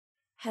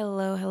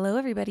Hello,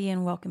 everybody,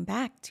 and welcome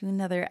back to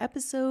another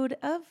episode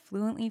of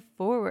Fluently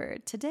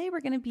Forward. Today, we're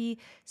going to be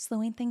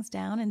slowing things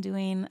down and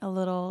doing a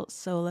little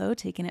solo,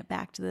 taking it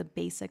back to the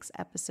basics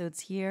episodes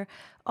here,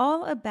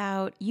 all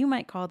about, you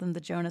might call them the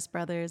Jonas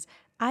Brothers.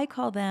 I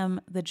call them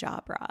the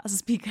Job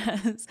Bras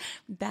because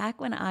back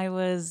when I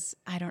was,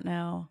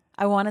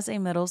 I want to say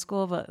middle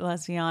school, but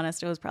let's be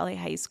honest, it was probably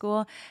high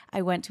school.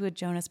 I went to a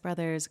Jonas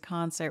Brothers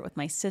concert with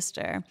my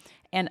sister,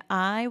 and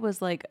I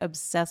was like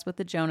obsessed with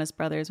the Jonas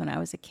Brothers when I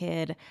was a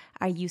kid.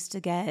 I used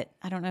to get,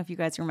 I don't know if you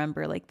guys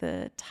remember, like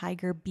the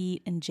Tiger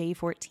Beat and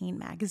J14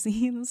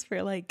 magazines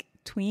for like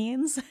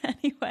tweens.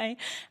 Anyway,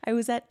 I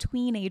was at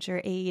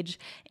teenager age,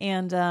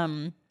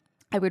 and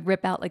I would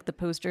rip out like the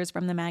posters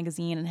from the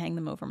magazine and hang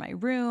them over my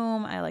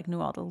room. I like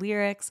knew all the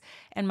lyrics.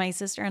 And my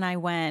sister and I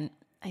went,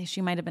 she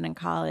might have been in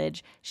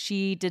college.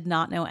 She did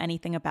not know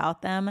anything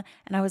about them.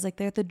 And I was like,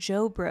 they're the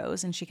Joe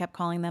Bros. And she kept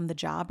calling them the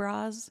Job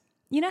Bras.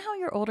 You know how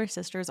your older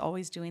sister is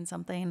always doing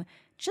something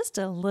just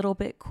a little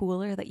bit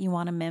cooler that you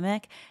want to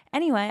mimic?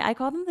 Anyway, I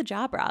call them the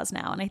Job Bras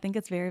now, and I think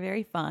it's very,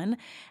 very fun.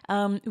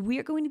 We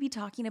are going to be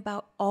talking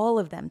about all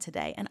of them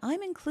today, and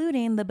I'm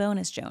including the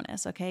bonus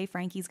Jonas, okay?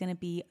 Frankie's going to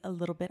be a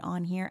little bit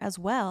on here as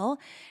well.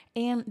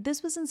 And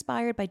this was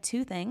inspired by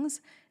two things.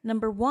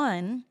 Number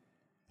one,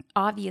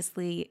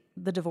 obviously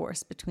the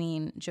divorce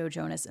between Joe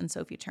Jonas and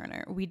Sophie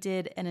Turner. We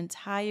did an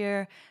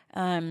entire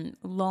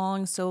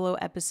long solo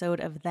episode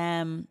of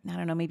them, I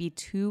don't know, maybe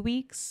 2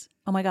 weeks.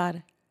 Oh my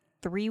God.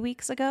 3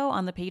 weeks ago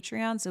on the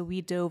Patreon. So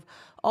we dove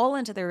all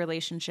into their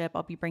relationship.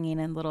 I'll be bringing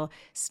in little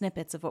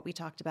snippets of what we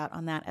talked about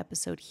on that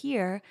episode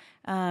here.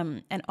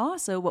 And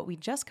also what we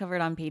just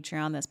covered on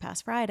Patreon this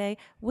past Friday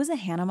was a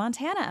Hannah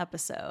Montana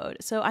episode.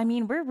 So, I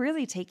mean, we're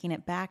really taking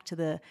it back to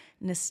the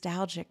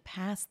nostalgic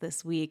past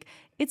this week.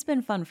 It's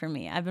been fun for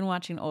me. I've been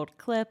watching old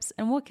clips,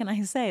 and what can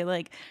I say?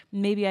 Like,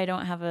 maybe I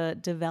don't have a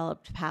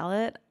developed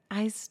palate.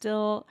 I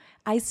still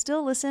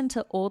listen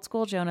to old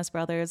school Jonas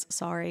Brothers.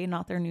 Sorry,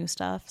 not their new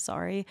stuff.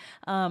 Sorry.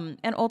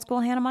 And old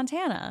school Hannah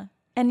Montana.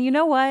 And you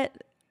know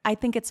what? I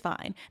think it's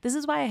fine. This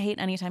is why I hate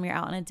anytime you're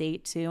out on a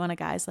date too, and a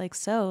guy's like,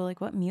 so,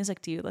 like, what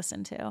music do you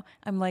listen to?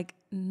 I'm like,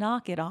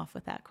 knock it off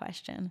with that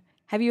question.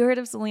 Have you heard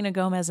of Selena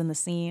Gomez and The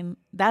Scene?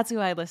 That's who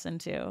I listen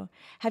to.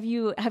 Have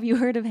you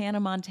heard of Hannah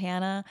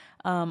Montana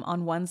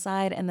on one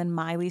side and then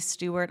Miley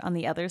Stewart on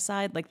the other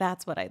side? Like,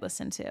 that's what I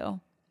listen to.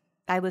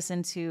 I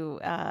listen to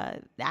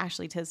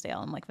Ashley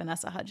Tisdale and like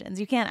Vanessa Hudgens.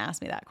 You can't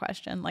ask me that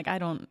question. Like, I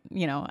don't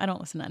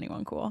listen to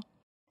anyone cool.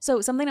 So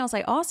something else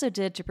I also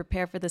did to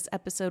prepare for this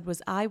episode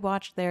was I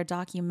watched their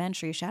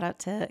documentary. Shout out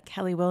to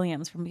Kelly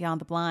Williams from Beyond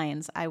the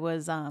Blinds. I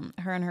was,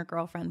 her and her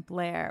girlfriend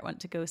Blair went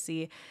to go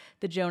see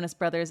the Jonas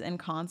Brothers in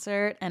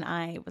concert, and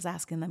I was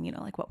asking them,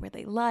 like, what were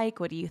they like?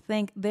 What do you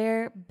think?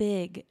 They're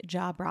big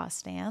Job Bra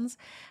stans.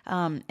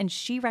 And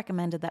she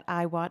recommended that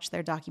I watch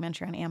their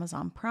documentary on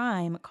Amazon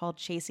Prime called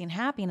Chasing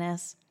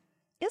Happiness.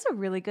 Is a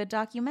really good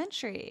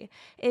documentary.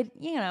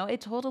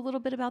 It told a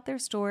little bit about their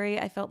story.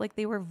 I felt like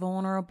they were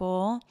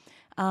vulnerable.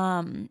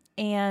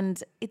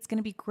 And it's going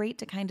to be great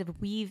to kind of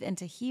weave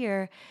into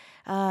here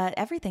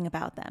everything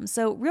about them.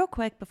 So real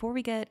quick, before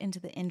we get into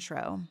the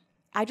intro,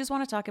 I just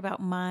want to talk about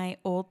my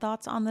old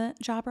thoughts on the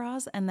Job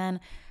Bras and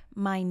then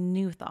my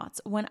new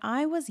thoughts. When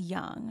I was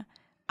young,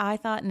 I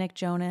thought Nick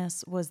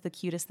Jonas was the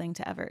cutest thing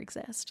to ever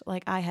exist.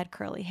 Like, I had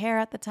curly hair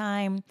at the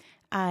time.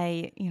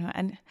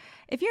 And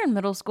if you're in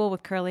middle school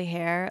with curly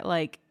hair,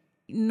 like,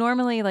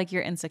 normally, like,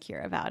 you're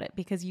insecure about it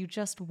because you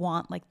just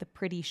want like the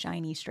pretty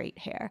shiny straight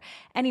hair.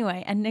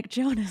 Anyway, and Nick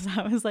Jonas,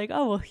 I was like,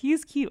 oh, well,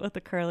 he's cute with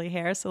the curly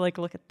hair. So like,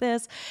 look at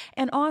this.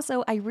 And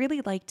also I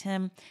really liked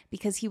him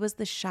because he was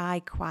the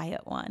shy,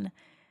 quiet one.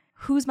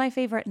 Who's my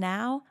favorite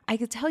now? I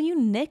could tell you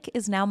Nick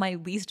is now my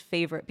least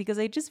favorite because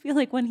I just feel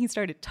like when he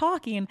started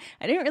talking,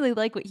 I didn't really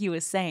like what he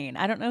was saying.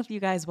 I don't know if you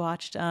guys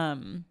watched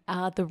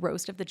the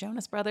Roast of the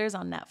Jonas Brothers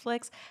on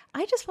Netflix.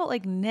 I just felt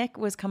like Nick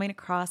was coming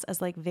across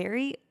as like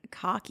very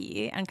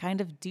cocky and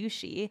kind of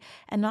douchey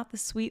and not the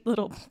sweet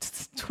little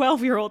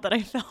 12-year-old that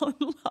I fell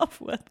in love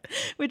with,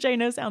 which I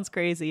know sounds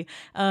crazy.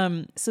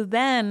 So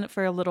then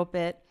for a little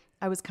bit,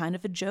 I was kind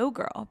of a Joe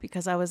girl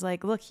because I was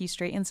like, look, he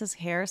straightens his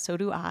hair. So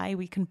do I.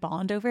 We can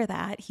bond over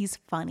that. He's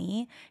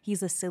funny.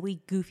 He's a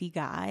silly, goofy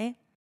guy.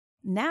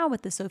 Now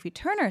with the Sophie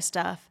Turner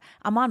stuff,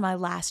 I'm on my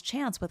last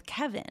chance with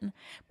Kevin.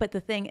 But the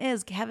thing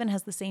is, Kevin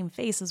has the same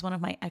face as one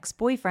of my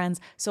ex-boyfriends.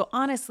 So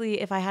honestly,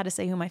 if I had to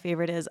say who my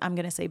favorite is, I'm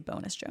going to say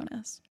Bonus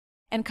Jonas.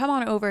 And come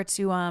on over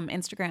to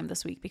Instagram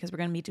this week because we're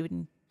going to be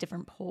doing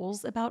different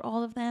polls about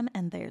all of them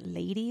and their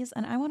ladies.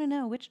 And I want to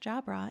know which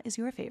Job Bra is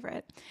your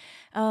favorite.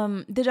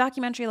 The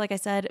documentary, like I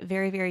said,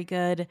 very, very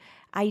good.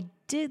 I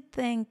did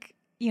think,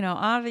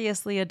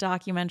 obviously a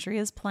documentary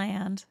is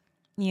planned.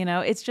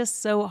 It's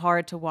just so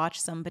hard to watch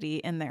somebody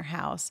in their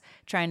house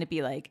trying to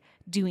be like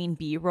doing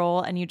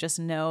B-roll and you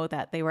just know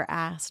that they were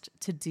asked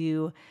to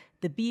do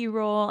the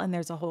B-roll and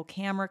there's a whole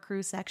camera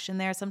crew section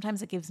there.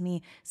 Sometimes it gives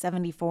me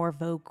 74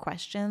 Vogue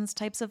questions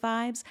types of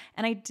vibes.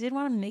 And I did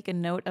want to make a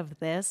note of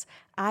this.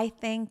 I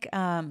think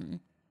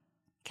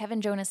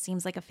Kevin Jonas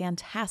seems like a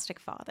fantastic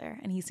father,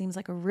 and he seems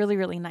like a really,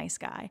 really nice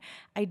guy.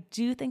 I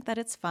do think that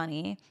it's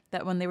funny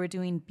that when they were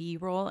doing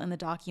B-roll in the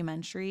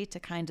documentary to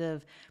kind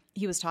of,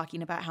 he was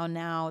talking about how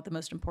now the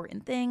most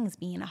important thing is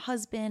being a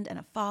husband and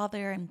a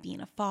father, and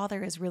being a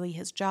father is really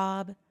his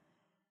job.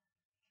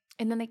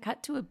 And then they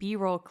cut to a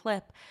B-roll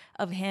clip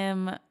of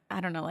him,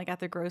 I don't know, like at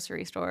the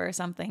grocery store or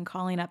something,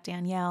 calling up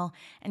Danielle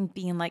and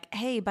being like,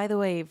 hey, by the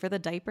way, for the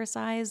diaper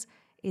size,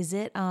 is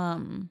it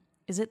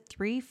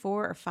 3,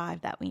 4, or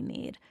 5 that we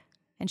need?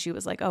 And she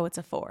was like, oh, it's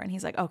a 4. And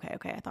he's like,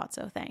 okay, I thought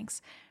so,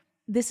 thanks.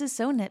 This is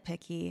so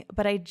nitpicky,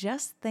 but I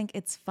just think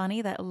it's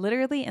funny that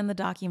literally in the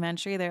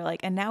documentary, they're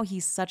like, and now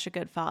he's such a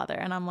good father.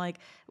 And I'm like,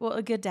 well,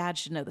 a good dad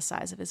should know the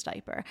size of his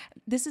diaper.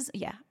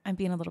 I'm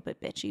being a little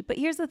bit bitchy. But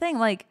here's the thing,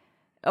 like,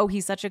 oh,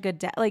 he's such a good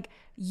dad. Like,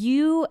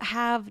 you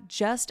have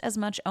just as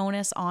much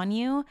onus on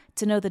you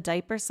to know the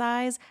diaper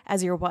size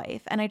as your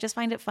wife. And I just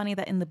find it funny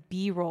that in the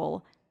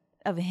B-roll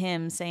of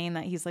him saying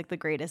that he's like the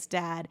greatest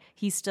dad,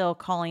 he's still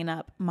calling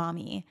up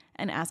mommy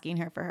and asking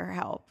her for her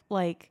help.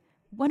 Like,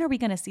 when are we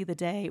going to see the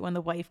day when the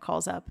wife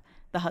calls up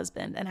the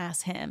husband and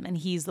asks him and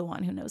he's the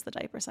one who knows the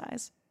diaper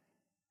size?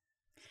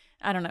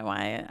 I don't know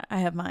why I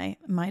have my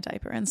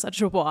diaper in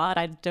such a wad.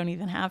 I don't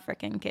even have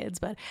freaking kids,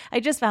 but I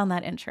just found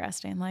that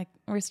interesting. Like,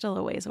 we're still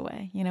a ways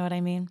away. You know what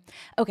I mean?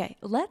 Okay,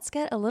 let's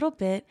get a little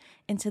bit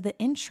into the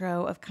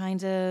intro of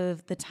kind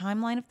of the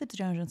timeline of the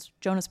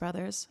Jonas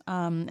Brothers,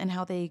 and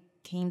how they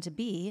came to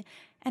be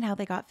and how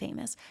they got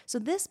famous. So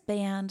this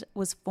band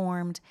was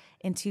formed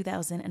in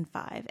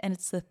 2005, and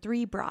it's the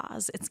three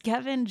bras. It's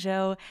Kevin,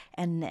 Joe,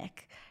 and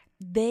Nick.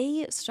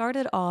 They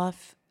started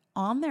off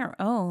on their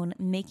own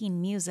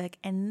making music,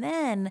 and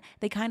then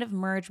they kind of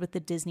merged with the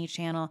Disney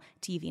Channel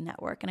TV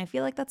network. And I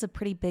feel like that's a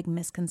pretty big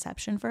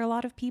misconception for a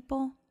lot of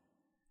people,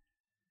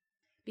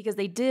 because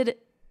they did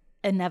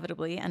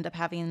inevitably end up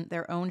having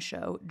their own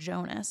show,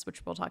 Jonas,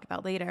 which we'll talk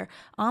about later,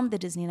 on the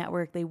Disney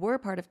network. They were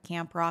part of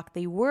Camp Rock.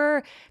 They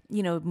were,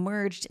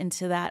 merged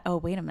into that, oh,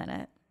 wait a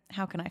minute,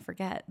 how can I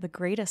forget the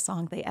greatest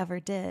song they ever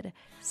did,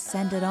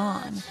 Send It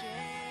On.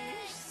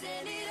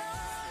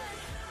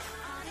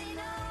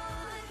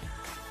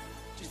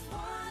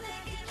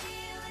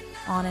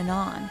 On and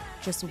on,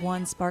 just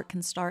one spark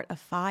can start a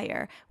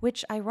fire,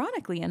 which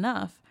ironically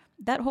enough,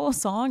 that whole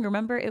song,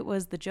 remember, it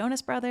was the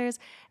Jonas Brothers,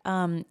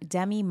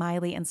 Demi,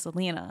 Miley, and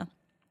Selena.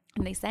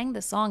 And they sang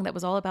this song that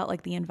was all about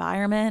like the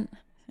environment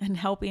and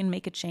helping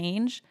make a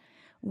change.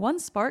 One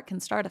spark can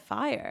start a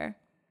fire.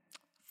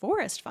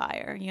 Forest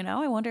fire,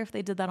 I wonder if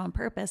they did that on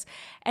purpose.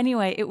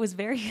 Anyway, it was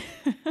very...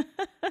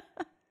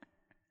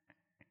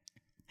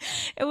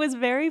 It was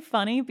very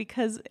funny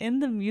because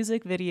in the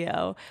music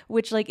video,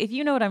 which, like, if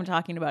you know what I'm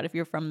talking about, if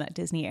you're from that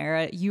Disney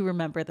era, you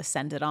remember the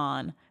Send It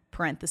On,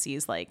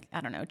 parentheses, like,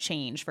 I don't know,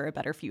 change for a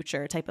better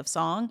future type of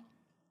song.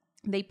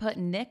 They put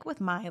Nick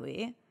with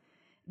Miley,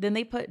 then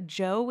they put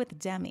Joe with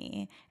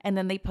Demi, and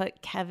then they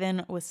put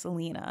Kevin with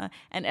Selena.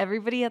 And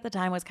everybody at the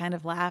time was kind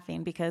of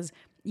laughing because,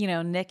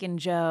 Nick and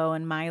Joe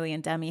and Miley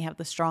and Demi have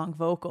the strong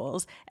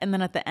vocals. And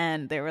then at the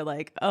end, they were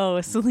like, oh,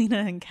 Selena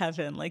and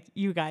Kevin, like,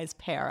 you guys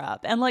pair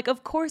up. And, like,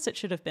 of course it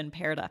should have been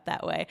paired up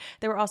that way.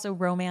 There were also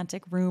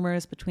romantic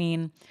rumors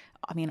between,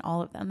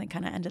 all of them. They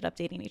kind of ended up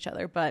dating each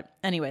other. But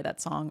anyway, that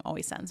song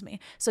always sends me.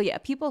 So yeah,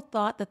 people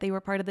thought that they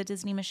were part of the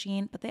Disney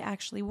machine, but they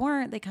actually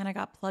weren't. They kind of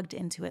got plugged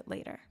into it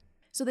later.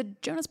 So the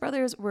Jonas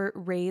Brothers were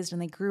raised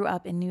and they grew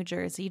up in New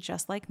Jersey,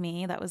 just like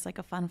me. That was like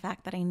a fun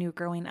fact that I knew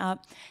growing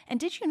up. And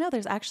did you know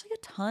there's actually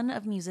a ton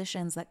of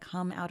musicians that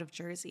come out of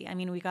Jersey?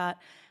 We got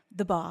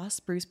the boss,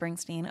 Bruce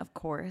Springsteen, of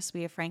course.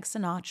 We have Frank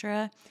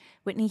Sinatra,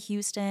 Whitney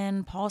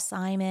Houston, Paul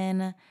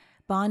Simon,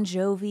 Bon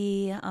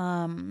Jovi,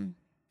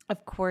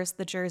 of course,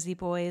 the Jersey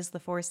Boys, the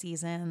Four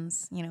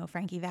Seasons,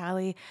 Frankie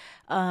Valli,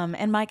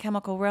 and My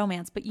Chemical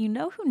Romance. But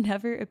who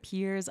never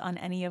appears on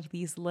any of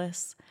these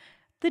lists?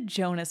 The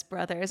Jonas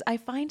Brothers. I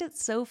find it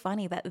so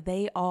funny that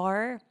they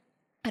are,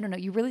 I don't know,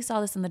 you really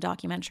saw this in the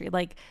documentary.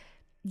 Like,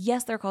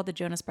 yes, they're called the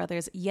Jonas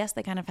Brothers. Yes,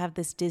 they kind of have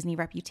this Disney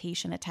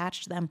reputation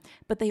attached to them,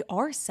 but they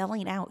are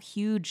selling out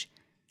huge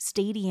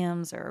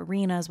stadiums or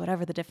arenas,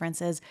 whatever the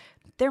difference is.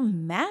 They're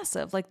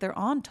massive. Like, they're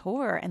on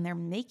tour and they're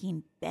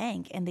making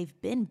bank, and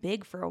they've been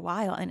big for a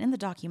while. And in the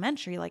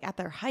documentary, like, at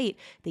their height,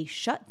 they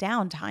shut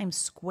down Times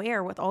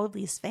Square with all of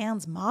these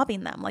fans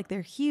mobbing them. Like,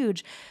 they're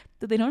huge,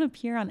 but they don't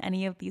appear on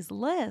any of these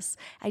lists.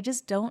 I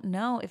just don't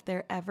know if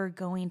they're ever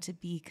going to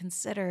be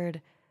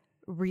considered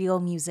real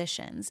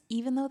musicians,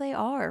 even though they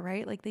are,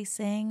 right? Like, they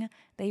sing,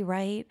 they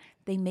write,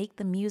 they make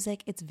the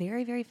music. It's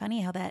very, very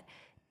funny how that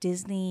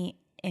Disney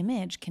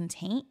image can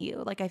taint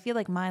you. Like, I feel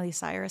like Miley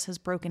Cyrus has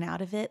broken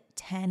out of it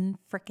 10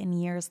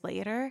 freaking years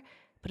later,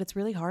 but it's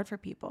really hard for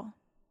people.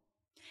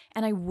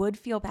 And I would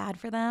feel bad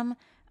for them,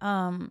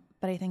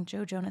 but I think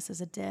Joe Jonas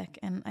is a dick,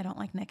 and I don't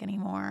like Nick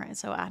anymore.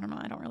 So I don't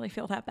know. I don't really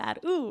feel that bad.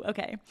 Ooh,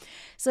 okay.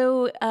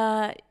 So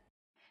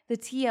the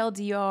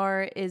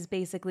TLDR is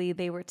basically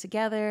they were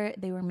together,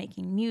 they were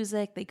making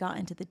music, they got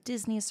into the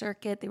Disney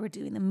circuit, they were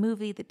doing the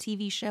movie, the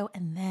TV show,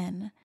 and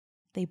then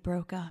they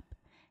broke up.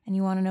 And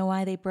you want to know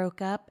why they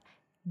broke up?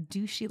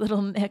 douchey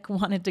little Nick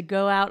wanted to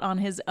go out on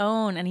his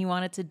own and he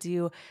wanted to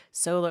do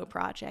solo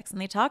projects. And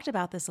they talked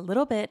about this a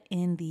little bit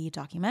in the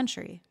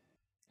documentary.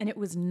 And it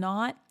was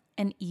not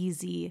an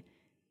easy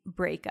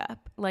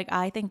breakup. Like,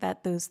 I think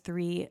that those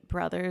three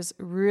brothers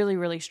really,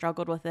 really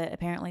struggled with it.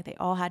 Apparently, they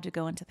all had to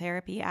go into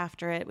therapy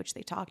after it, which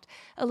they talked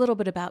a little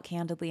bit about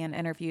candidly in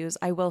interviews.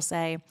 I will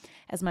say,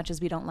 as much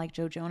as we don't like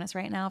Joe Jonas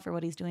right now for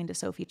what he's doing to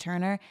Sophie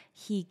Turner,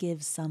 he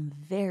gives some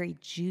very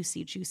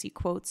juicy, juicy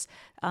quotes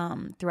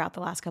throughout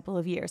the last couple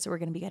of years. So we're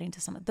going to be getting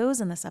to some of those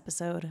in this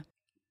episode.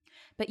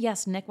 But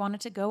yes, Nick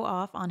wanted to go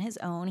off on his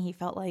own. He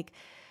felt like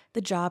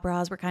the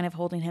Jabras were kind of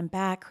holding him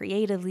back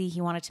creatively. He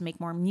wanted to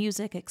make more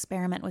music,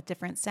 experiment with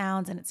different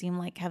sounds, and it seemed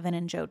like Kevin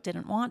and Joe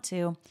didn't want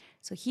to.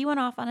 So he went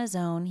off on his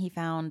own. He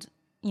found,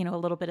 a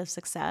little bit of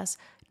success.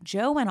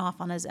 Joe went off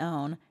on his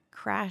own,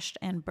 crashed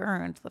and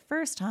burned the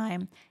first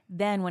time.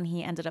 Then when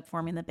he ended up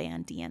forming the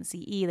band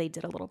DNCE, they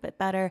did a little bit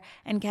better.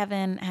 And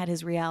Kevin had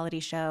his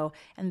reality show,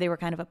 and they were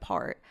kind of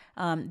apart.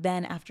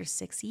 Then after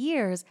 6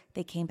 years,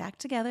 they came back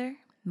together,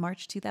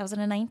 March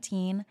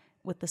 2019,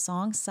 with the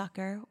song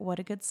Sucker. What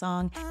a good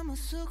song. I'm a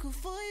sucker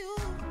for you.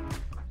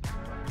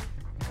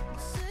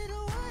 Say the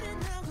word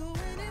and I'll go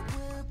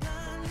anywhere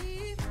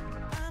blindly.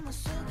 I'm a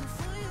sucker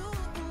for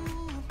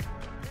you.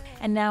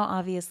 And now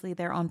obviously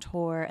they're on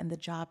tour and the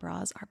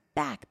Jabras are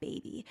back,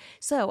 baby.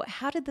 So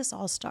how did this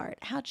all start?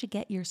 How'd you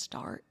get your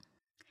start?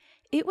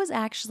 It was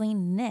actually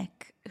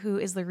Nick who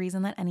is the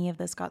reason that any of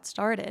this got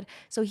started.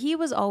 So he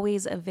was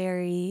always a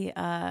very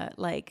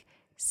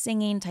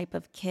singing type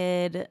of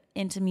kid,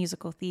 into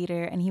musical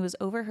theater, and he was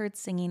overheard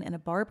singing in a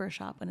barber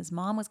shop when his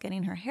mom was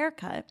getting her hair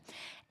cut.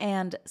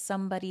 And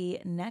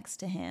somebody next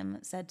to him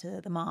said to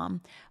the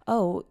mom,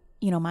 "Oh,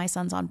 my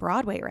son's on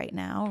Broadway right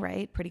now,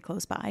 right? Pretty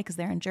close by because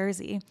they're in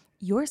Jersey.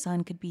 Your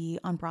son could be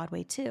on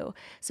Broadway too."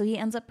 So he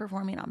ends up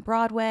performing on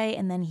Broadway,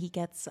 and then he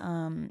gets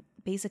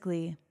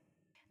basically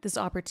this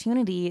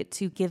opportunity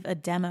to give a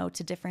demo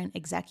to different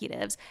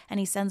executives. And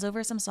he sends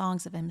over some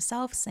songs of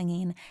himself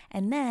singing,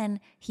 and then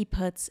he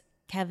puts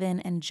Kevin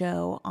and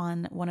Joe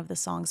on one of the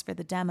songs for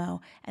the demo.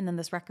 And then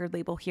this record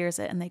label hears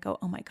it and they go,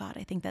 "Oh my God,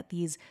 I think that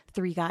these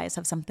three guys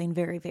have something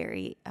very,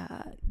 very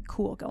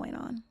cool going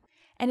on."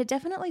 And it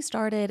definitely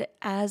started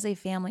as a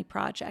family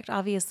project.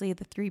 Obviously,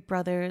 the three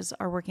brothers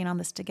are working on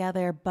this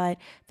together, but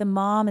the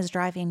mom is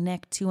driving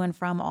Nick to and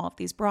from all of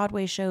these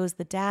Broadway shows.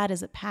 The dad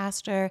is a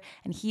pastor,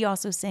 and he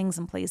also sings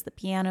and plays the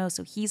piano,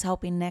 so he's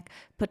helping Nick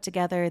put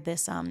together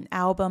this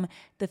album.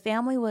 The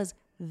family was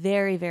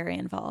very, very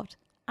involved.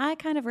 I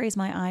kind of raised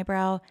my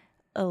eyebrow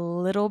a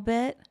little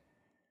bit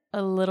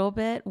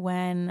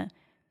when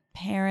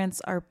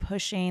parents are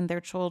pushing their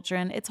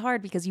children. It's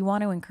hard because you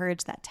want to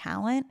encourage that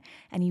talent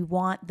and you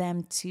want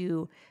them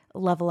to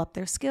level up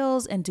their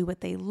skills and do what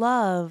they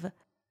love.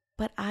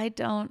 But I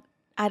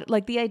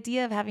like the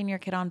idea of having your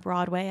kid on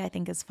Broadway, I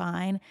think is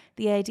fine.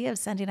 The idea of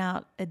sending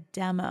out a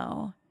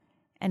demo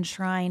and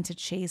trying to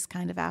chase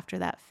kind of after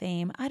that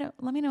fame.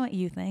 Let me know what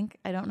you think.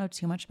 I don't know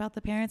too much about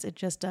the parents. It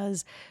just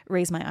does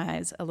raise my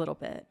eyes a little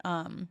bit.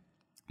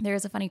 There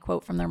is a funny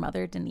quote from their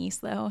mother, Denise,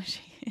 though.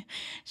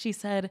 She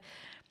said,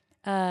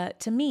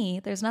 "To me,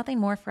 there's nothing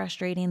more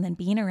frustrating than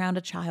being around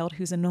a child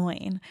who's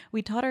annoying.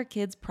 We taught our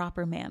kids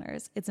proper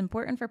manners. It's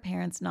important for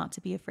parents not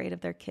to be afraid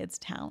of their kids'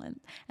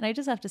 talent." And I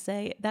just have to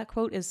say, that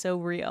quote is so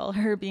real.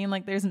 Her being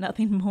like, there's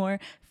nothing more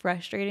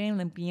frustrating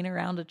than being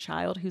around a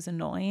child who's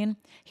annoying.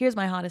 Here's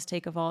my hottest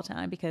take of all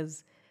time,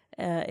 because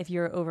if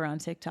you're over on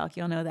TikTok,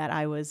 you'll know that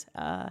I was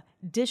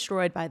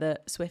destroyed by the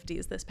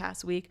Swifties this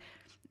past week.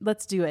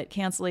 Let's do it.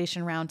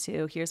 Cancellation round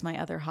 2. Here's my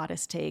other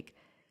hottest take.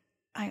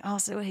 I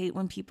also hate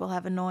when people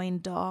have annoying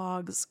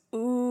dogs.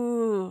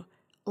 Ooh.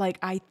 Like,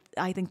 I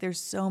think there's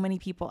so many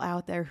people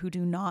out there who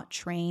do not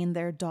train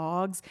their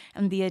dogs.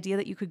 And the idea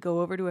that you could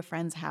go over to a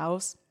friend's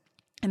house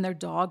and their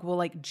dog will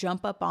like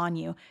jump up on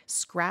you,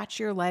 scratch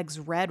your legs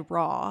red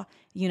raw,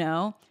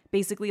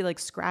 basically like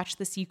scratch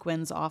the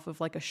sequins off of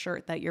like a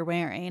shirt that you're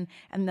wearing,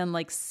 and then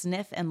like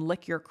sniff and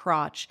lick your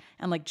crotch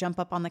and like jump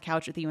up on the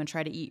couch with you and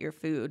try to eat your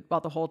food,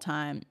 while the whole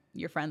time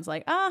your friend's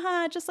like,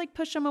 just like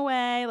push them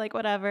away, like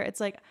whatever. It's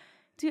like,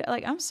 dude,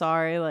 like, I'm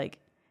sorry. Like,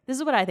 this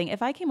is what I think.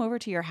 If I came over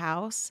to your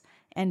house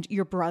and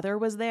your brother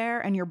was there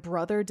and your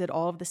brother did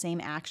all of the same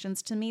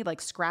actions to me,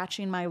 like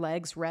scratching my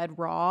legs red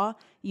raw,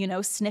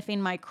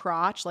 sniffing my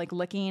crotch, like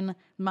licking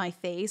my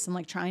face and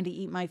like trying to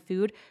eat my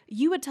food,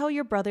 you would tell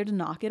your brother to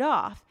knock it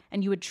off,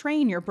 and you would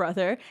train your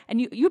brother,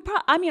 and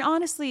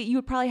honestly, you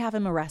would probably have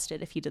him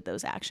arrested if he did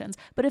those actions.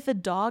 But if a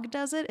dog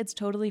does it, it's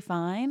totally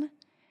fine.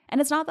 And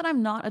it's not that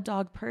I'm not a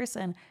dog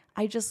person.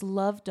 I just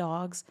love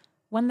dogs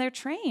when they're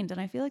trained. And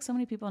I feel like so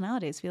many people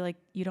nowadays feel like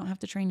you don't have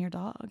to train your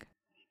dog.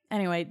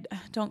 Anyway,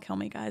 don't kill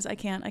me, guys. I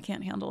can't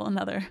handle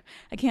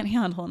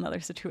another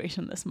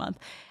situation this month.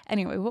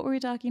 Anyway, what were we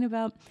talking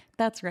about?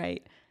 That's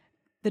right.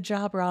 The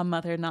Jabra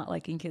mother not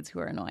liking kids who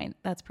are annoying.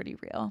 That's pretty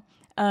real.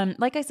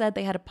 Like I said,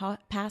 they had a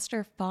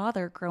pastor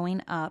father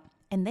growing up,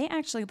 and they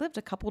actually lived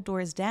a couple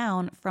doors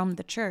down from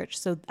the church.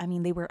 So,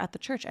 they were at the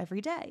church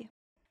every day.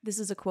 This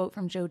is a quote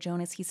from Joe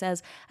Jonas. He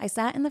says, "I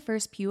sat in the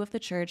first pew of the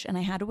church and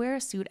I had to wear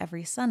a suit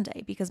every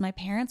Sunday because my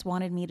parents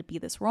wanted me to be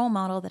this role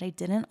model that I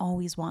didn't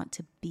always want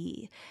to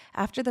be."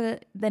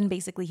 Then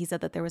basically he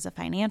said that there was a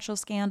financial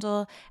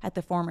scandal at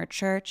the former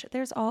church.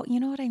 You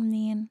know what I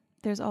mean?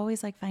 There's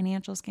always like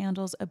financial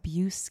scandals,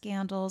 abuse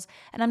scandals.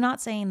 And I'm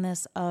not saying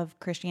this of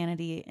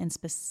Christianity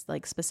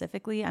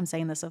specifically. I'm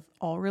saying this of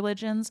all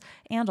religions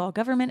and all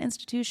government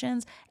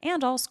institutions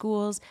and all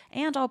schools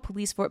and all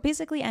police force.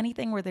 Basically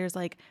anything where there's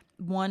like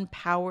one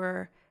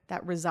power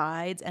that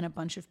resides and a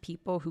bunch of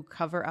people who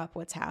cover up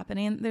what's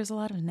happening. There's a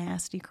lot of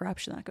nasty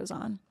corruption that goes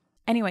on.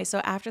 Anyway, so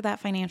after that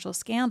financial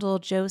scandal,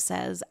 Joe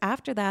says,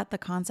 after that, the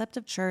concept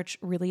of church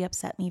really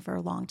upset me for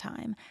a long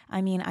time.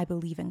 I mean, I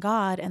believe in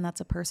God, and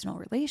that's a personal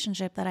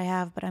relationship that I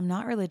have, but I'm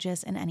not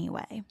religious in any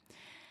way.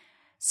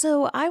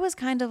 So I was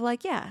kind of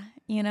like, yeah,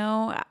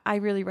 I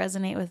really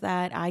resonate with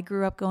that. I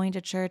grew up going to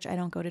church. I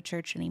don't go to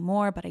church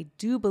anymore, but I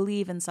do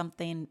believe in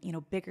something,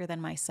 bigger than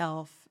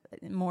myself,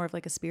 more of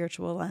like a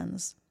spiritual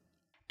lens.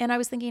 And I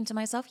was thinking to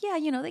myself, yeah,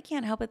 they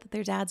can't help it that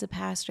their dad's a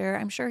pastor.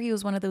 I'm sure he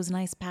was one of those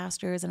nice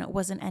pastors and it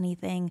wasn't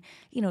anything,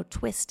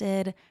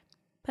 twisted.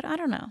 But I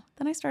don't know.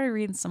 Then I started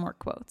reading some more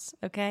quotes,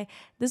 okay?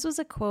 This was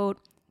a quote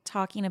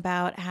talking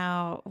about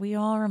how we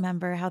all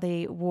remember how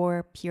they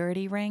wore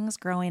purity rings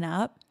growing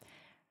up.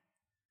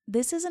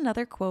 This is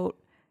another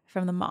quote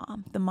from the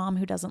mom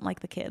who doesn't like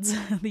the kids,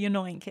 the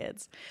annoying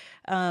kids.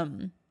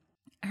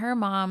 Her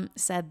mom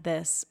said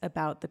this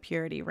about the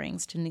purity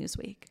rings to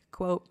Newsweek,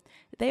 quote,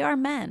 "They are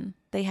men.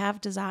 They have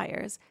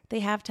desires. They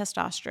have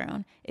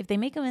testosterone. If they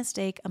make a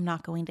mistake, I'm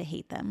not going to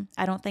hate them.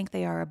 I don't think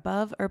they are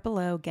above or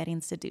below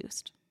getting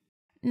seduced."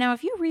 Now,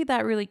 if you read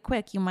that really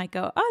quick, you might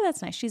go, oh,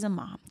 that's nice. She's a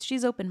mom.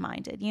 She's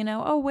open-minded.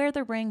 Oh, wear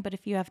the ring, but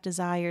if you have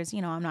desires,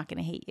 I'm not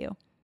going to hate you.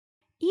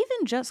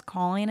 Even just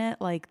calling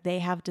it like they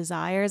have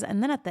desires,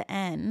 and then at the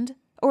end,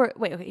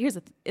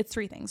 it's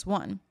three things.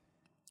 One,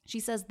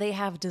 she says they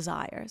have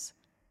desires.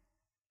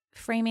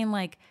 Framing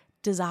like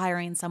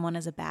desiring someone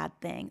as a bad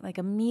thing, like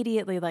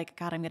immediately like,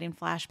 God, I'm getting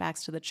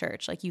flashbacks to the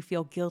church. Like you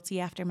feel guilty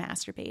after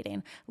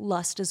masturbating.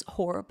 Lust is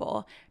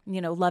horrible.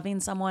 Loving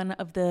someone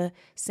of the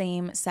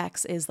same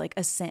sex is like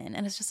a sin.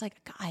 And it's just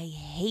like, God, I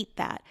hate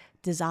that.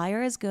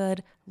 Desire is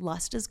good.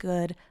 Lust is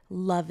good.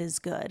 Love is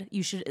good.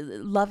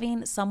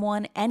 Loving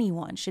someone,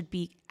 anyone should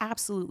be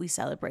absolutely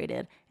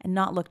celebrated and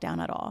not looked down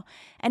at all.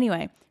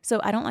 Anyway, so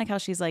I don't like how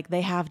she's like,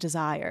 they have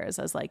desires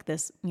as like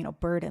this,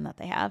 burden that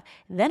they have.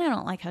 Then I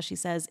don't like how she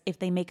says, if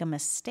they make a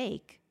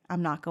mistake,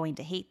 I'm not going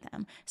to hate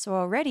them. So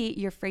already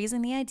you're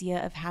phrasing the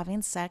idea of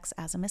having sex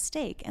as a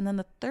mistake. And then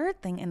the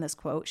third thing in this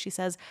quote, she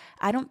says,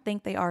 I don't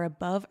think they are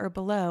above or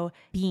below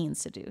being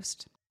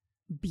seduced.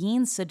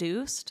 Being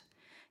seduced?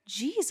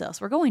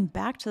 Jesus, we're going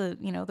back to,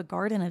 the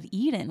Garden of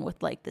Eden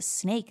with like the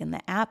snake and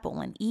the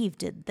apple, and Eve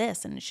did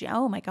this and she,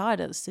 oh my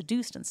God, it was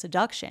seduced and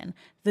seduction.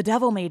 The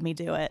devil made me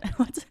do it.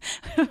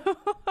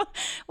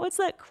 What's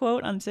that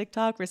quote on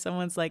TikTok where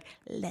someone's like,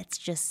 let's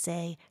just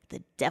say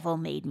the devil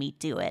made me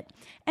do it.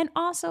 And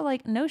also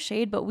like no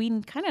shade, but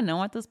we kind of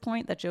know at this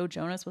point that Joe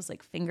Jonas was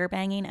like finger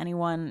banging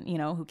anyone,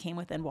 who came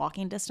within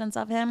walking distance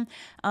of him.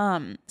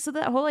 So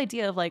that whole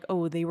idea of like,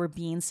 oh, they were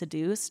being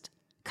seduced.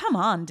 Come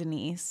on,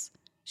 Denise.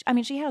 I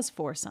mean, she has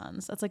 4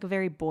 sons. That's like a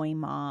very boy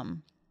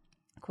mom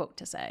quote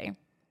to say.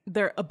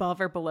 They're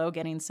above or below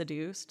getting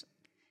seduced.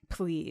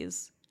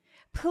 Please.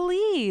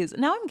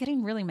 Now I'm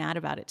getting really mad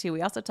about it too.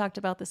 We also talked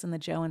about this in the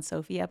Joe and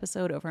Sophie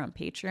episode over on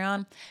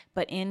Patreon,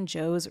 but in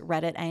Joe's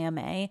Reddit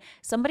AMA,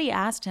 somebody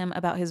asked him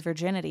about his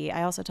virginity.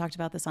 I also talked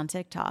about this on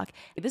TikTok.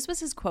 This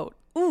was his quote.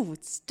 Ooh,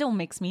 it still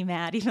makes me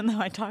mad, even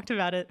though I talked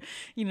about it,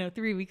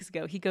 3 weeks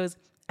ago. He goes,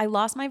 I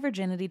lost my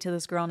virginity to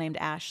this girl named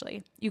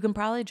Ashley. You can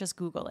probably just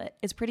Google it.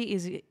 It's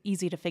pretty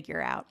easy to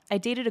figure out. I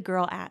dated a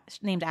girl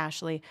named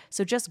Ashley,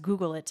 so just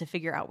Google it to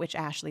figure out which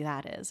Ashley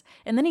that is.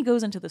 And then he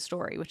goes into the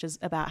story, which is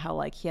about how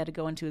like he had to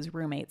go into his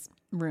roommate's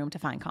room to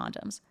find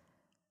condoms.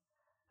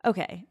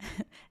 Okay,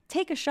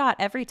 take a shot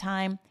every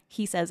time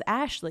he says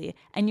Ashley,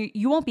 and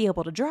you won't be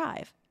able to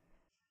drive.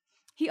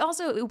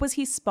 Was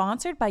he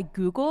sponsored by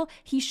Google?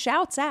 He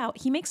shouts out,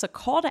 he makes a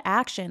call to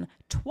action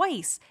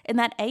twice in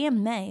that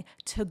AMA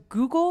to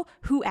Google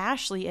who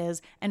Ashley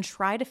is and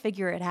try to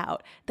figure it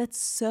out. That's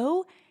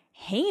so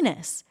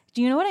heinous.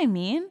 Do you know what I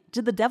mean?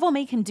 Did the devil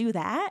make him do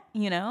that?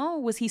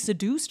 Was he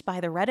seduced by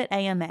the Reddit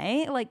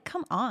AMA? Like,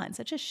 come on,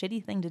 such a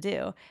shitty thing to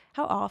do.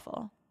 How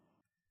awful.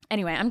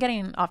 Anyway, I'm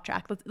getting off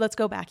track. Let's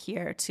go back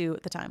here to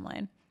the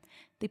timeline.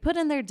 They put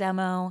in their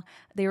demo,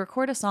 they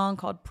record a song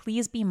called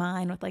Please Be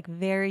Mine with like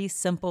very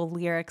simple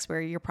lyrics where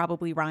you're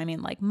probably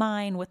rhyming like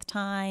mine with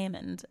time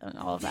and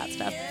all of that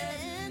stuff.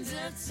 End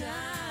of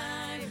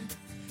time,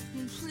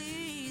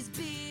 please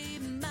be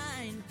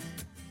mine.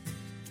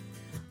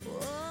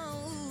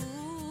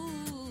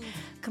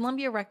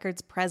 Columbia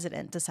Records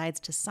president decides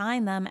to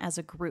sign them as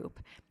a group,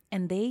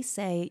 and they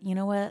say, you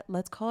know what,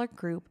 let's call our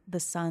group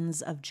the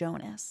Sons of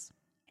Jonas.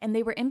 And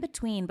they were in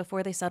between,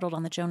 before they settled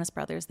on the Jonas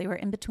Brothers, they were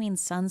in between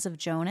Sons of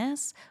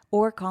Jonas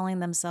or calling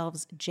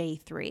themselves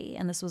J3.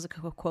 And this was a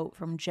quote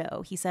from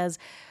Joe. He says,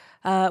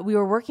 we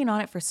were working on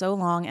it for so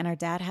long, and our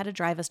dad had to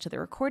drive us to the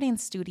recording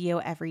studio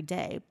every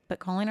day, but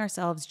calling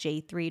ourselves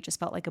J3 just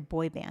felt like a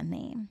boy band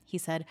name. He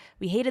said,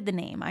 we hated the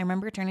name. I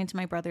remember turning to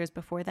my brothers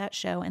before that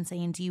show and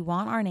saying, do you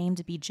want our name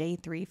to be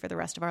J3 for the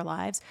rest of our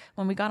lives?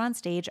 When we got on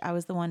stage, I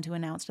was the one to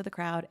announce to the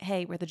crowd,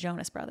 hey, we're the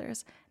Jonas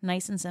Brothers.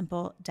 Nice and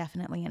simple,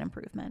 definitely an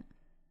improvement.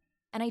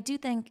 And I do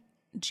think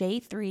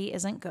J3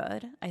 isn't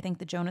good. I think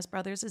the Jonas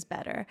Brothers is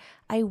better.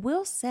 I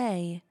will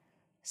say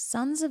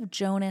Sons of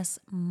Jonas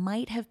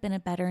might have been a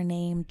better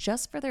name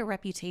just for their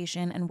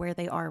reputation and where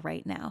they are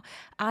right now.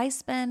 I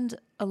spend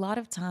a lot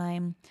of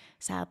time,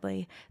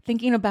 sadly,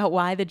 thinking about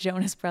why the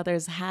Jonas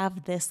Brothers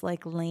have this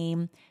like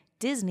lame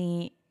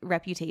Disney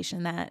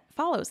reputation that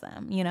follows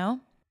them, you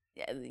know?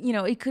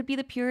 It could be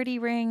the purity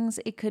rings.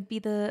 It could be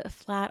the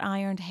flat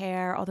ironed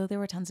hair, although there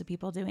were tons of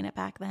people doing it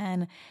back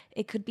then.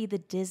 It could be the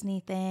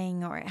Disney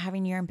thing or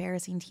having your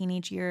embarrassing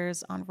teenage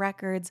years on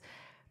records.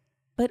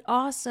 But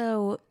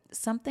also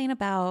something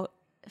about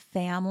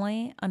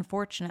family,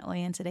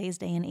 unfortunately, in today's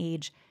day and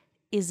age,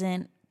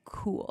 isn't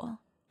cool.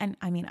 And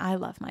I mean, I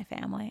love my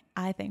family.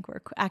 I think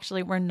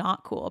we're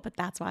not cool, but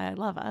that's why I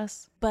love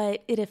us.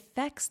 But it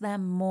affects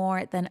them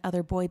more than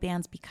other boy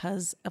bands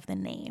because of the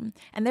name.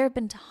 And there have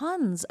been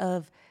tons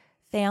of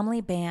family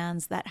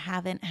bands that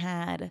haven't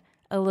had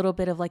a little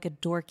bit of like a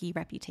dorky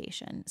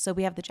reputation. So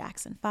we have the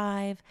Jackson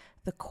 5,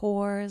 the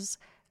Corrs.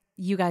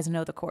 You guys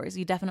know the Corrs.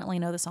 You definitely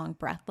know the song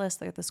Breathless.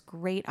 They're this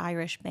great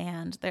Irish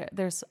band.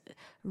 There's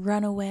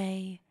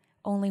Runaway,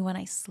 Only When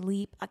I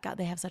Sleep. God,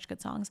 they have such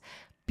good songs.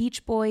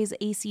 Beach Boys,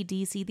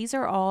 AC/DC, these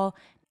are all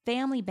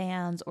family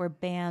bands or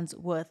bands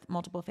with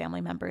multiple family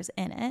members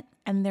in it.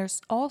 And they're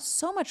all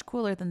so much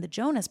cooler than the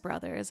Jonas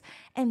Brothers.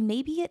 And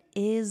maybe it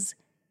is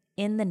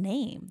in the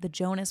name, the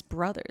Jonas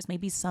Brothers.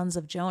 Maybe Sons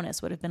of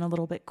Jonas would have been a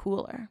little bit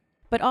cooler.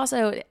 But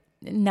also,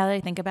 now that I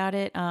think about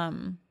it,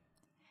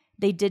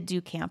 they did do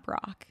Camp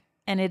Rock.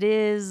 And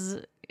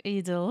it's a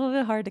little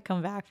bit hard to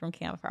come back from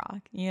Camp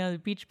Rock.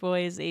 The Beach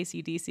Boys,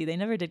 AC/DC, they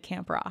never did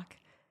Camp Rock.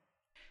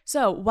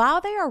 So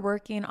while they are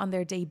working on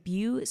their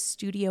debut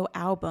studio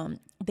album,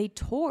 they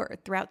toured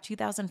throughout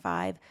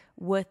 2005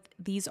 with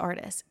these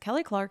artists,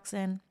 Kelly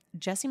Clarkson,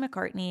 Jesse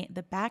McCartney,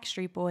 the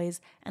Backstreet Boys,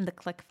 and the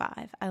Click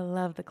Five. I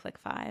love the Click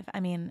Five.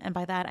 And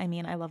by that, I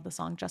mean I love the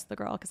song Just the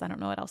Girl because I don't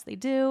know what else they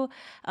do.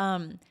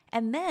 And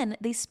then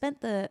they spent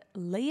the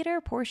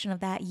later portion of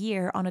that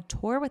year on a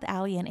tour with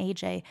Ali and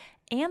AJ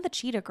and the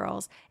Cheetah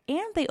Girls,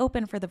 and they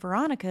opened for the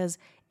Veronicas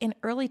in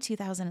early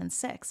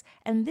 2006.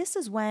 And this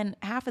is when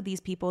half of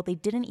these people, they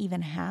didn't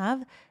even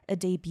have a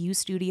debut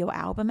studio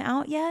album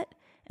out yet.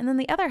 And then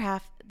the other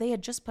half, they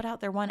had just put out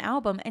their one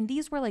album, and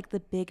these were like the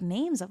big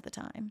names of the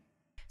time.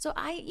 So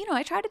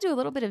I try to do a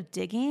little bit of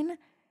digging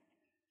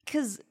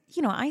because,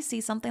 I see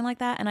something like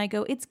that and I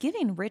go, it's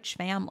giving rich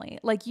family.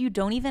 Like you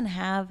don't even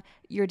have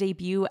your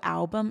debut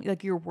album,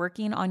 like you're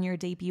working on your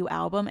debut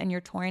album and you're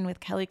touring with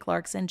Kelly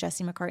Clarkson,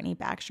 Jesse McCartney,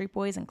 Backstreet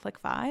Boys, and Click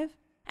Five.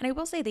 And I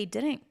will say they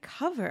didn't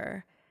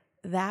cover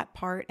that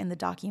part in the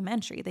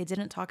documentary. They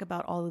didn't talk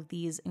about all of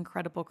these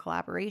incredible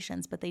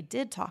collaborations, but they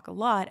did talk a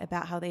lot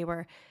about how they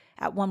were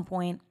at one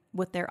point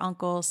with their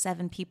uncle,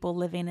 7 people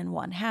living in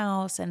one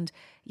house, and,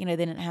 they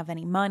didn't have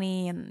any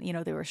money and,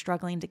 they were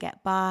struggling to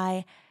get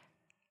by.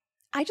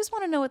 I just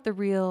want to know what the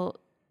real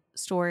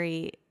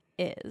story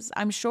is.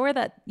 I'm sure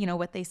that,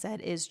 what they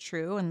said is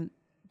true and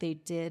they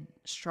did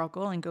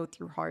struggle and go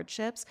through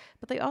hardships,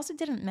 but they also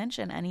didn't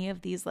mention any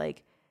of these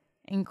like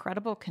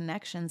incredible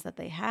connections that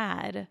they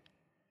had.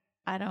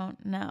 I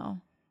don't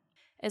know.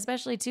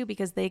 Especially too,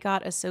 because they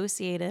got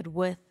associated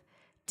with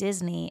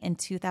Disney in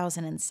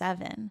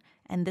 2007.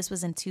 And this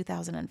was in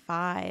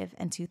 2005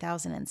 and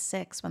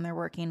 2006 when they're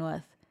working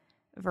with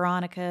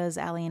Veronica's,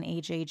 Ali and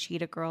AJ,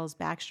 Cheetah Girls,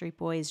 Backstreet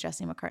Boys,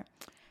 Jesse McCartney.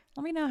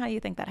 Let me know how you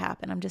think that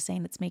happened. I'm just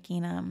saying it's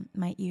making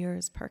my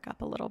ears perk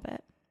up a little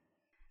bit.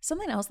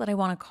 Something else that I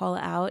want to call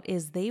out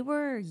is they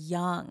were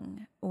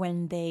young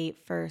when they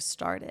first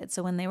started.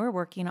 So when they were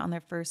working on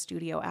their first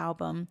studio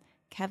album,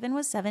 Kevin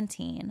was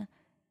 17,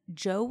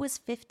 Joe was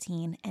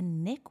 15,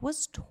 and Nick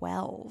was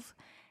 12.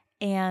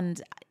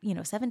 And,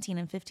 17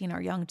 and 15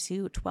 are young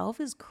too. 12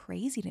 is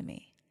crazy to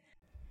me.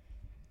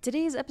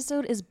 Today's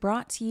episode is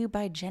brought to you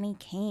by Jenny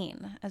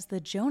Kane, as the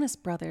Jonas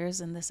Brothers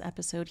in this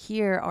episode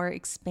here are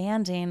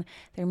expanding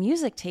their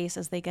music tastes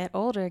as they get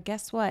older.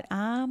 Guess what?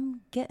 I'm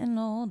getting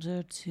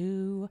older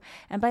too.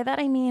 And by that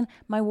I mean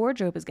my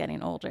wardrobe is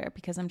getting older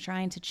because I'm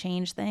trying to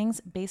change things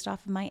based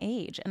off of my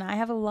age. And I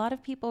have a lot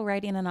of people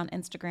writing in on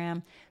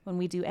Instagram when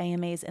we do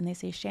AMAs and they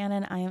say,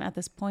 Shannon, I am at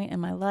this point in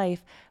my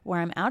life where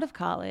I'm out of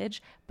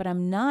college, but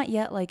I'm not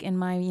yet like in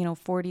my,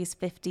 40s,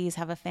 50s,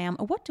 have a fam.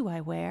 What do I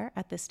wear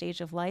at this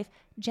stage of life?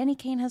 Jenny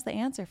Kane has the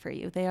answer for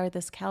you. They are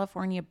this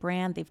California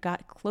brand. They've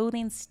got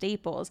clothing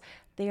staples.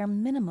 They are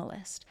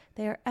minimalist.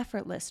 They are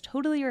effortless,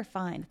 totally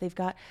refined. They've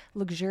got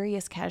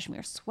luxurious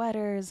cashmere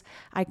sweaters,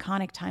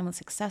 iconic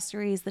timeless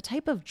accessories, the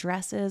type of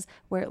dresses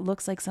where it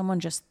looks like someone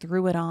just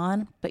threw it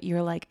on, but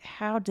you're like,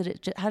 how did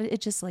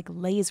it just like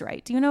lays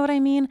right? Do you know what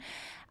I mean?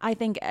 I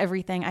think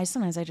everything,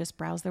 sometimes I just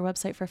browse their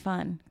website for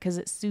fun because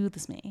it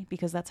soothes me,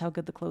 because that's how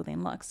good the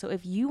clothing looks. So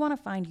if you want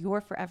to find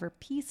your forever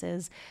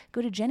pieces,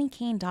 go to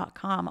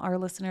jennykane.com. Our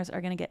listeners are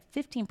going to get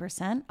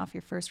 15% off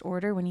your first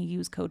order when you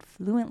use code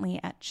FLUENTLY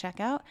at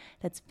checkout.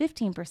 That's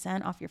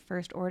 15% off your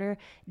first order,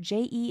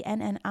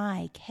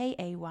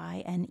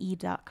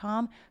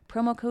 JENNIKAYNE.com,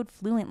 promo code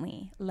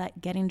FLUENTLY.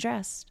 Let getting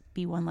dressed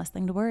be one less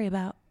thing to worry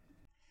about.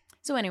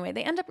 So anyway,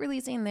 they end up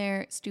releasing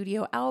their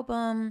studio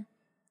album.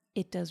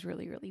 It does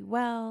really, really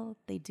well.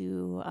 They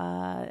do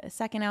a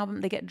second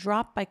album. They get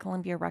dropped by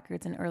Columbia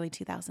Records in early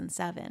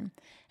 2007,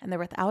 and they're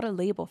without a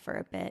label for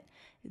a bit.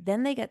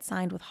 Then they get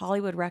signed with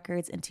Hollywood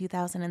Records in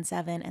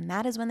 2007, and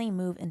that is when they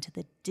move into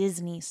the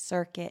Disney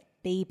circuit,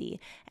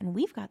 baby. And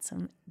we've got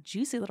some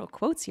juicy little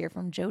quotes here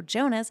from Joe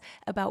Jonas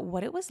about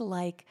what it was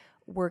like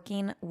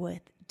working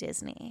with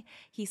Disney.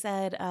 He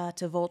said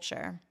to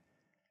Vulture,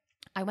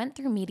 "I went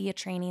through media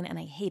training and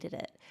I hated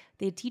it.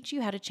 They'd teach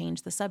you how to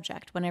change the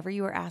subject whenever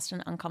you were asked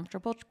an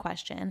uncomfortable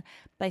question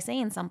by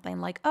saying something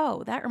like,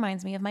 'Oh, that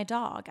reminds me of my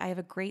dog. I have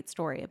a great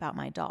story about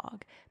my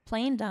dog.'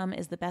 Playing dumb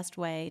is the best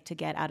way to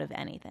get out of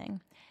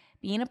anything.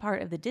 Being a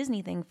part of the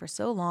Disney thing for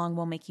so long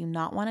will make you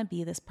not want to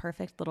be this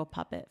perfect little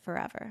puppet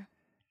forever."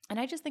 And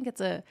I just think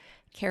it's a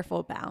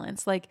careful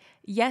balance. Like,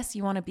 yes,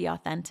 you want to be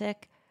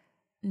authentic,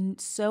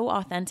 so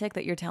authentic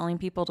that you're telling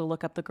people to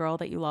look up the girl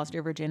that you lost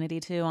your virginity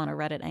to on a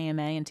Reddit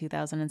AMA in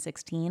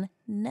 2016.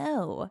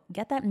 No,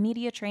 get that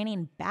media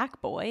training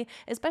back, boy.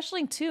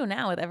 Especially too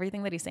now with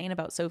everything that he's saying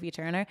about Sophie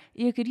Turner,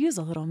 you could use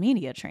a little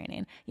media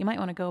training. You might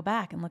want to go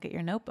back and look at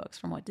your notebooks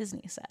from what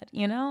Disney said,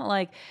 you know?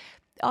 Like,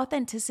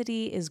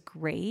 authenticity is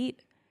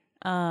great,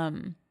 but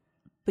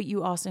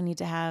you also need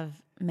to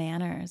have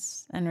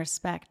manners and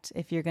respect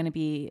if you're going to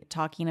be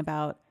talking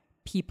about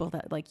people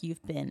that like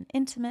you've been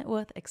intimate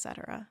with,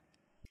 etc.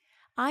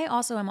 I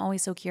also am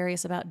always so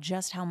curious about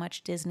just how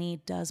much Disney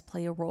does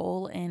play a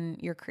role in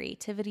your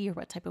creativity or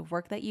what type of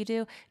work that you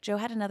do. Joe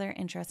had another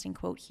interesting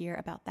quote here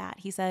about that.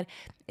 He said,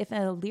 "If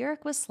a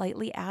lyric was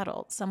slightly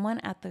adult, someone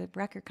at the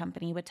record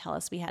company would tell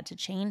us we had to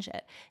change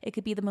it. It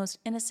could be the most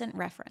innocent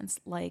reference,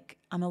 like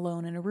 'I'm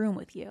alone in a room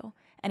with you,'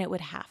 and it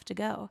would have to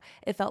go.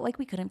 It felt like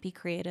we couldn't be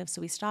creative,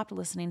 so we stopped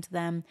listening to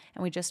them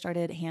and we just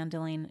started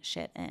handling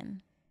shit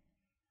in."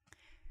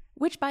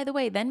 Which, by the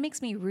way, then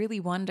makes me really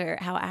wonder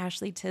how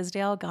Ashley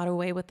Tisdale got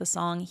away with the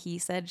song He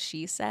Said,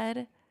 She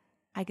Said.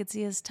 I could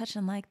see us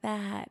touching like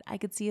that. I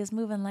could see us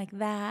moving like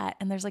that.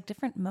 And there's like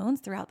different moans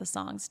throughout the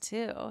songs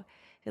too.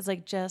 It's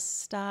like,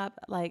 just stop,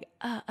 like,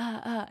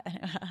 I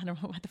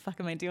don't know, what the fuck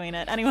am I doing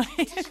it? Anyway.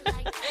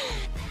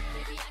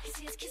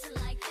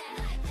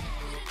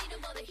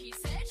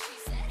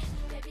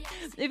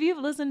 If you've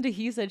listened to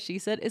He Said, She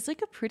Said, it's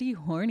like a pretty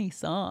horny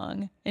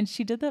song. And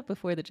she did that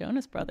before the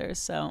Jonas Brothers,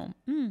 so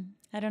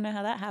I don't know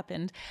how that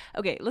happened.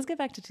 Okay, let's get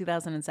back to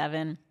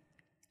 2007.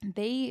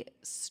 They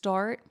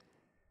start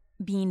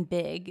being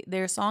big.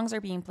 Their songs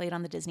are being played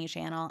on the Disney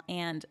Channel,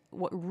 and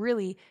what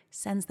really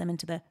sends them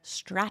into the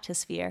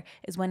stratosphere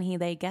is when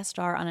they guest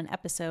star on an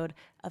episode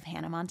of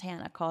Hannah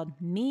Montana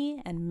called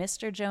Me and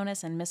Mr.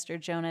 Jonas and Mr.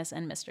 Jonas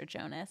and Mr.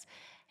 Jonas.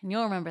 And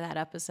you'll remember that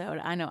episode.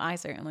 I know I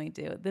certainly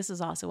do. This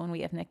is also when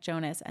we have Nick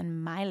Jonas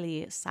and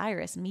Miley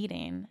Cyrus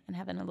meeting and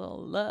having a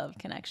little love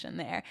connection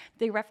there.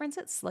 They reference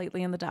it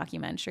slightly in the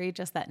documentary,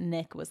 just that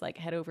Nick was like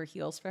head over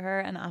heels for her.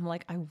 And I'm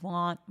like, I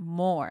want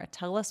more.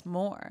 Tell us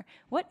more.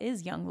 What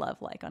is young love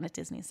like on a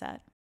Disney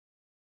set?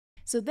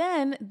 So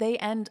then they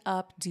end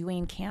up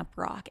doing Camp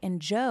Rock,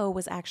 and Joe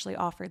was actually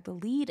offered the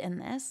lead in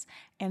this,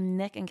 and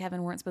Nick and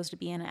Kevin weren't supposed to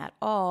be in it at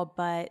all,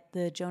 but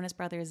the Jonas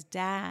Brothers'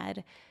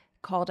 dad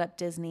called up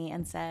Disney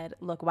and said,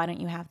 look, why don't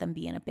you have them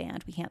be in a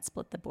band? We can't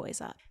split the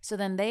boys up. So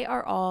then they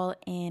are all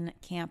in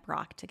Camp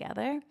Rock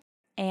together.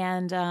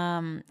 And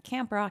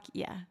Camp Rock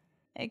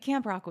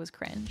was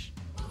cringe.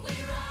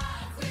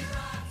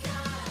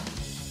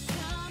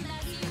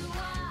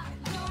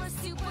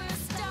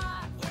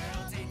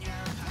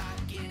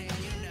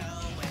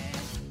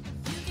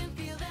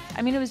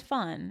 I mean, it was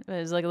fun. It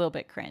was like a little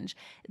bit cringe.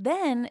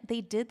 Then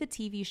they did the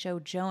TV show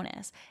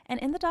Jonas. And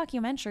in the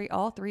documentary,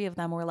 all three of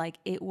them were like,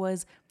 it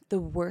was the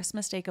worst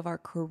mistake of our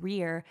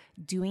career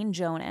doing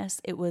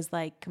Jonas. It was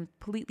like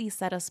completely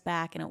set us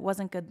back and it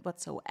wasn't good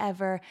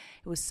whatsoever.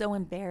 It was so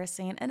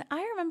embarrassing. And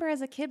I remember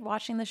as a kid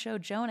watching the show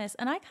Jonas,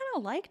 and I kind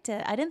of liked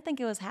it. I didn't think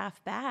it was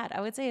half bad.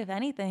 I would say if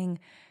anything,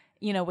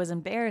 was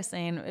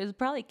embarrassing, it was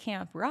probably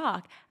Camp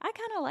Rock. I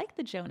kind of liked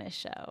the Jonas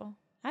show.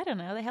 I don't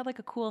know. They had like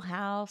a cool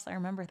house. I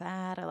remember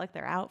that. I liked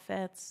their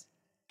outfits.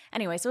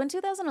 Anyway, so in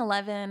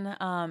 2011,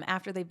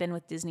 after they've been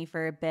with Disney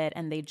for a bit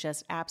and they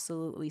just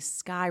absolutely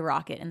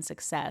skyrocket in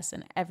success,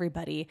 and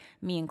everybody,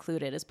 me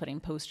included, is putting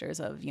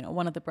posters of,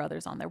 one of the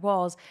brothers on their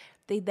walls,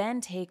 they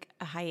then take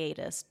a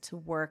hiatus to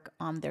work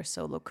on their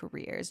solo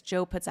careers.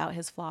 Joe puts out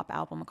his flop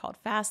album called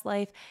Fast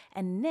Life,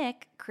 and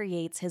Nick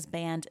creates his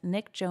band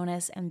Nick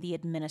Jonas and the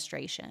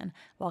Administration,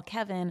 while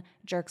Kevin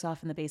jerks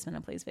off in the basement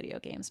and plays video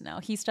games. No,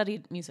 he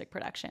studied music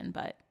production,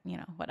 but,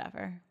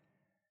 whatever.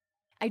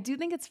 I do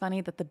think it's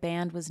funny that the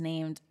band was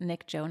named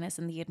Nick Jonas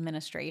and the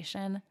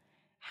Administration.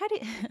 How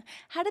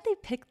did they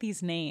pick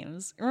these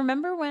names?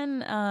 Remember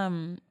when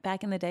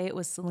back in the day it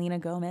was Selena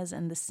Gomez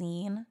and The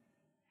Scene?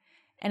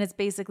 And it's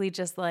basically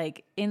just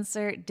like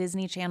insert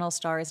Disney Channel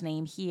star's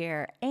name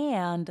here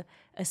and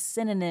a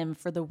synonym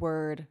for the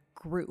word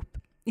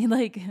group.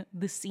 Like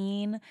The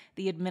Scene,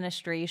 the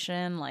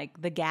Administration,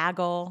 like the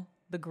gaggle,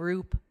 the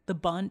group, the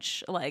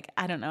bunch. Like,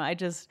 I don't know.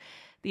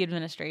 The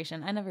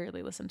Administration. I never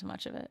really listened to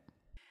much of it.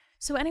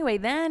 So anyway,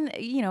 then,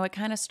 it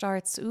kind of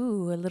starts, a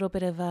little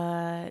bit of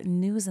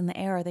news in the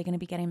air. Are they going to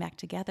be getting back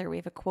together? We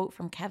have a quote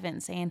from Kevin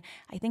saying,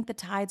 "I think the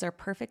tides are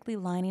perfectly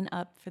lining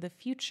up for the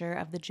future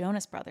of the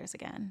Jonas Brothers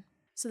again."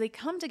 So they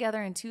come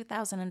together in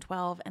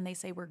 2012 and they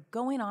say, we're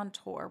going on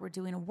tour. We're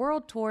doing a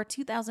world tour,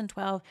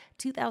 2012,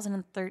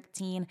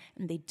 2013.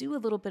 And they do a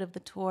little bit of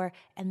the tour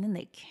and then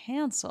they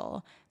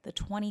cancel the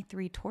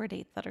 23 tour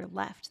dates that are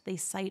left. They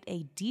cite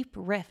a deep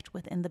rift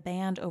within the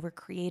band over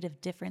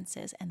creative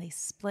differences and they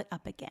split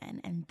up again.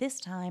 And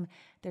this time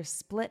they're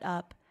split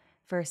up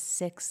for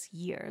 6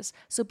 years.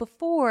 So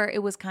before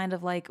it was kind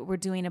of like we're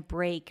doing a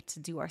break to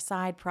do our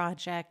side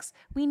projects.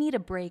 We need a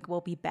break. We'll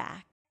be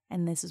back.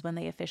 And this is when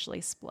they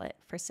officially split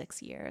for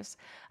 6 years.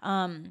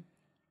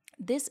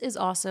 This is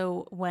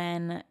also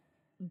when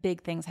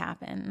big things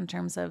happen in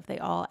terms of they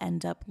all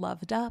end up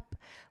loved up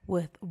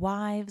with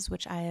wives,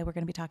 which we're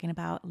going to be talking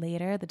about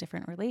later, the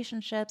different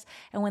relationships.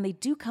 And when they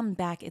do come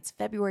back, it's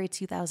February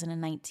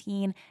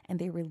 2019, and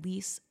they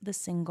release the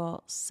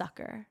single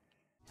Sucker.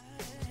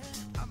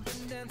 I've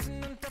been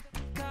dancing on top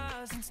of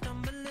cars and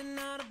stumbling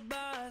out of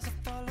bars. I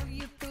follow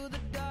you through the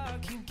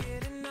dark, can't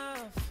get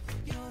enough.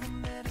 You're the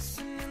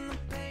medicine in the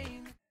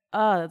pain.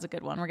 Oh, that's a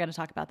good one. We're going to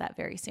talk about that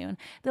very soon.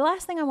 The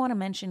last thing I want to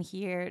mention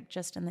here,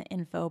 just in the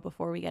info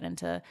before we get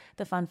into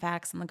the fun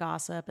facts and the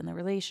gossip and the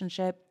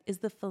relationship, is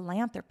the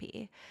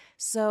philanthropy.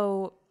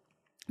 So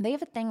they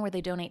have a thing where they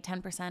donate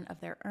 10%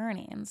 of their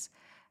earnings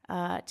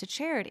to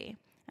charity.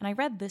 And I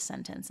read this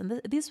sentence,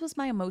 and this was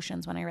my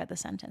emotions when I read the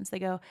sentence. They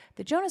go,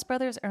 "The Jonas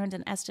Brothers earned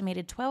an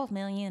estimated $12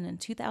 million in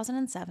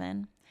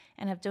 2007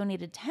 and have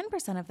donated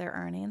 10% of their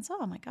earnings."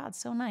 Oh my God,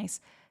 so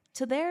nice.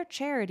 To their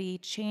charity,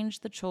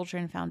 Change the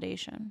Children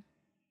Foundation.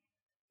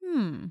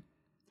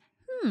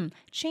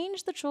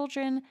 Change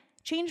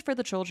for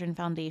the Children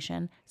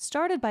Foundation,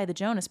 started by the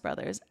Jonas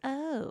Brothers.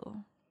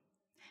 Oh.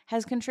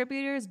 Has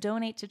contributors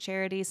donate to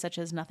charities such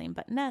as Nothing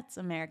But Nets,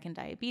 American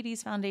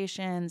Diabetes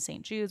Foundation,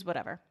 St. Jude's,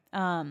 whatever.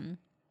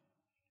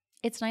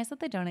 It's nice that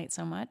they donate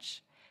so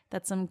much.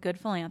 That's some good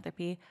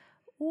philanthropy.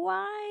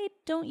 Why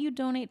don't you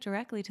donate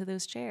directly to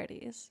those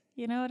charities?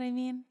 You know what I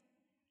mean?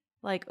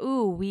 Like,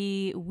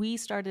 we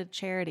started a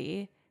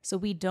charity, so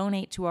we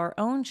donate to our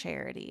own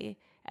charity,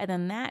 and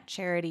then that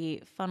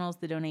charity funnels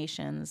the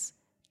donations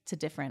to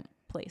different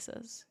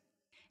places.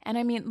 And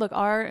I mean, look,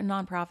 our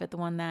nonprofit, the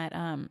one that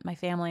my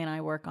family and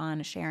I work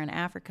on, Share in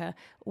Africa,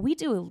 we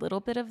do a little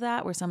bit of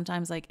that where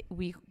sometimes like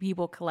we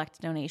will collect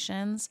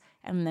donations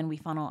and then we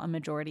funnel a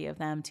majority of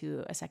them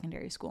to a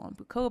secondary school in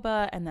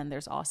Bukoba. And then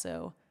there's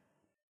also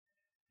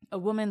a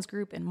women's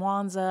group in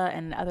Mwanza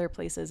and other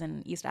places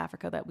in East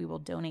Africa that we will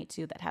donate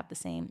to that have the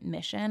same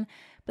mission.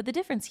 But the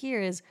difference here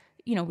is,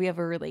 we have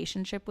a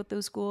relationship with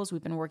those schools.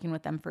 We've been working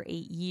with them for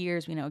 8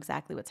 years. We know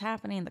exactly what's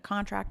happening, the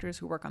contractors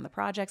who work on the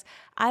projects.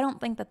 I don't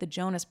think that the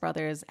Jonas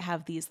Brothers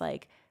have these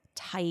like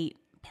tight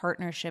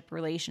partnership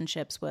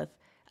relationships with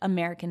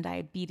American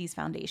Diabetes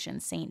Foundation,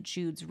 St.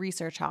 Jude's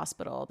Research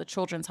Hospital, the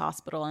Children's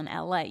Hospital in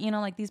LA.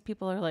 Like these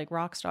people are like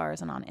rock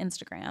stars and on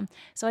Instagram.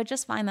 So I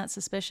just find that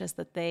suspicious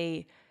that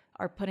they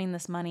are putting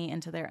this money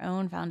into their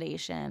own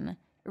foundation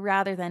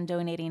rather than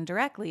donating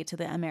directly to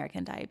the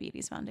American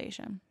Diabetes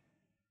Foundation.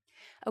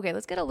 Okay,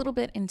 let's get a little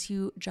bit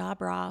into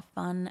Jabra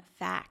fun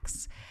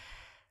facts.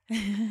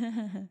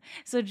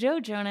 So Joe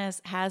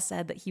Jonas has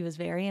said that he was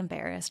very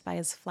embarrassed by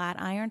his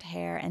flat-ironed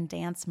hair and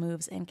dance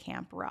moves in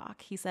Camp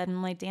Rock. He said,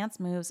 "My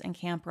dance moves in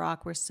Camp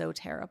Rock were so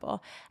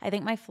terrible. I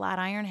think my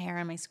flat-iron hair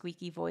and my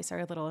squeaky voice are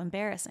a little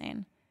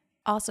embarrassing.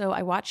 Also,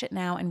 I watch it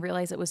now and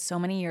realize it was so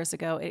many years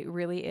ago, it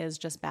really is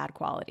just bad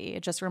quality.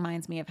 It just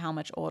reminds me of how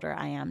much older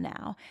I am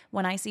now.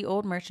 When I see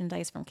old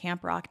merchandise from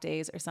Camp Rock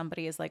days or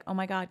somebody is like, oh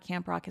my God,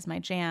 Camp Rock is my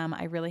jam,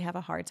 I really have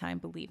a hard time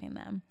believing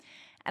them."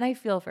 And I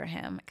feel for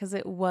him because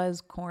it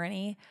was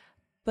corny.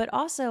 But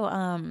also,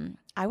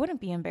 I wouldn't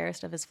be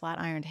embarrassed of his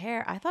flat-ironed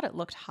hair. I thought it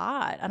looked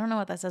hot. I don't know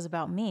what that says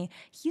about me.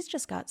 He's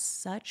just got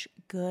such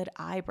good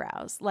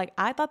eyebrows. Like,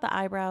 I thought the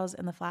eyebrows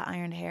and the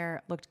flat-ironed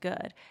hair looked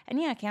good. And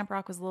yeah, Camp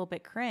Rock was a little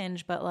bit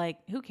cringe, but like,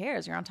 who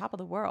cares? You're on top of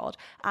the world.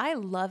 I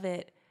love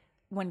it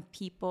when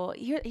people,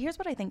 here's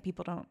what I think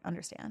people don't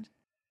understand.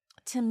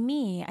 To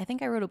me, I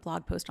think I wrote a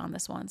blog post on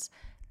this once.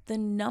 The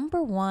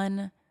number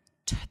one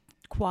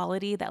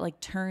quality that like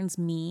turns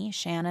me,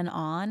 Shannon,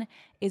 on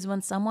is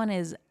when someone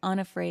is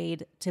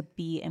unafraid to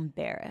be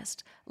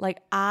embarrassed. Like,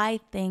 I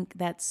think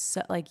that's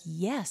so, like,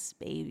 yes,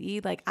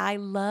 baby. Like, I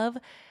love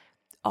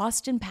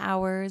Austin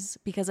Powers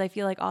because I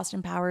feel like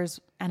Austin Powers,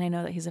 and I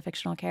know that he's a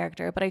fictional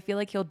character, but I feel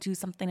like he'll do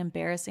something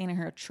embarrassing or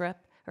he'll trip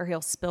or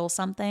he'll spill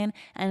something.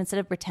 And instead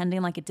of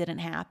pretending like it didn't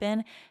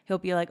happen, he'll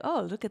be like,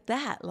 oh, look at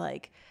that.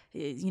 Like,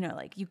 you know,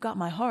 like you got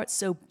my heart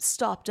so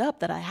stopped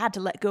up that I had to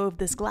let go of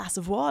this glass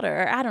of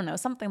water. Or I don't know,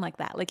 something like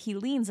that. Like he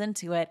leans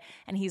into it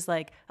and he's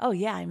like, oh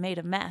yeah, I made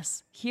a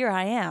mess. Here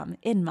I am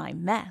in my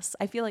mess.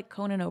 I feel like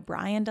Conan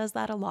O'Brien does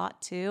that a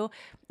lot too.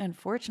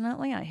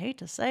 Unfortunately, I hate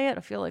to say it,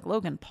 I feel like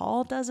Logan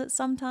Paul does it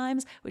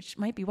sometimes, which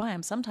might be why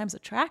I'm sometimes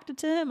attracted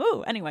to him.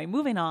 Oh, anyway,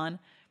 moving on.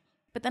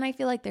 But then I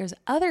feel like there's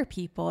other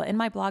people. In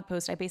my blog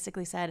post, I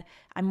basically said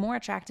I'm more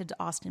attracted to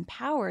Austin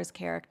Powers'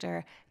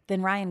 character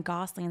than Ryan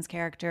Gosling's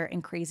character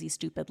in Crazy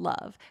Stupid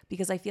Love,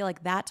 because I feel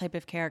like that type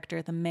of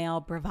character, the male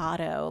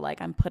bravado,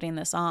 like I'm putting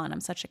this on,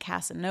 I'm such a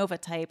Casanova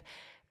type.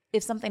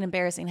 If something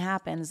embarrassing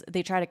happens,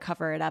 they try to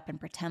cover it up and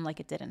pretend like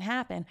it didn't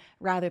happen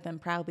rather than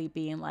proudly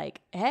being like,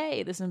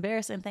 hey, this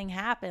embarrassing thing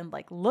happened,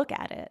 like look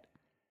at it.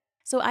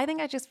 So I think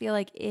I just feel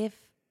like if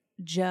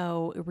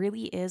Joe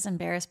really is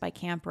embarrassed by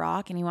Camp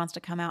Rock and he wants to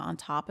come out on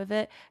top of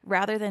it,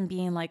 rather than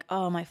being like,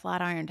 oh, my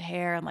flat ironed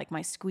hair and like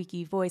my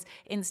squeaky voice.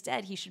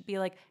 Instead, he should be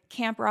like,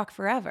 Camp Rock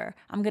forever.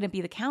 I'm going to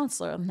be the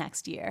counselor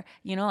next year.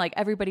 You know, like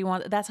everybody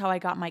wants, that's how I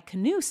got my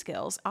canoe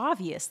skills,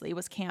 obviously,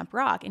 was Camp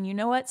Rock. And you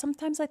know what?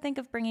 Sometimes I think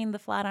of bringing the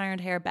flat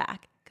ironed hair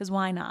back because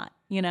why not?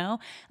 You know,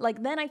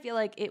 like then I feel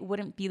like it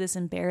wouldn't be this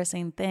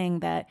embarrassing thing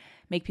that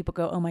make people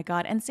go, oh my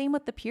God. And same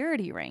with the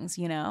purity rings,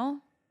 you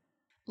know?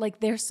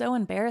 Like they're so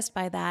embarrassed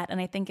by that. And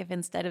I think if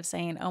instead of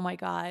saying, oh my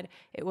God,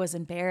 it was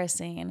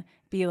embarrassing,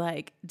 be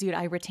like, dude,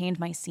 I retained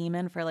my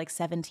semen for like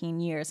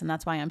 17 years and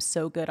that's why I'm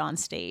so good on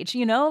stage,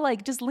 you know,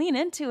 like just lean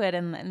into it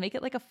and make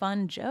it like a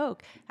fun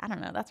joke. I don't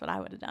know. That's what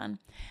I would have done.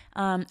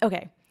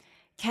 Okay.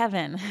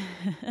 Kevin.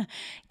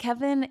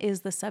 Kevin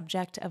is the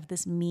subject of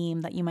this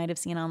meme that you might have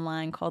seen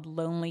online called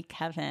Lonely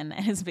Kevin.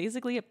 And it's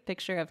basically a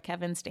picture of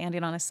Kevin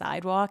standing on a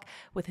sidewalk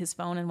with his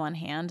phone in one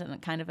hand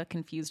and kind of a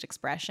confused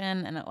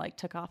expression. And it like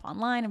took off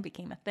online and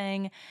became a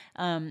thing.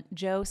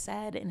 Joe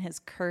said in his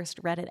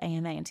cursed Reddit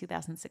AMA in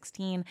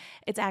 2016,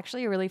 it's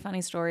actually a really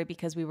funny story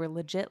because we were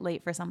legit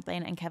late for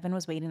something and Kevin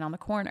was waiting on the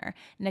corner.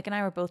 Nick and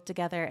I were both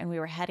together and we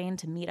were heading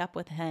to meet up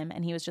with him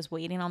and he was just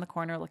waiting on the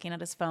corner looking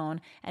at his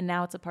phone. And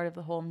now it's a part of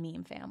the whole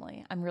meme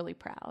family. I'm really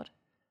proud.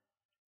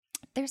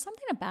 There's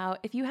something about,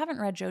 if you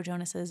haven't read Joe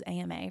Jonas's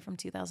AMA from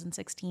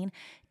 2016,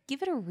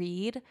 give it a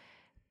read.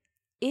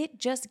 It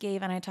just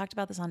gave, and I talked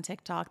about this on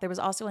TikTok, there was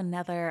also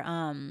another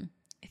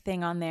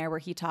thing on there where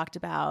he talked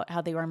about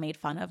how they were made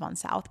fun of on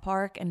South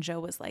Park, and Joe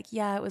was like,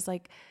 yeah, it was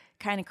like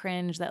kind of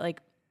cringe that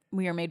like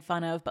we were made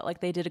fun of, but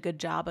like they did a good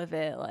job of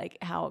it, like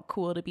how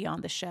cool to be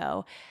on the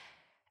show.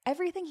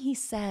 Everything he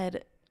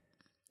said,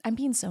 I'm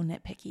being so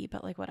nitpicky,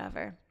 but like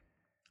whatever.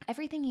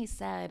 Everything he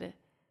said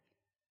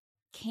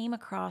came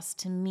across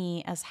to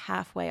me as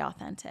halfway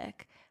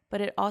authentic, but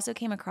it also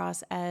came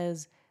across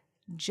as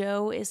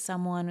Joe is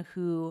someone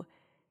who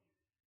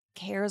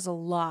cares a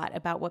lot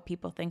about what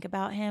people think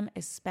about him,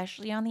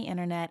 especially on the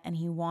internet, and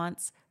he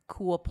wants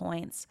cool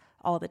points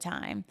all the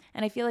time.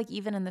 And I feel like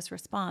even in this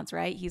response,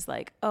 right, he's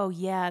like, oh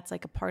yeah, it's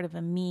like a part of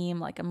a meme,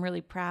 like I'm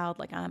really proud,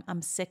 like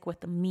I'm sick with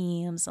the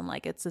memes, and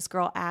like it's this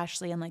girl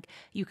Ashley, and like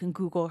you can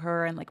Google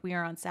her, and like we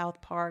are on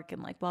South Park,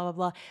 and like blah blah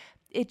blah.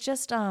 It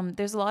just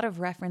there's a lot of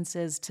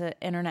references to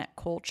internet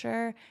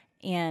culture,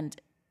 and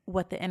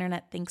what the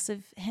internet thinks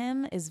of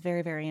him is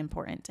very, very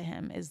important to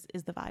him, is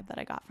the vibe that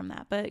I got from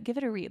that. But give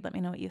it a read. Let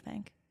me know what you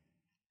think.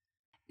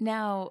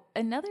 Now,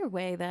 another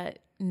way that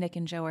Nick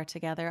and Joe are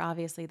together,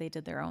 obviously they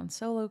did their own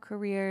solo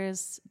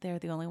careers. They're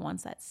the only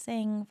ones that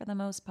sing for the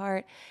most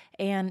part.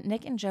 And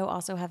Nick and Joe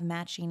also have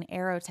matching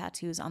arrow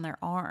tattoos on their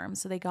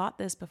arms. So they got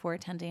this before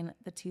attending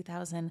the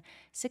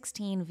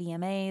 2016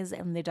 VMAs,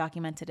 and they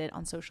documented it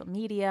on social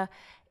media.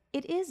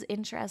 It is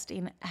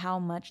interesting how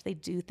much they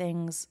do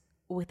things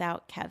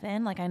without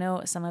Kevin. Like I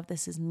know some of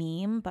this is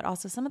meme, but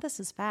also some of this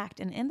is fact.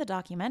 And in the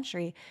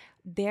documentary,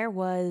 there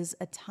was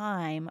a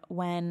time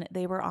when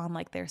they were on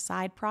like their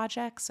side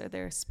projects or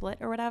their split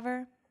or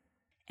whatever.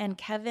 And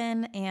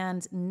Kevin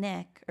and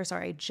Nick, or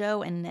sorry,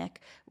 Joe and Nick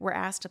were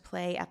asked to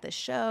play at the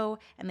show,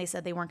 and they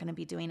said they weren't going to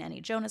be doing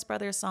any Jonas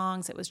Brothers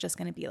songs. It was just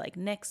going to be like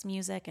Nick's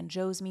music and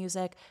Joe's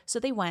music. So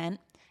they went,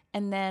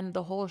 and then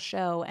the whole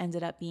show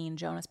ended up being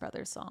Jonas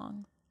Brothers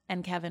song.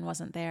 And Kevin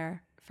wasn't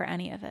there for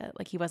any of it.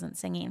 Like he wasn't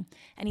singing.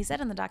 And he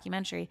said in the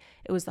documentary,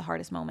 it was the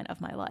hardest moment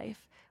of my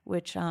life,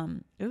 which,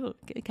 kind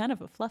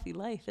of a fluffy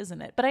life,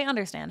 isn't it? But I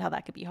understand how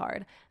that could be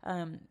hard.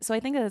 So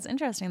I think that it's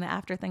interesting that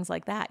after things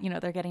like that, you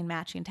know, they're getting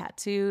matching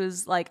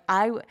tattoos. Like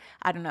I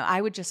don't know, I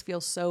would just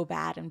feel so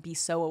bad and be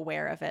so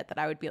aware of it that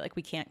I would be like,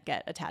 we can't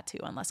get a tattoo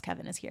unless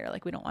Kevin is here.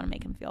 Like we don't want to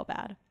make him feel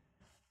bad.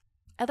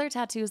 Other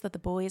tattoos that the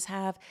boys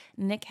have,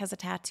 Nick has a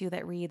tattoo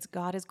that reads,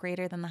 God is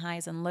greater than the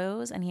highs and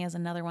lows, and he has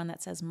another one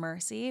that says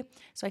mercy.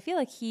 So I feel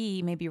like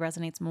he maybe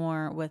resonates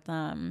more with,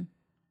 I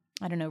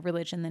don't know,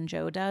 religion than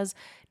Joe does.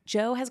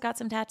 Joe has got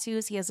some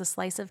tattoos. He has a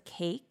slice of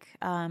cake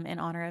in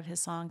honor of his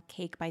song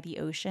Cake by the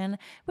Ocean,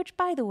 which,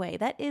 by the way,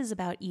 that is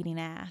about eating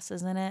ass,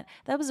 isn't it?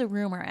 That was a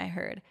rumor I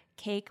heard.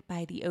 Cake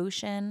by the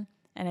ocean,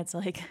 and it's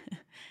like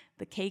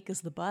the cake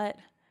is the butt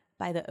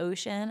by the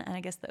ocean, and I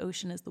guess the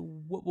ocean is the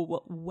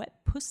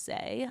wet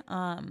pussy.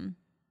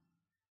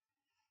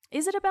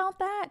 Is it about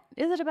that?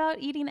 Is it about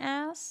eating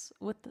ass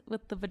with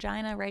the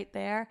vagina right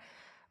there?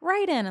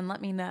 Write in and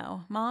let me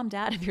know. Mom,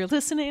 Dad, if you're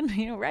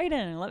listening, write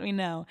in and let me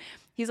know.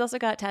 He's also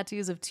got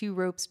tattoos of 2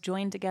 ropes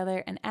joined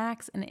together, an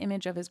axe, an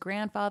image of his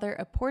grandfather,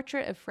 a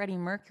portrait of Freddie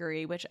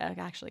Mercury, which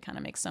actually kind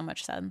of makes so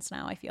much sense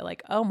now. I feel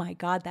like, oh my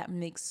God, that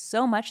makes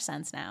so much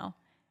sense now.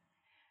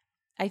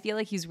 I feel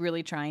like he's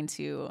really trying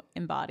to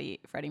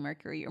embody Freddie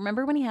Mercury.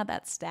 Remember when he had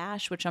that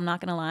stash, which I'm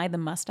not going to lie, the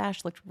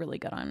mustache looked really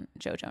good on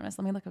Joe Jonas.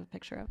 Let me look up a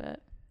picture of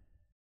it.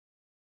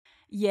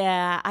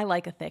 Yeah, I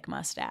like a thick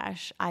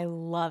mustache. I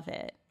love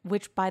it.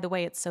 Which, by the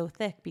way, it's so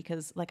thick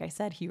because, like I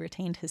said, he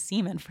retained his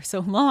semen for so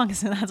long.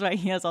 So that's why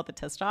he has all the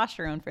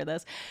testosterone for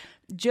this.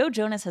 Joe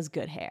Jonas has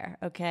good hair,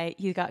 okay?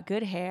 He's got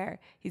good hair.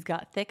 He's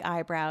got thick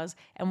eyebrows.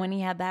 And when he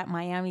had that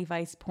Miami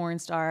Vice porn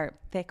star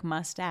thick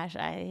mustache,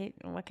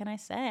 what can I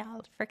say? I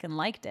freaking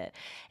liked it.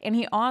 And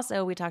he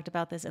also, we talked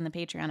about this in the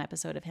Patreon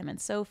episode of him and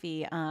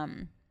Sophie,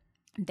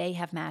 they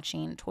have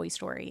matching Toy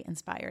Story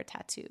inspired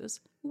tattoos.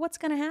 What's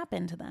going to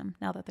happen to them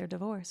now that they're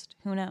divorced?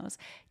 Who knows?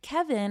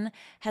 Kevin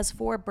has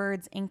 4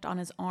 birds inked on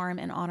his arm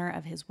in honor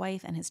of his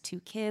wife and his 2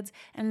 kids.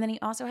 And then he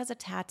also has a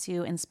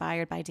tattoo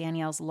inspired by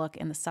Danielle's look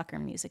in the Sucker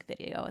music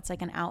video. It's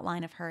like an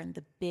outline of her in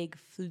the big,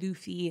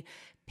 floofy,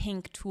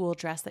 pink tulle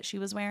dress that she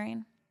was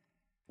wearing.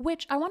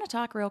 Which I want to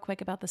talk real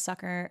quick about the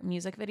Sucker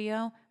music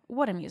video.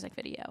 What a music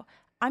video.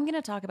 I'm going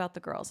to talk about the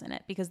girls in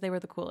it because they were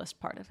the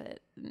coolest part of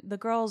it. The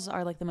girls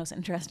are like the most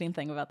interesting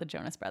thing about the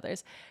Jonas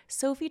Brothers.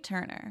 Sophie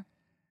Turner.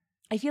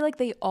 I feel like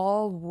they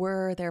all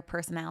were their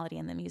personality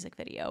in the music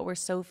video, where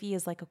Sophie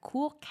is like a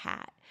cool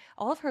cat.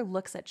 All of her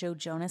looks at Joe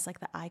Jonas, like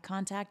the eye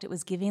contact, it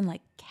was giving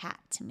like cat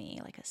to me,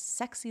 like a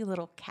sexy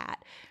little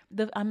cat.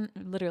 I'm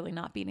literally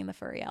not beating the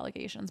furry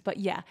allegations, but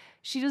yeah,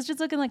 she was just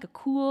looking like a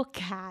cool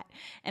cat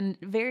and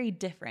very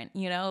different,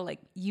 like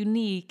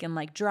unique and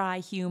like dry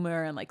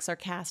humor and like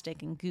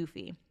sarcastic and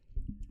goofy.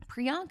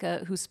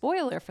 Priyanka, who,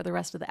 spoiler for the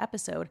rest of the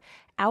episode,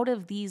 out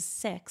of these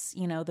 6,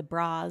 the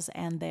bras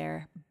and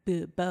their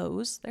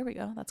bows, there we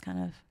go, that's kind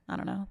of, I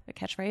don't know, a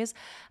catchphrase.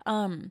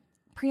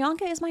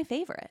 Priyanka is my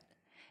favorite.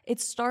 It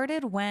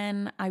started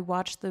when I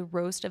watched the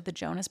roast of the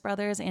Jonas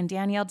Brothers, and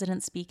Danielle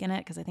didn't speak in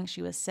it because I think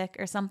she was sick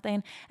or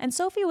something. And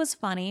Sophie was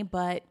funny,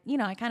 but,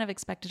 I kind of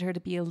expected her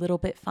to be a little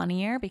bit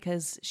funnier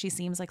because she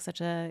seems like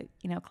such a,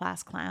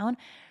 class clown.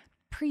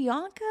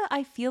 Priyanka,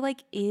 I feel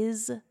like,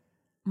 is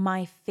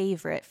my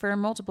favorite for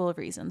multiple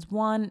reasons.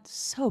 1,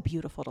 so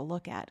beautiful to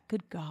look at.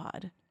 Good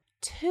God.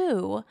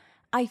 2,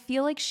 I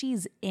feel like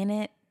she's in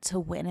it to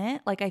win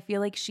it. Like, I feel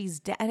like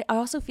I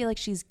also feel like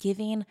she's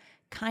giving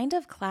kind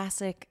of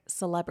classic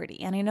celebrity.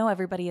 And I know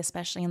everybody,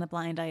 especially in the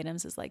blind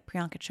items, is like,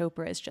 Priyanka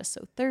Chopra is just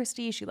so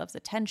thirsty. She loves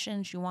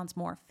attention. She wants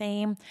more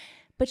fame.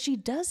 But she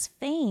does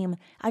fame.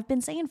 I've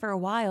been saying for a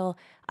while,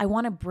 I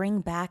want to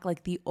bring back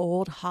like the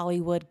old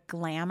Hollywood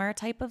glamour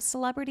type of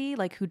celebrity,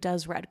 like who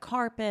does red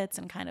carpets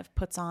and kind of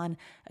puts on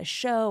a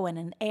show and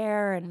an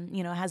air and,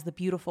 has the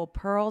beautiful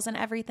pearls and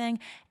everything.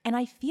 And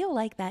I feel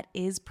like that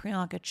is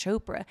Priyanka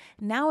Chopra.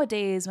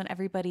 Nowadays, when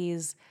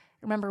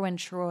remember when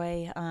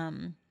Troy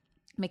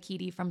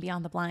McKeedy from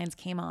Beyond the Blinds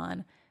came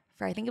on,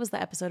 I think it was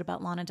the episode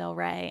about Lana Del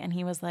Rey, and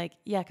he was like,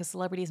 yeah, because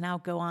celebrities now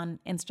go on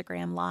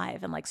Instagram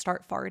Live and like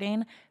start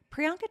farting.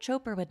 Priyanka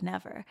Chopra would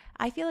never.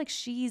 I feel like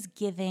she's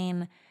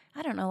giving,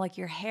 I don't know, like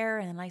your hair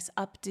in a nice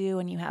updo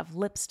and you have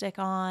lipstick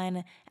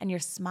on and you're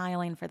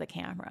smiling for the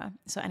camera.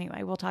 So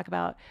anyway, we'll talk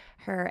about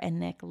her and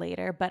Nick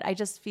later, but I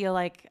just feel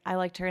like I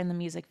liked her in the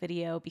music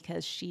video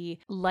because she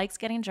likes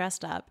getting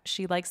dressed up.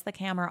 She likes the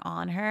camera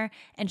on her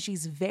and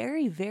she's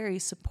very, very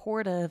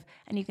supportive,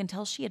 and you can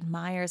tell she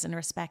admires and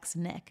respects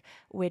Nick,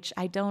 which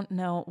I don't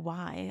know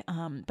why,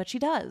 but she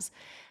does.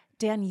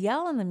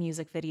 Danielle in the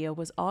music video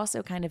was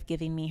also kind of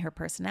giving me her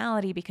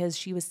personality because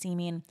she was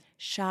seeming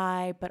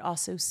shy, but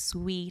also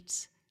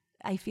sweet.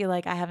 I feel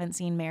like I haven't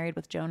seen Married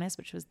with Jonas,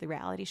 which was the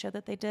reality show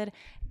that they did.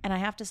 And I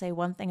have to say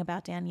one thing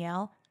about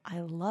Danielle,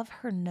 I love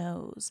her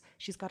nose.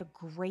 She's got a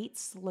great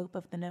slope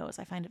of the nose.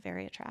 I find it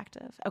very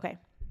attractive. Okay,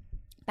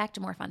 back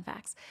to more fun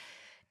facts.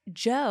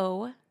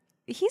 Joe,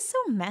 he's so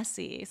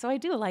messy. So I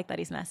do like that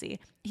he's messy.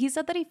 He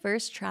said that he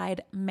first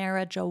tried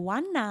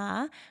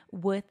marijuana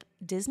with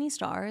Disney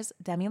stars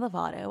Demi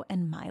Lovato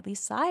and Miley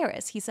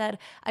Cyrus. He said,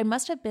 I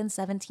must have been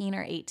 17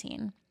 or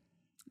 18.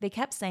 They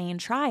kept saying,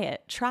 try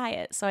it, try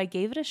it. So I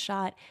gave it a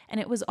shot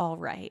and it was all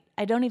right.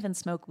 I don't even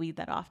smoke weed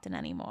that often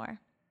anymore.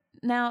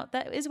 Now,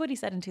 that is what he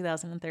said in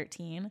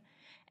 2013.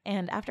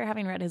 And after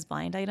having read his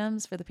blind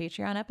items for the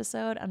Patreon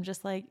episode, I'm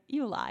just like,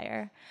 you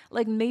liar.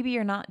 Like, maybe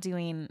you're not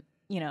doing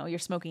you're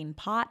smoking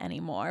pot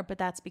anymore, but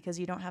that's because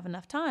you don't have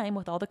enough time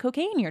with all the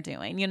cocaine you're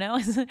doing.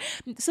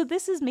 So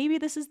this is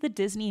the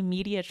Disney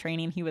media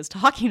training he was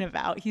talking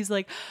about. He's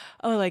like,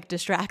 oh, like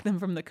distract them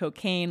from the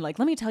cocaine. Like,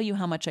 let me tell you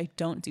how much I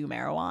don't do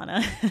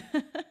marijuana.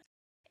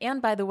 And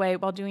by the way,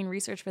 while doing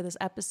research for this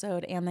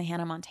episode and the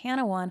Hannah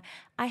Montana one,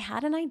 I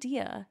had an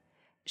idea.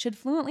 Should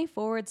Fluently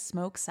Forward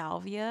smoke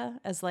salvia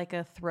as like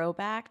a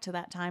throwback to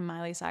that time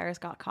Miley Cyrus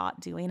got caught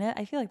doing it?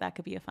 I feel like that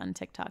could be a fun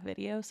TikTok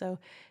video. So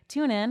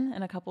tune in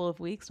a couple of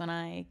weeks when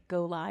I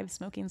go live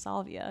smoking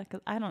salvia,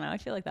 because I don't know, I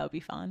feel like that would be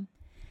fun.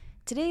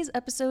 Today's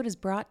episode is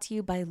brought to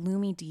you by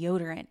Lumi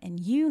Deodorant, and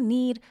you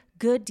need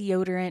good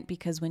deodorant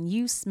because when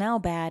you smell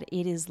bad,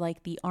 it is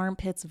like the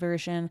armpits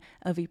version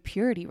of a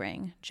purity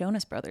ring,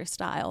 Jonas Brothers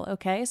style,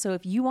 okay? So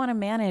if you want to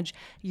manage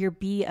your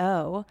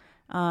BO,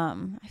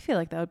 I feel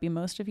like that would be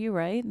most of you,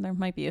 right? There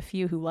might be a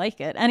few who like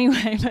it.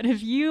 Anyway, but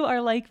if you are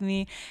like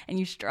me and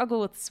you struggle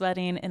with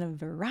sweating in a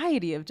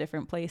variety of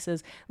different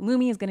places,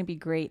 Lumi is going to be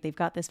great. They've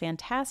got this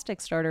fantastic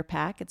starter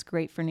pack. It's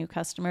great for new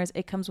customers.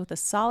 It comes with a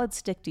solid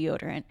stick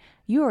deodorant.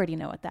 You already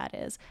know what that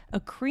is. A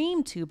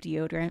cream tube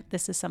deodorant.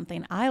 This is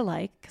something I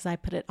like because I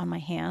put it on my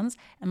hands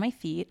and my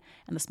feet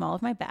and the small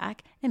of my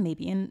back and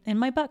maybe in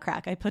my butt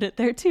crack. I put it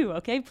there too,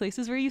 okay?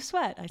 Places where you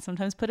sweat. I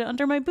sometimes put it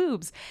under my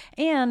boobs.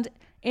 And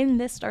in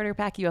this starter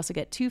pack, you also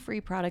get 2 free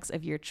products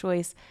of your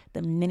choice,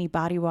 the mini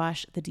body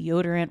wash, the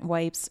deodorant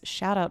wipes.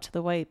 Shout out to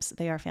the wipes.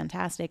 They are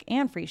fantastic,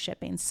 and free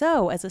shipping.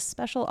 So as a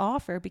special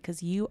offer,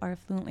 because you are a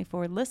Fluently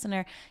Forward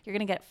listener, you're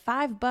going to get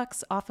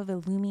 $5 off of a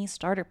Lumi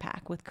starter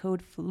pack with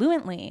code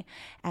FLUENTLY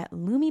at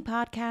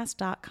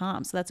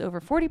lumipodcast.com. So that's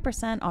over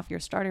 40% off your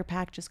starter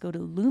pack. Just go to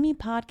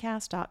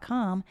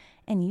lumipodcast.com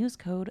and use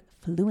code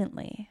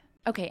FLUENTLY.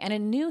 Okay, and a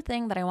new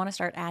thing that I want to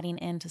start adding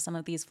into some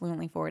of these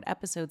Fluently Forward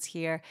episodes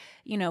here,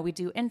 we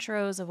do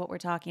intros of what we're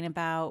talking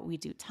about, we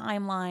do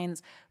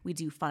timelines, we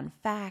do fun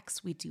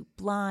facts, we do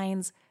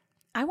blinds.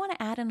 I want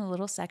to add in a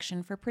little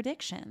section for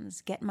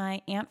predictions, get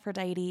my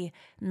Aphrodite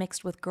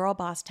mixed with Girl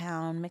Boss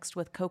Town, mixed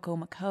with Coco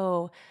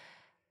Maco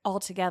all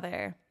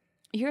together.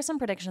 Here's some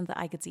predictions that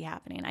I could see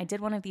happening. I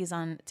did one of these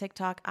on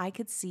TikTok. I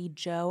could see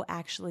Joe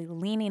actually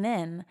leaning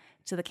in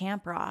to the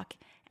Camp Rock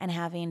and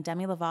having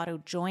Demi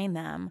Lovato join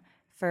them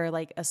for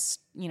like a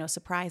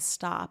surprise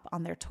stop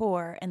on their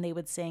tour, and they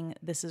would sing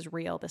 "This Is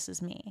Real, This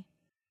Is Me."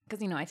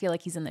 Because I feel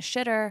like he's in the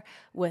shitter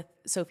with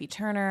Sophie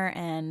Turner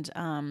and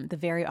the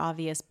very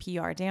obvious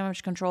PR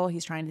damage control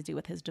he's trying to do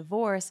with his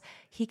divorce.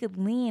 He could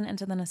lean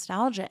into the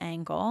nostalgia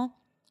angle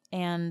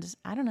and,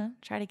 I don't know,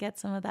 try to get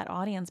some of that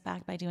audience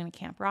back by doing a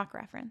Camp Rock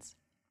reference.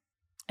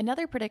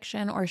 Another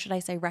prediction, or should I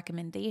say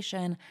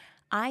recommendation,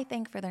 I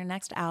think for their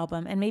next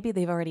album, and maybe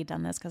they've already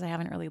done this because I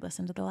haven't really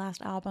listened to the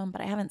last album,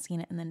 but I haven't seen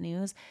it in the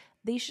news,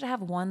 they should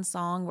have one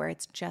song where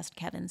it's just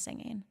Kevin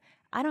singing.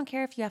 I don't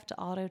care if you have to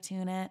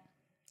auto-tune it.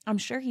 I'm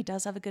sure he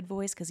does have a good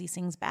voice because he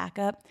sings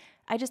backup.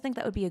 I just think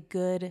that would be a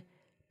good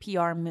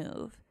PR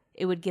move.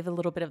 It would give a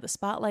little bit of the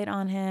spotlight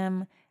on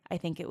him. I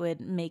think it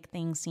would make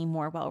things seem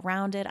more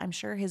well-rounded. I'm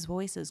sure his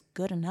voice is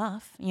good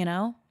enough,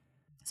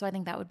 So I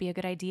think that would be a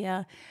good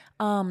idea.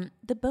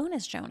 The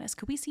bonus Jonas,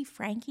 could we see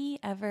Frankie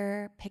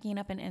ever picking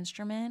up an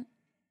instrument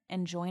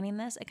and joining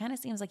this? It kind of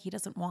seems like he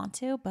doesn't want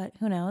to, but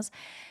who knows?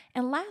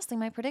 And lastly,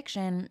 my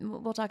prediction,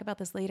 we'll talk about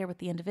this later with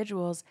the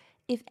individuals.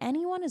 If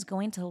anyone is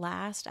going to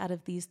last out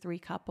of these 3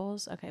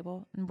 couples, okay,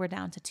 well, we're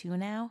down to 2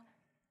 now.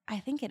 I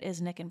think it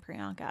is Nick and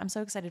Priyanka. I'm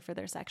so excited for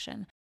their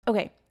section.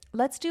 Okay,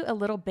 let's do a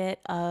little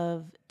bit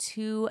of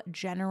 2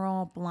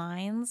 general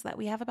blinds that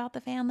we have about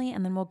the family,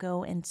 and then we'll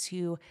go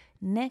into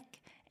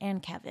Nick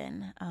and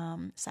Kevin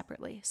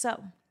separately.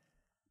 So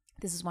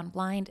this is one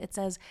blind. It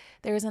says,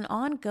 there is an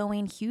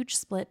ongoing huge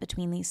split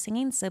between these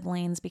singing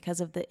siblings because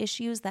of the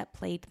issues that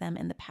plagued them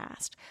in the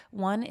past.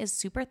 One is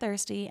super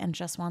thirsty and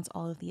just wants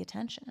all of the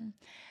attention.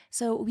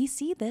 So we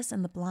see this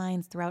in the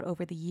blinds throughout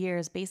over the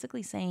years,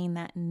 basically saying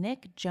that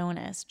Nick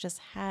Jonas just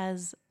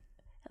has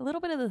a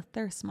little bit of the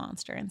thirst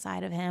monster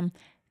inside of him.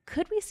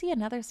 Could we see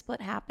another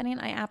split happening?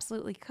 I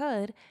absolutely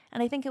could.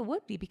 And I think it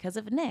would be because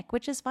of Nick,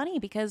 which is funny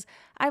because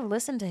I've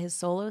listened to his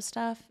solo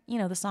stuff.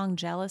 The song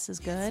Jealous is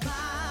good.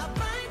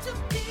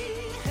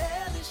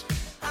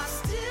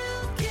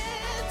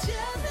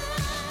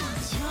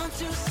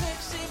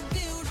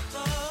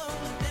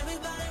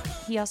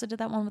 He also did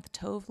that one with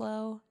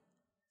Tovlo,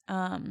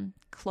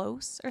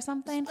 Close or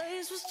something.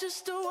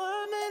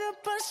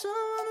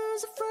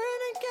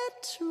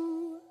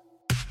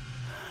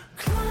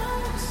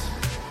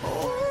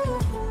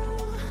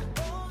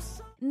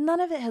 None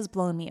of it has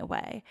blown me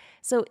away.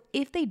 So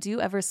if they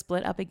do ever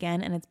split up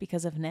again and it's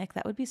because of Nick,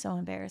 that would be so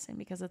embarrassing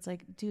because it's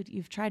like, dude,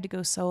 you've tried to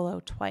go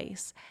solo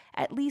twice.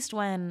 At least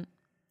when,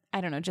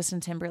 I don't know, Justin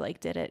Timberlake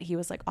did it, he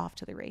was like off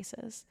to the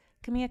races.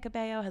 Camila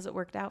Cabello, has it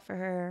worked out for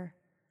her?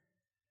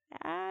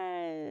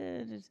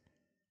 I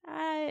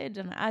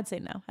don't know. I'd say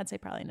no. I'd say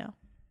probably no.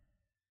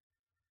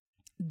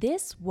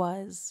 This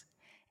was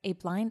a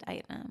blind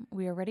item.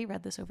 We already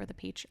read this over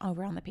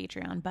on the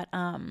Patreon, but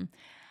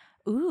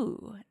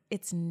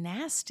it's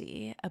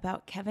nasty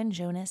about Kevin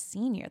Jonas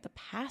Sr., the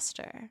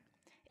pastor.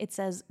 It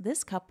says,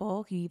 this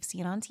couple, who you've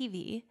seen on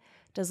TV,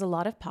 does a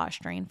lot of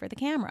posturing for the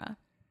camera.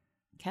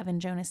 Kevin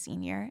Jonas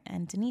Sr.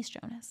 and Denise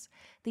Jonas.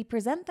 They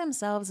present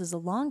themselves as a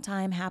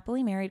long-time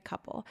happily married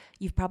couple.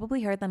 You've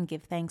probably heard them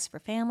give thanks for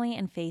family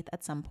and faith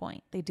at some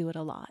point. They do it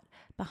a lot.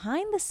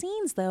 Behind the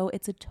scenes, though,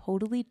 it's a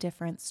totally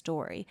different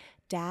story.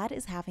 Dad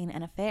is having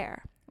an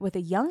affair with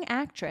a young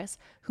actress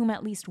whom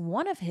at least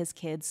one of his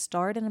kids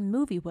starred in a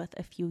movie with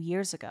a few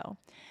years ago.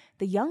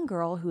 The young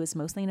girl, who is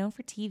mostly known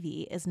for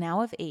TV, is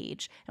now of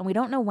age, and we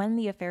don't know when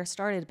the affair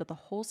started, but the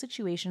whole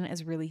situation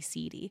is really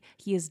seedy.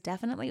 He is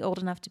definitely old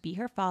enough to be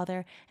her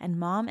father, and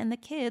Mom and the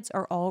kids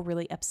are all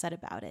really upset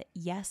about it.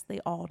 Yes, they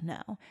all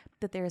know,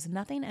 but there is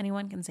nothing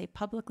anyone can say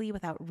publicly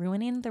without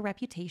ruining the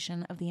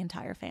reputation of the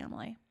entire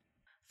family.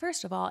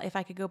 First of all, if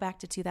I could go back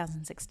to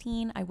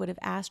 2016, I would have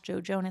asked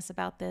Joe Jonas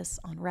about this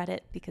on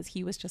Reddit because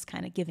he was just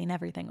kind of giving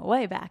everything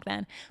away back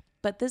then.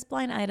 But this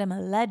blind item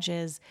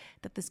alleges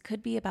that this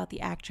could be about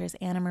the actress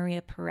Anna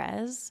Maria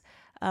Perez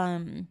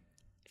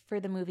for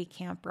the movie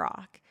Camp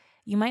Rock.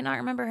 You might not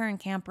remember her in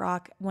Camp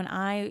Rock. When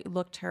I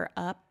looked her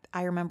up,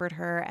 I remembered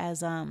her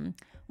as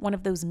one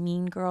of those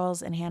mean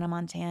girls in Hannah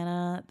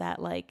Montana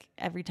that, like,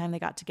 every time they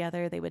got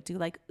together, they would do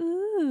like,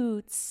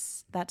 ooh,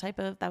 that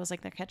was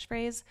like their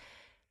catchphrase.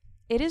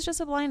 It is just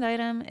a blind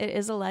item. It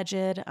is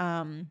alleged.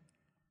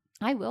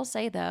 I will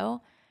say,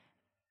 though,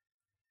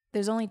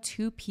 there's only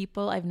 2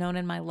 people I've known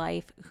in my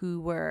life who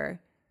were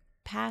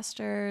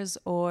pastors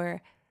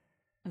or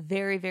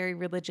very, very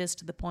religious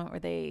to the point where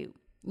they,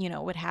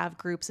 would have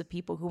groups of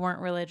people who weren't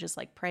religious,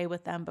 like pray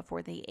with them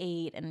before they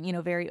ate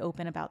and, very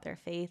open about their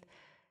faith.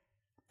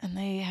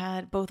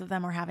 And both of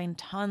them were having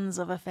tons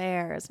of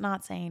affairs,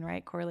 not saying,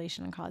 right,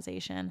 correlation and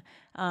causation.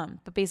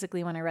 But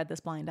basically when I read this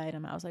blind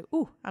item, I was like,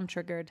 ooh, I'm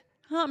triggered.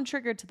 I'm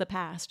triggered to the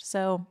past.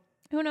 So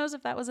who knows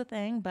if that was a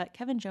thing, but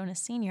Kevin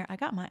Jonas Sr., I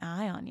got my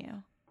eye on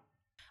you.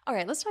 All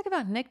right, let's talk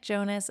about Nick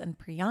Jonas and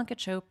Priyanka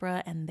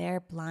Chopra and their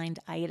blind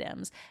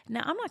items.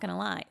 Now, I'm not going to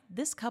lie.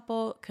 This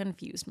couple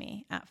confused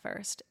me at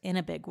first in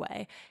a big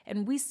way.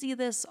 And we see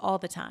this all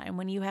the time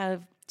when you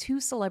have 2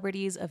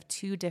 celebrities of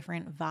 2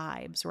 different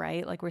vibes,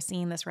 right? Like we're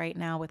seeing this right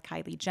now with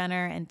Kylie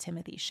Jenner and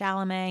Timothée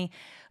Chalamet.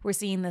 We're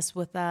seeing this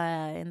with,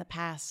 in the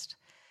past,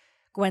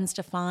 Gwen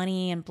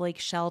Stefani and Blake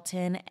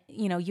Shelton.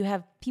 You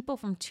have people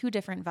from 2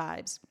 different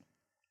vibes.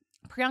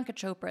 Priyanka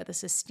Chopra,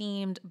 this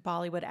esteemed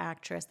Bollywood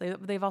actress,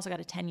 they've also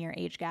got a 10-year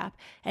age gap.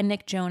 And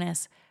Nick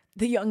Jonas,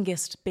 the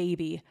youngest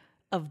baby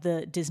of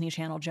the Disney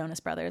Channel Jonas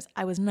Brothers.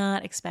 I was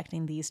not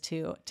expecting these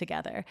 2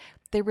 together.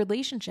 Their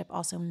relationship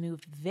also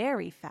moved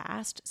very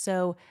fast.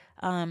 So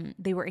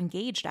they were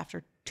engaged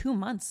after 2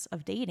 months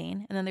of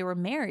dating, and then they were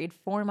married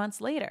 4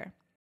 months later.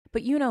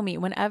 But you know me,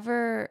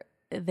 whenever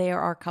there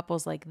are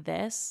couples like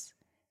this,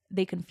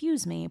 they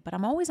confuse me, but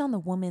I'm always on the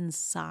woman's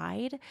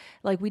side.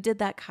 Like we did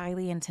that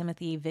Kylie and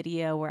Timothy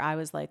video where I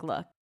was like,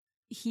 look,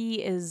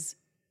 he is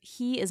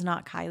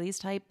not Kylie's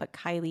type, but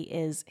Kylie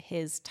is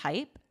his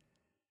type.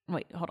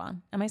 Wait, hold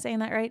on. Am I saying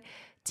that right?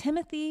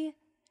 Timothy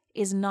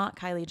is not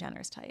Kylie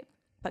Jenner's type,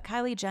 but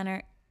Kylie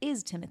Jenner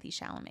is Timothée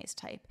Chalamet's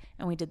type.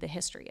 And we did the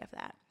history of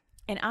that.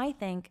 And I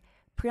think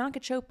Priyanka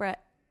Chopra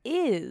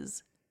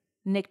is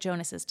Nick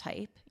Jonas's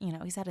type.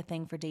 He's had a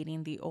thing for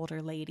dating the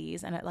older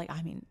ladies. And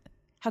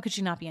how could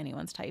she not be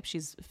anyone's type?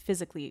 She's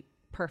physically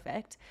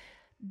perfect.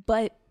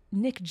 But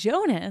Nick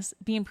Jonas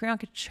being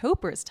Priyanka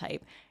Chopra's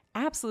type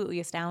absolutely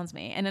astounds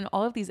me. And in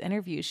all of these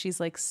interviews, she's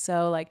like,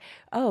 so like,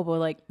 oh, well,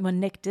 like when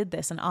Nick did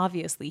this and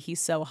obviously he's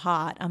so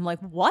hot. I'm like,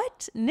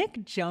 what?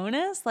 Nick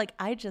Jonas? Like,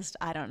 I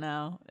don't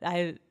know.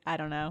 I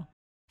don't know.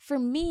 For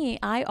me,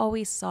 I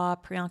always saw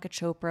Priyanka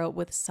Chopra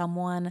with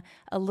someone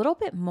a little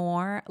bit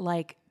more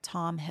like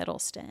Tom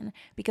Hiddleston,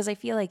 because I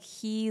feel like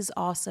he's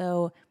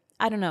also,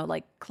 I don't know,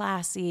 like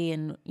classy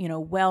and,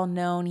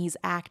 well-known. He's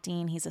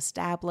acting, he's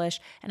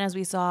established. And as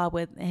we saw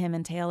with him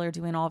and Taylor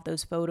doing all of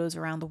those photos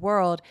around the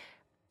world,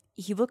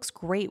 he looks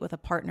great with a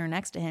partner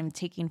next to him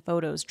taking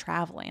photos,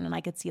 traveling. And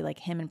I could see like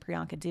him and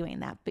Priyanka doing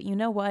that. But you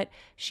know what?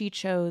 She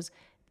chose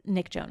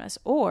Nick Jonas,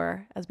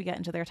 or as we get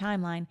into their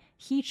timeline,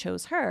 he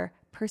chose her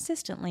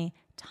persistently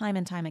time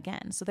and time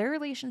again. So their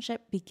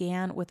relationship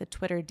began with a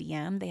Twitter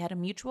DM. They had a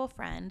mutual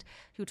friend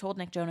who told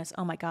Nick Jonas,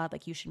 oh my God,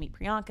 like you should meet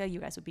Priyanka. You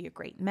guys would be a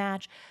great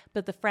match.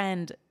 But the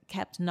friend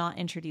kept not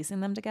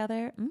introducing them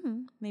together.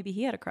 Maybe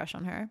he had a crush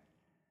on her.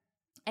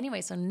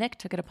 Anyway, so Nick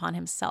took it upon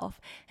himself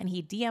and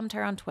he DM'd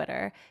her on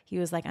Twitter. He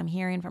was like, I'm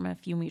hearing from a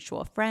few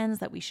mutual friends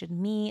that we should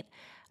meet.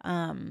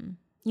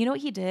 You know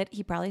what he did?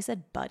 He probably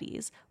said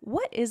buddies.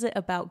 What is it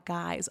about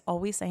guys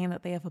always saying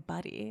that they have a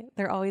buddy?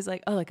 They're always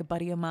like, oh, like a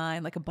buddy of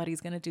mine, like a buddy's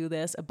going to do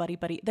this, a buddy.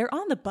 They're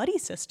on the buddy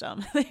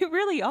system. They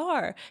really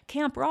are.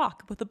 Camp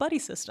Rock with the buddy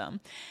system.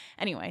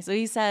 Anyway, so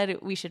he said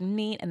we should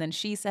meet. And then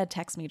she said,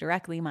 text me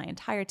directly. My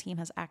entire team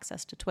has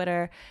access to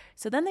Twitter.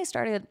 So then they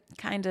started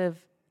kind of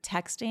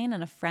texting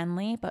in a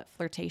friendly but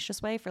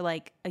flirtatious way for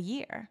like a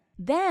year.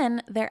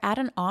 Then they're at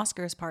an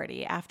Oscars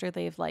party after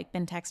they've like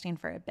been texting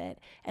for a bit.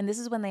 And this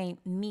is when they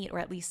meet or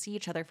at least see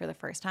each other for the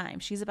first time.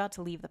 She's about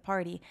to leave the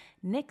party.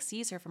 Nick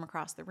sees her from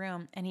across the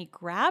room and he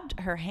grabbed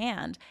her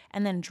hand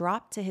and then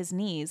dropped to his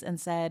knees and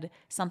said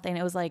something.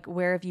 It was like,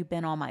 "Where have you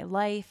been all my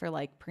life?" Or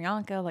like,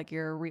 "Priyanka, like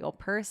you're a real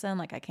person.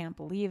 Like I can't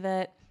believe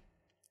it."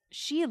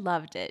 She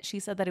loved it.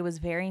 She said that it was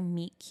very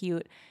meet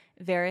cute,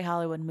 very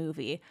Hollywood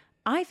movie.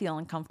 I feel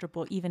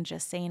uncomfortable even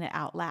just saying it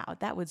out loud.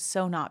 That would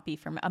so not be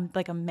for me. I'm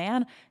like a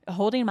man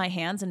holding my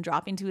hands and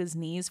dropping to his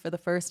knees for the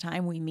first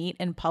time we meet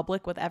in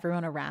public with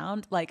everyone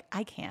around. Like,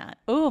 I can't.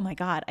 Oh my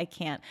God, I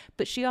can't.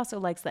 But she also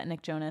likes that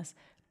Nick Jonas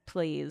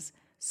plays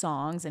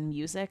songs and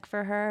music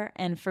for her.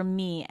 And for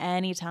me,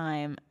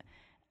 anytime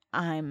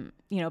I'm,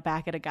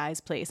 back at a guy's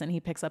place and he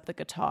picks up the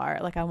guitar,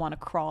 like I want to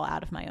crawl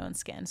out of my own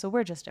skin. So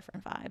we're just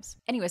different vibes.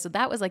 Anyway, so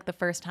that was like the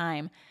first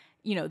time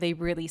they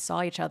really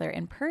saw each other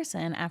in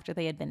person after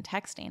they had been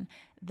texting.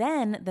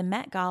 Then the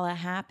Met Gala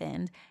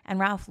happened and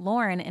Ralph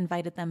Lauren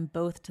invited them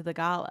both to the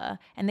gala.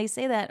 And they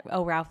say that,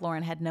 Ralph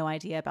Lauren had no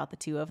idea about the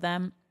two of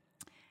them.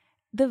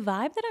 The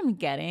vibe that I'm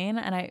getting,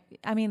 and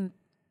I mean,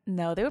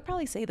 no, they would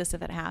probably say this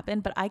if it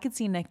happened, but I could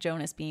see Nick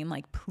Jonas being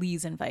like,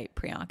 "Please invite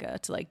Priyanka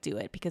to like do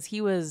it," because he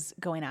was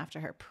going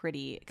after her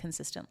pretty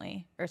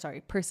persistently.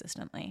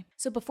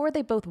 So before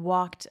they both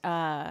walked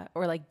or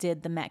like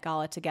did the Met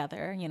Gala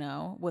together,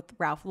 with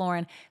Ralph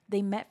Lauren,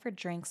 they met for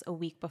drinks a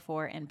week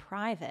before in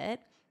private.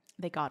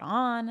 They got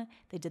on,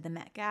 they did the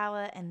Met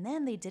Gala, and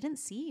then they didn't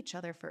see each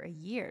other for a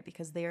year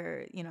because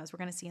they're, as we're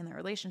going to see in their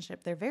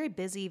relationship, they're very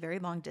busy, very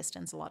long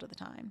distance a lot of the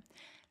time.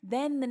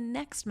 Then the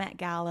next Met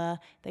Gala,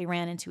 they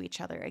ran into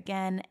each other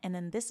again, and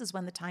then this is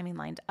when the timing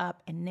lined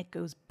up and Nick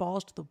goes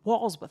balls to the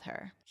walls with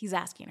her. He's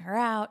asking her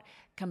out,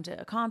 "Come to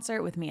a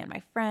concert with me and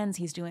my friends."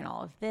 He's doing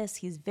all of this.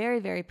 He's very,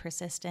 very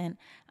persistent.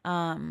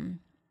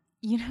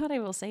 You know what I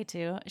will say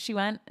too?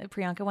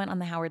 Priyanka went on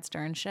the Howard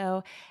Stern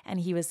show and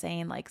he was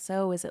saying like,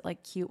 "So is it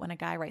like cute when a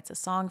guy writes a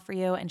song for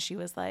you?" And she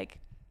was like,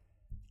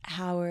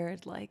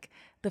 "Howard, like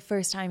the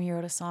first time he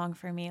wrote a song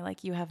for me,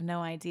 like you have no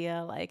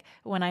idea. Like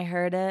when I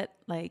heard it,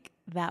 like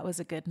that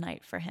was a good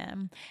night for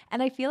him."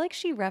 And I feel like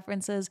she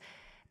references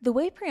the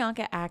way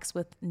Priyanka acts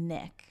with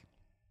Nick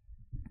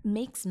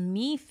makes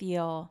me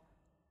feel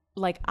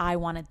like I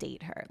want to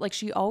date her. Like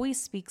she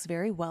always speaks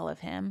very well of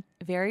him,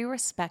 very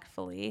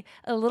respectfully,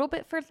 a little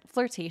bit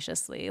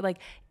flirtatiously. Like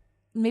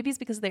maybe it's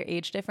because of their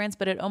age difference,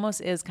 but it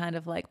almost is kind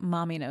of like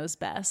mommy knows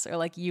best or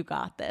like you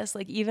got this.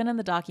 Like even in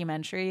the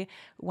documentary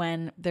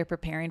when they're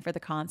preparing for the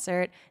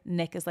concert,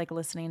 Nick is like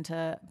listening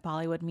to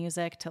Bollywood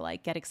music to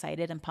like get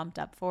excited and pumped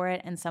up for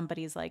it. And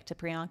somebody's like to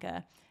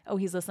Priyanka, "Oh,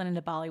 he's listening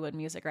to Bollywood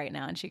music right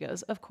now." And she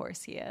goes, "Of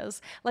course he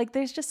is." Like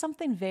there's just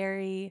something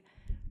very,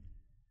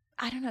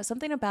 I don't know,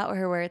 something about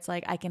her where it's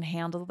like, I can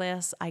handle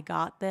this, I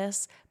got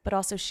this, but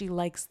also she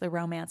likes the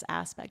romance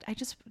aspect. I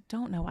just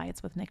don't know why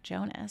it's with Nick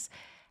Jonas.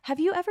 Have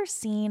you ever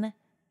seen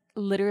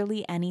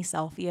literally any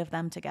selfie of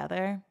them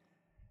together?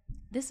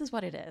 This is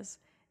what it is.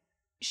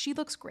 She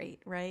looks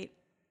great, right?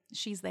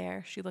 She's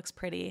there. She looks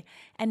pretty.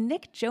 And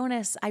Nick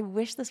Jonas, I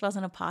wish this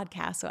wasn't a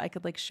podcast so I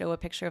could like show a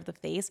picture of the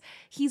face.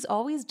 He's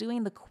always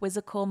doing the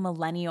quizzical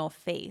millennial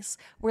face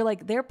where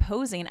like they're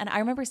posing. And I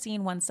remember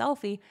seeing one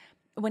selfie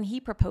when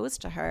he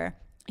proposed to her.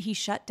 He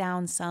shut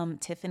down some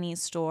Tiffany's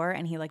store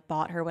and he like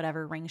bought her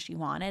whatever ring she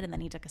wanted. And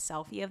then he took a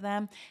selfie of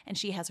them and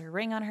she has her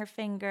ring on her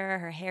finger.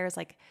 Her hair is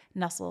like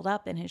nestled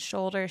up in his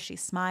shoulder.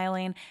 She's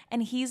smiling.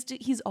 And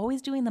he's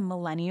always doing the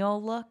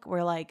millennial look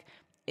where like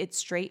it's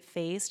straight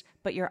faced,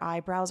 but your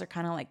eyebrows are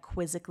kind of like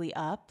quizzically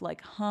up.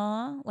 Like,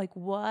 huh? Like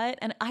what?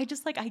 And I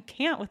just like, I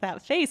can't with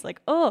that face.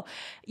 Like, oh,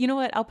 you know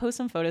what? I'll post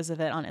some photos of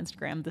it on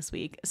Instagram this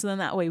week. So then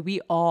that way we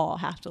all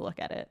have to look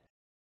at it.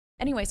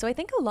 Anyway, so I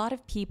think a lot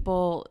of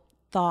people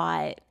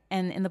thought,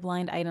 and in the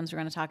blind items, we're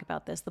going to talk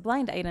about this. The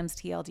blind items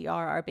TLDR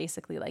are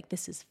basically like,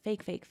 this is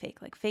fake,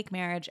 like fake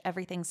marriage.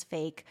 Everything's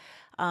fake.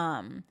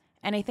 And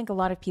I think a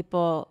lot of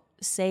people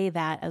say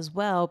that as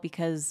well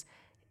because,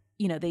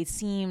 they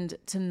seemed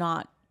to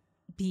not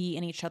be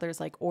in each other's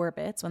like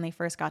orbits when they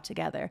first got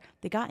together.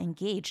 They got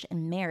engaged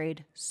and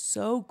married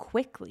so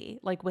quickly,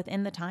 like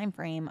within the time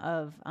frame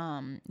of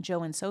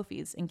Joe and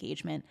Sophie's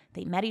engagement.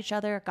 They met each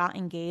other, got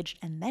engaged,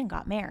 and then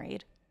got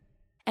married.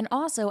 And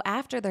also,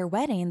 after their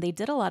wedding, they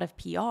did a lot of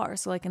PR.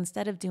 So, like,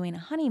 instead of doing a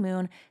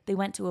honeymoon, they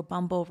went to a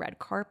Bumble red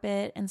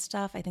carpet and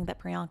stuff. I think that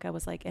Priyanka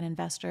was, like, an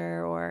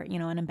investor or,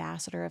 an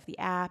ambassador of the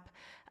app.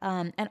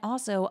 And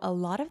also, a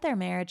lot of their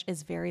marriage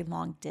is very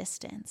long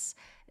distance,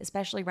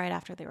 especially right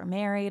after they were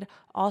married.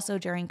 Also,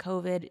 during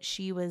COVID,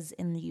 she was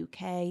in the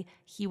UK.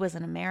 He was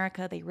in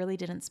America. They really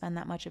didn't spend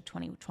that much of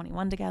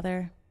 2021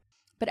 together.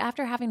 But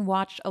after having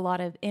watched a lot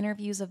of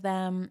interviews of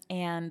them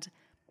and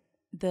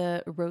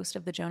the roast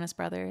of the Jonas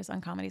Brothers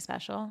on Comedy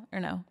Special, or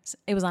no,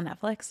 it was on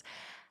Netflix,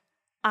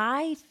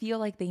 I feel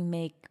like they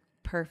make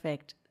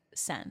perfect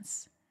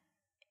sense.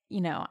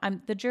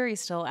 The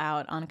jury's still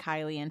out on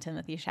Kylie and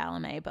Timothée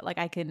Chalamet, but like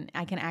I can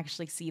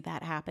actually see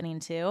that happening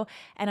too.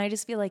 And I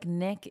just feel like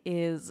Nick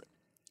is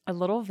a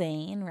little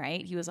vain,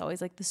 right? He was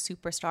always like the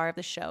superstar of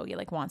the show. He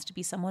like wants to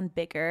be someone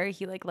bigger.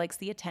 He like likes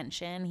the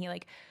attention. He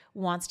like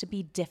wants to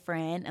be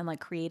different and like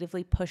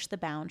creatively push the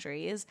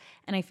boundaries.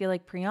 And I feel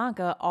like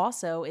Priyanka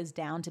also is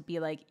down to be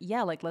like,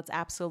 yeah, like let's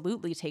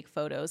absolutely take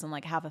photos and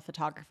like have a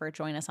photographer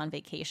join us on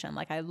vacation.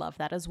 Like I love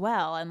that as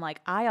well. And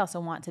like I also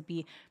want to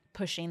be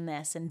pushing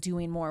this and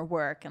doing more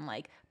work and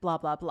like blah,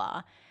 blah,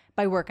 blah.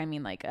 By work, I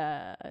mean like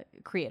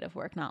creative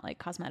work, not like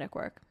cosmetic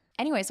work.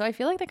 Anyway, so I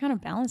feel like they kind of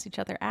balance each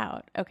other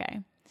out. Okay.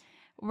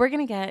 We're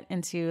going to get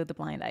into the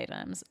blind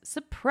items.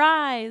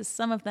 Surprise!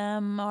 Some of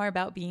them are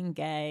about being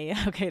gay.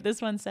 Okay, this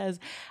one says,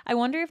 I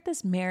wonder if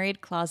this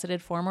married,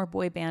 closeted former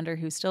boy bander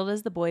who still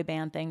does the boy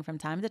band thing from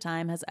time to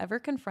time has ever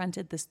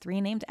confronted this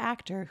three-named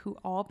actor who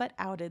all but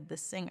outed the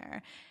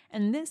singer.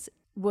 And this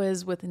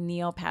was with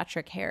Neil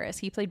Patrick Harris.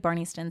 He played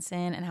Barney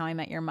Stinson in How I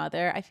Met Your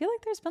Mother. I feel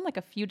like there's been like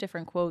a few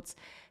different quotes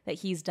that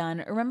he's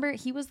done. Remember,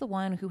 he was the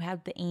one who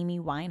had the Amy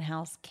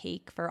Winehouse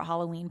cake for a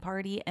Halloween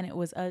party, and it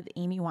was of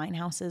Amy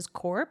Winehouse's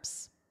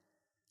corpse.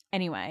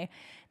 Anyway,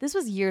 this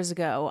was years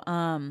ago.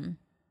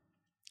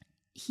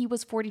 He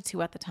was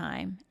 42 at the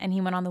time, and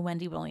he went on the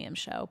Wendy Williams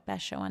show,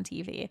 best show on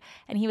TV.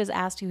 And he was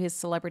asked who his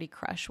celebrity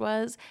crush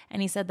was,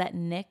 and he said that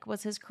Nick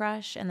was his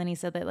crush. And then he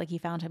said that like he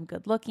found him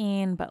good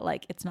looking, but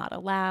like it's not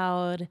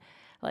allowed.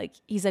 Like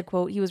he said,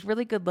 quote, he was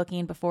really good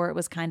looking before it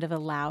was kind of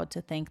allowed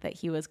to think that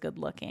he was good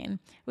looking,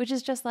 which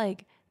is just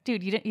like,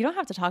 dude, you don't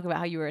have to talk about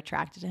how you were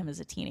attracted to him as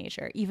a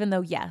teenager, even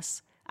though,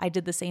 yes, I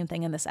did the same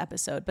thing in this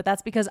episode, but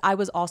that's because I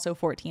was also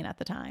 14 at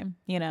the time,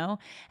 you know?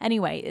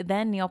 Anyway,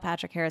 then Neil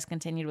Patrick Harris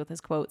continued with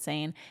his quote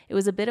saying, it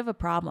was a bit of a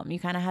problem. You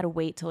kind of had to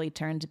wait till he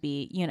turned to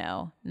be,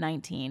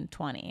 19,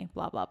 20,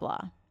 blah, blah,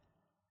 blah.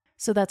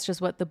 So that's just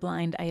what the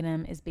blind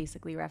item is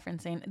basically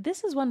referencing.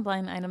 This is one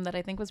blind item that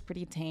I think was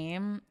pretty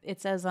tame.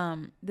 It says,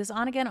 this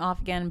on-again,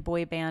 off-again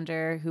boy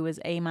bander who was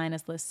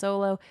A-minus list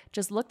solo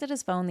just looked at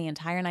his phone the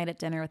entire night at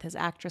dinner with his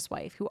actress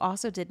wife, who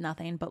also did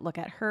nothing but look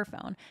at her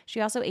phone.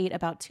 She also ate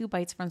about 2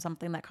 bites from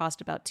something that cost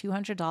about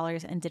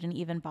 $200 and didn't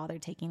even bother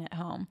taking it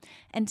home.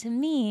 And to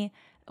me,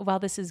 while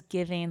this is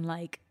giving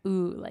like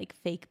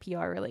fake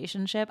PR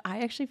relationship,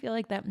 I actually feel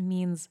like that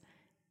means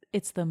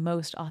it's the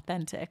most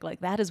authentic.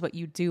 Like that is what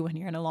you do when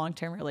you're in a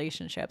long-term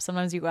relationship.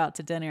 Sometimes you go out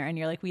to dinner and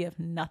you're like, we have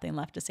nothing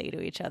left to say to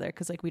each other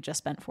because like we just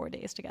spent 4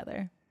 days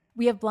together.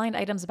 We have blind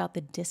items about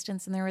the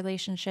distance in their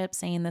relationship,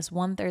 saying this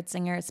 1/3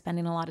 singer is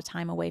spending a lot of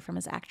time away from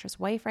his actress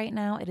wife right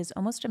now. It is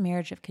almost a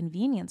marriage of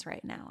convenience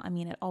right now. I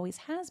mean, it always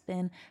has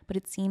been, but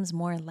it seems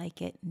more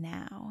like it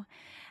now.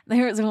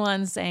 There was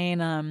one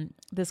saying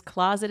this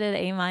closeted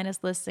A-minus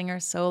list singer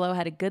solo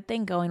had a good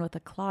thing going with a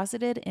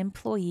closeted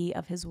employee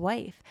of his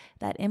wife.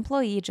 That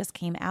employee just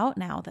came out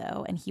now,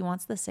 though, and he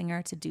wants the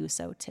singer to do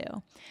so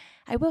too.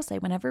 I will say,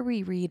 whenever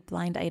we read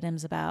blind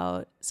items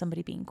about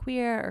somebody being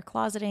queer or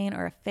closeting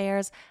or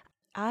affairs,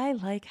 I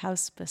like how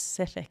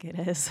specific it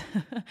is.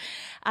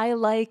 I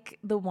like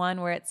the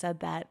one where it said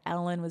that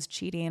Ellen was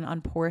cheating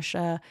on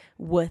Portia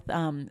with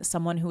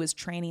someone who was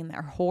training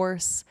their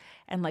horse.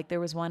 And like there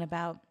was one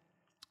about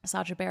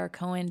Sacha Baron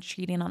Cohen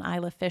cheating on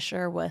Isla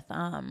Fisher with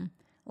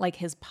like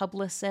his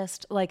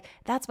publicist. Like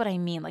that's what I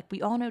mean. Like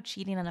we all know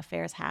cheating and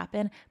affairs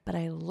happen, but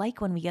I like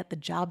when we get the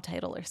job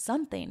title or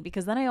something,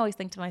 because then I always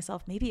think to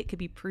myself, maybe it could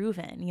be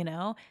proven,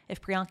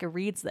 if Priyanka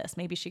reads this,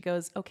 maybe she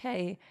goes,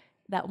 okay,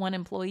 that one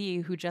employee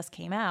who just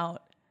came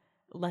out,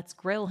 let's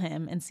grill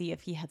him and see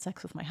if he had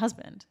sex with my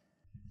husband.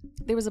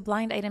 There was a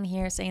blind item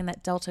here saying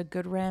that Delta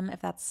Goodram, if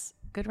that's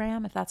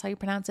how you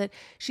pronounce it,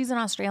 she's an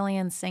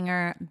Australian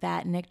singer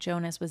that Nick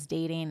Jonas was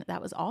dating.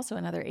 That was also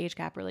another age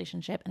gap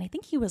relationship. And I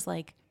think he was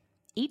like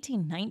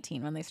 18,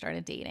 19 when they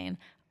started dating.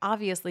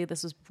 Obviously,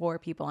 this was before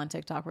people on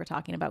TikTok were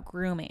talking about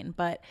grooming,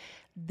 but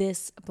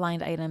this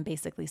blind item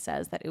basically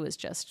says that it was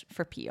just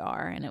for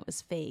PR and it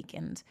was fake.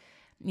 And,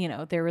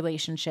 their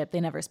relationship, they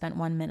never spent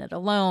 1 minute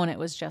alone. It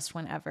was just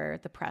whenever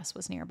the press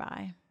was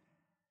nearby.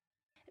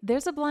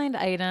 There's a blind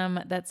item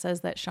that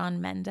says that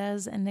Shawn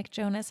Mendes and Nick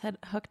Jonas had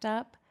hooked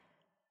up.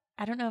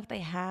 I don't know if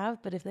they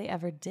have, but if they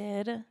ever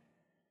did,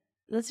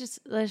 let's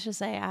just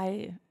say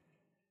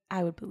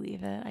I would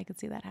believe it. I could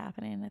see that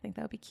happening. I think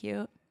that would be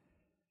cute.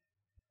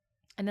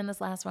 And then this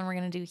last one we're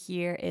going to do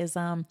here is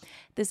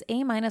this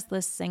A-minus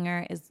list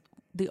singer is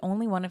the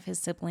only one of his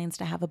siblings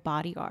to have a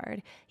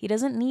bodyguard. He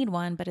doesn't need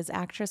one, but his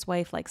actress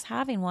wife likes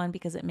having one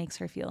because it makes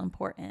her feel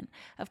important.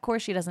 Of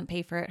course, she doesn't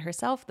pay for it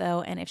herself,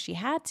 though, and if she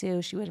had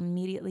to, she would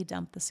immediately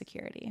dump the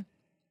security.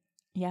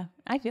 Yeah,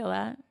 I feel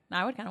that.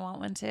 I would kind of want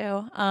one,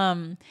 too.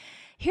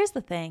 Here's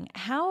the thing.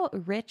 How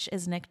rich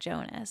is Nick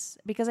Jonas?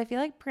 Because I feel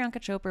like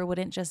Priyanka Chopra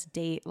wouldn't just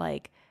date,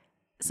 like,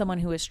 someone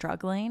who is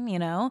struggling,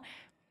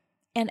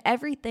 And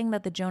everything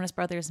that the Jonas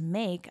brothers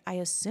make, I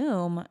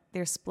assume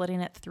they're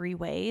splitting it 3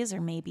 ways, or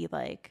maybe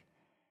like,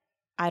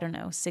 I don't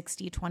know,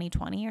 60, 20,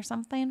 20 or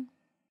something.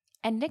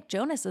 And Nick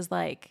Jonas is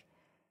like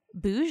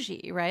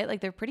bougie, right?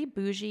 Like they're pretty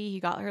bougie. He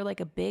got her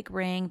like a big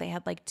ring. They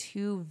had like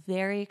 2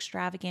 very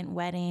extravagant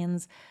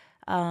weddings.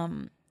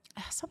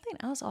 Something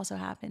else also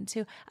happened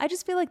too. I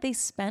just feel like they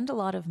spend a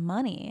lot of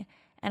money,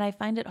 and I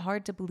find it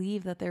hard to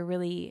believe that they're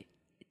really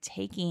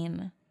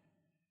taking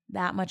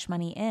that much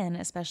money in,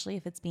 especially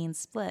if it's being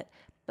split.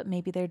 But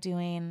maybe they're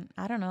doing,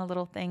 I don't know,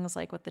 little things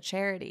like with the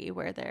charity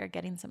where they're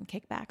getting some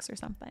kickbacks or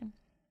something.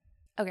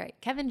 Okay,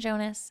 Kevin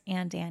Jonas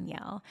and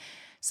Danielle.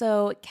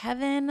 So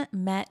Kevin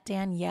met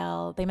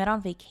Danielle, they met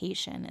on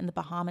vacation in the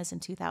Bahamas in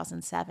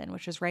 2007,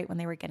 which was right when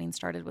they were getting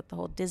started with the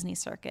whole Disney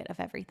circuit of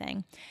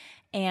everything.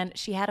 And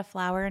she had a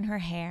flower in her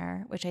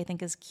hair, which I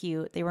think is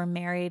cute. They were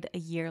married a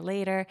year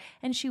later,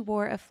 and she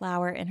wore a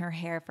flower in her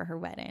hair for her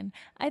wedding.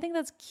 I think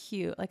that's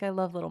cute. Like, I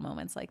love little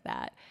moments like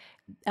that.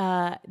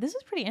 This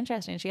is pretty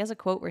interesting. She has a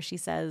quote where she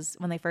says,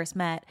 when they first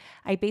met,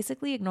 I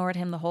basically ignored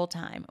him the whole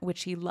time,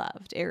 which he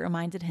loved. It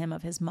reminded him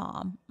of his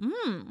mom.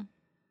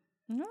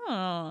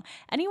 Oh.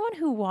 Anyone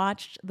who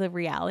watched the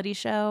reality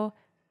show,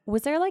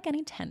 was there like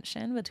any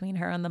tension between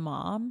her and the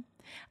mom?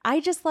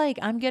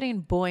 I'm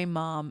getting boy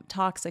mom,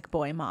 toxic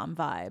boy mom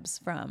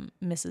vibes from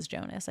Mrs.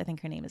 Jonas. I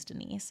think her name is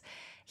Denise.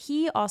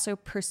 He also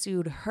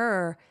pursued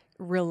her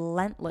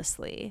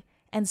relentlessly.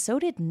 And so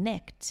did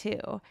Nick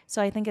too.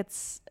 So I think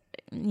it's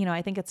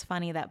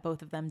funny that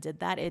both of them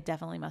did that. It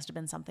definitely must have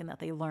been something that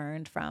they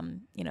learned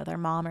from, their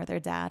mom or their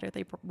dad, or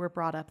they were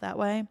brought up that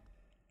way.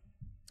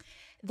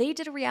 They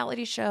did a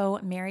reality show,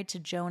 Married to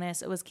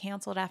Jonas. It was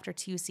canceled after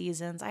 2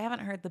 seasons. I haven't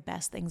heard the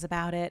best things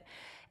about it.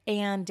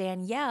 And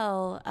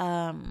Danielle,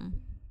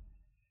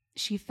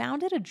 she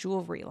founded a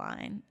jewelry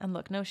line. And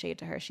look, no shade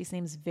to her. She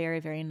seems very,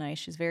 very nice.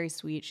 She's very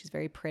sweet. She's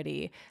very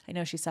pretty. I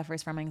know she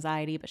suffers from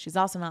anxiety, but she's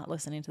also not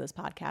listening to this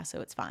podcast,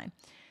 so it's fine.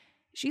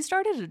 She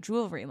started a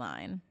jewelry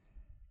line.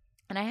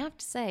 And I have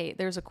to say,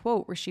 there's a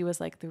quote where she was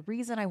like, the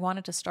reason I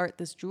wanted to start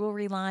this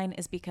jewelry line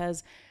is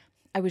because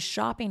I was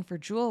shopping for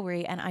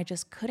jewelry and I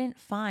just couldn't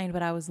find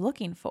what I was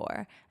looking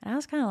for. And I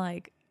was kind of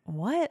like,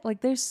 what?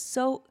 Like, there's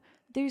so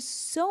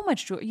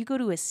much jewelry. You go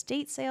to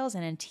estate sales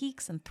and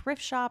antiques and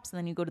thrift shops, and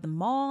then you go to the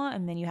mall,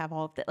 and then you have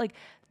all of that. Like,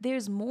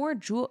 there's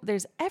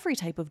there's every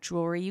type of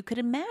jewelry you could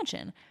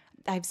imagine.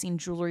 I've seen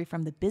jewelry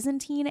from the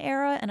Byzantine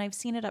era, and I've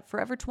seen it at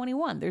Forever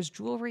 21. There's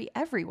jewelry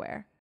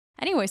everywhere.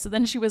 Anyway, so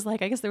then she was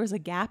like, I guess there was a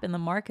gap in the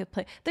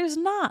marketplace. There's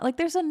not. Like,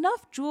 there's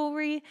enough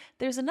jewelry.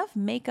 There's enough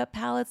makeup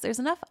palettes. There's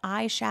enough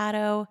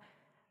eyeshadow.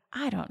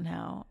 I don't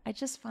know. I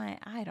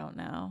don't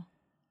know.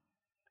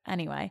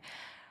 Anyway,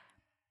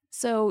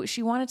 so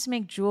she wanted to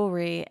make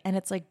jewelry, and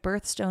it's like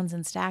birthstones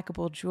and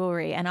stackable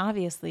jewelry. And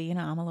obviously,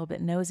 I'm a little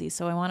bit nosy,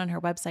 so I went on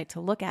her website to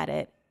look at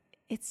it.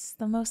 It's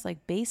the most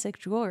like basic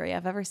jewelry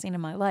I've ever seen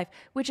in my life,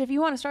 which if you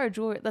want to start a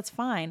jewelry, that's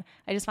fine.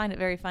 I just find it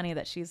very funny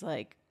that she's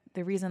like,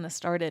 the reason this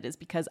started is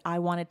because I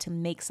wanted to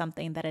make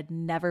something that had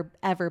never,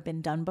 ever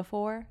been done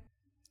before.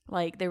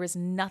 Like, there was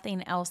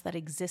nothing else that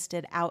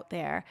existed out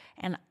there,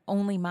 and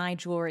only my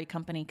jewelry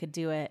company could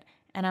do it.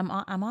 And I'm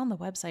on the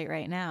website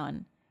right now,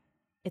 and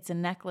it's a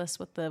necklace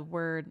with the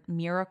word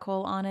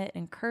miracle on it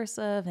in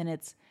cursive, and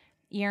it's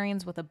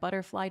earrings with a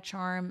butterfly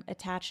charm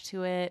attached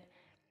to it,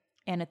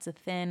 and it's a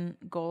thin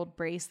gold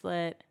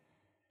bracelet,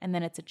 and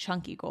then it's a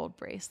chunky gold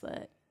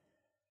bracelet.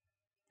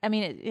 I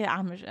mean,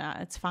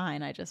 it's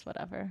fine.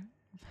 Whatever.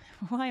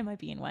 Why am I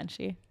being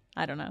wenchy?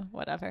 I don't know.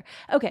 Whatever.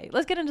 Okay,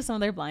 let's get into some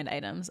of their blind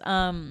items.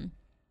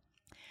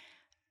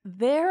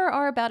 There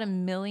are about 1.5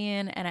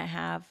 million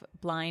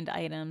blind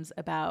items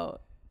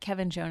about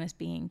Kevin Jonas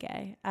being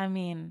gay. I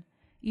mean,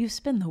 you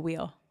spin the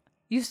wheel.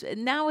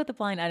 Now with the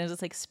blind items,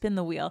 it's like spin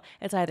the wheel.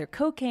 It's either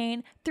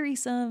cocaine,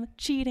 threesome,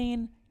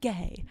 cheating,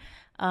 gay.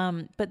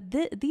 But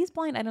these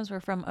blind items were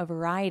from a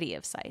variety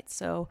of sites.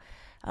 So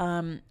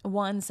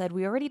one said,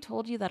 we already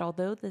told you that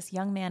although this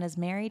young man is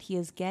married, he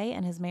is gay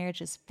and his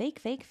marriage is fake,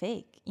 fake,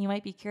 fake. You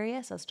might be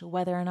curious as to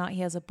whether or not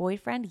he has a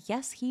boyfriend.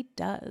 Yes, he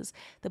does.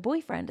 The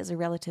boyfriend is a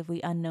relatively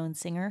unknown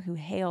singer who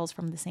hails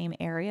from the same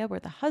area where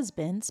the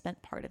husband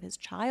spent part of his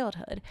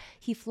childhood.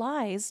 He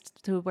flies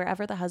to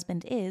wherever the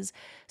husband is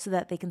so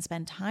that they can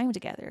spend time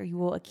together. You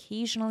will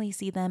occasionally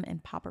see them in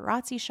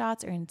paparazzi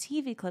shots or in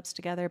TV clips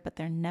together, but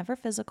they're never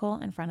physical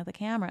in front of the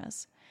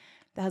cameras.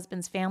 The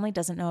husband's family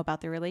doesn't know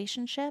about the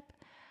relationship.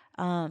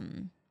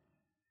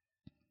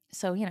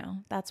 So,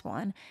 that's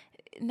one.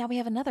 Now we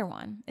have another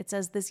one. It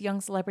says this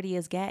young celebrity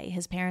is gay.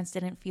 His parents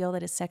didn't feel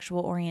that his sexual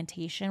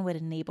orientation would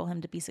enable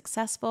him to be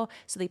successful,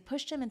 so they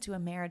pushed him into a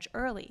marriage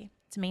early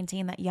to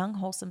maintain that young,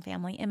 wholesome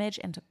family image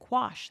and to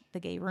quash the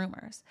gay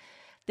rumors.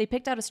 They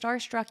picked out a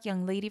starstruck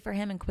young lady for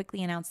him and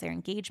quickly announced their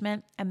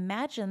engagement.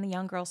 Imagine the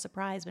young girl's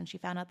surprise when she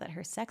found out that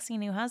her sexy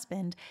new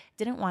husband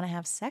didn't want to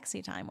have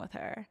sexy time with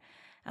her.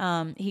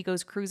 He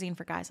goes cruising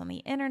for guys on the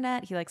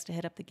internet. He likes to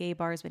hit up the gay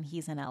bars when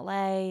he's in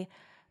LA,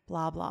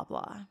 blah, blah,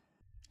 blah.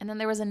 And then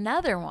there was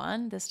another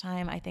one. This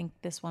time, I think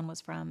this one was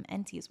from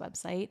NT's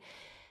website.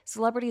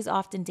 Celebrities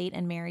often date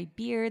and marry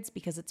beards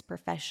because it's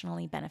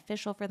professionally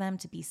beneficial for them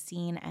to be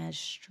seen as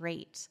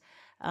straight.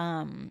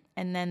 And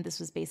then this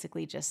was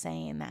basically just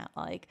saying that,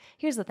 like,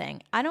 here's the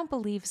thing. I don't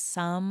believe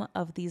some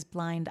of these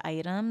blind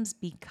items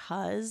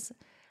because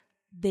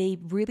they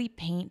really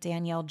paint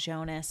Danielle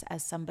Jonas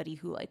as somebody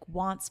who like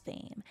wants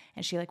fame,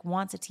 and she like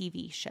wants a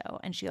TV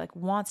show, and she like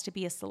wants to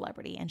be a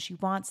celebrity, and she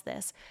wants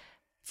this.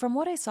 From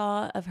what I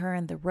saw of her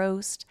in the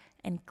roast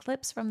and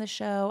clips from the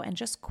show and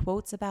just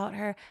quotes about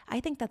her, I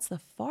think that's the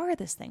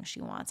farthest thing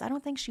she wants. I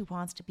don't think she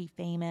wants to be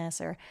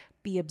famous or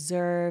be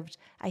observed.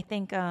 I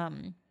think, out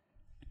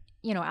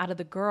of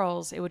the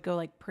girls, it would go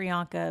like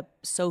Priyanka,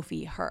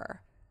 Sophie,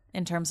 her,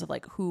 in terms of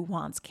like who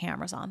wants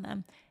cameras on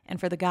them. And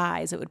for the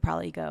guys, it would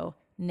probably go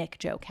Nick,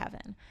 Joe,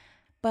 Kevin.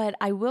 But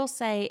I will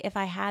say, if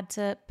I had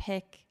to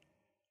pick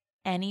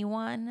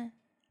anyone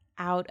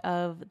out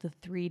of the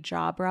three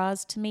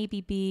Jabras to maybe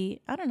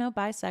be, I don't know,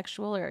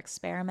 bisexual or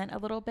experiment a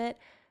little bit,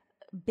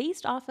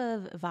 based off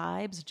of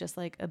vibes, just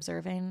like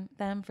observing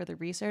them for the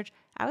research,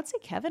 I would say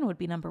Kevin would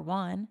be number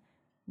 1,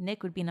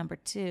 Nick would be number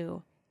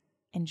 2,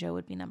 and Joe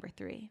would be number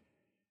 3.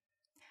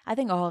 I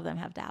think all of them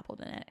have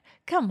dabbled in it.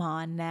 Come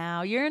on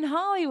now, you're in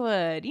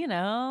Hollywood, you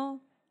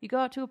go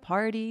out to a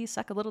party,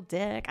 suck a little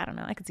dick. I don't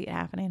know, I could see it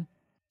happening.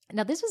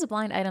 Now, this was a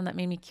blind item that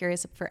made me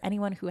curious for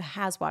anyone who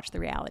has watched the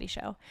reality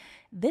show.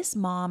 This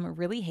mom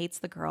really hates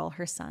the girl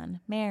her son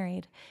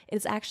married. It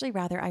is actually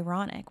rather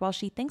ironic. While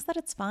she thinks that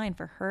it's fine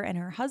for her and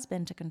her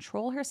husband to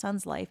control her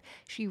son's life,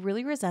 she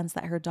really resents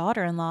that her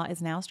daughter-in-law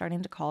is now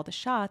starting to call the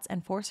shots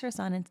and force her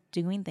son into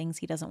doing things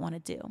he doesn't want to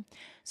do.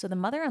 So the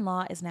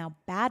mother-in-law is now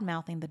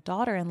bad-mouthing the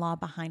daughter-in-law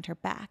behind her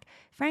back.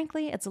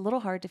 Frankly, it's a little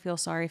hard to feel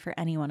sorry for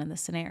anyone in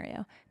this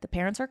scenario. The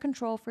parents are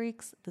control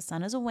freaks, the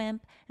son is a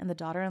wimp, and the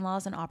daughter-in-law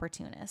is an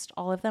opportunist.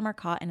 All of them are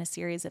caught in a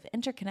series of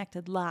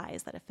interconnected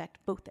lies that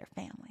affect both their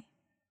family.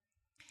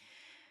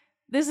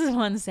 This is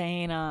one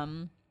saying,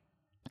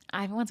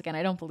 I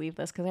don't believe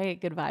this because I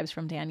get good vibes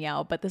from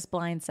Danielle, but this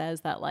blind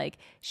says that like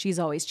she's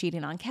always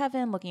cheating on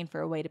Kevin, looking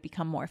for a way to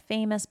become more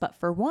famous. But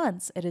for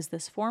once, it is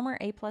this former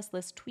A+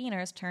 list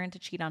tweener's turn to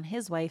cheat on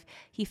his wife.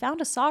 He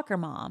found a soccer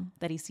mom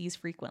that he sees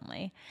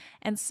frequently.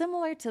 And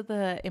similar to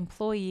the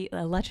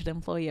alleged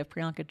employee of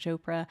Priyanka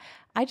Chopra,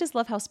 I just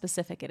love how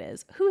specific it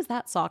is. Who is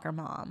that soccer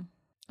mom?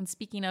 And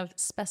speaking of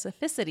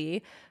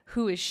specificity,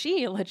 who is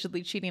she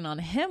allegedly cheating on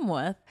him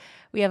with?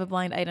 We have a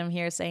blind item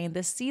here saying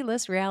this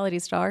C-list reality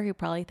star who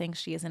probably thinks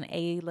she is an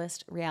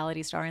A-list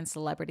reality star and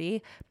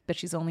celebrity, but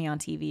she's only on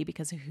TV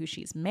because of who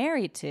she's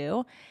married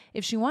to.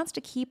 If she wants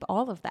to keep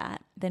all of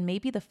that, then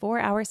maybe the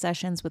 4-hour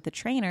sessions with the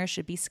trainer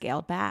should be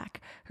scaled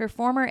back. Her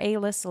former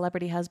A-list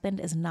celebrity husband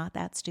is not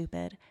that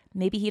stupid.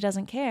 Maybe he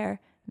doesn't care.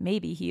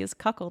 Maybe he is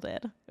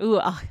cuckolded. Ooh,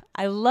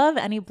 I love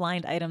any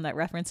blind item that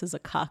references a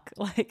cuck.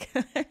 Like,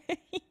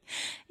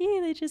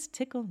 yeah, they just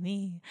tickle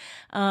me.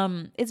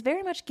 It's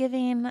very much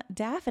giving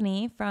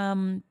Daphne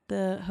from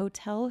the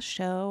hotel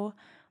show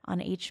on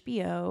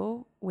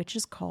HBO, which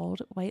is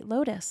called White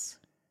Lotus.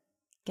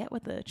 Get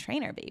with the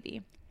trainer,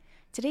 baby.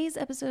 Today's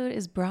episode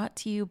is brought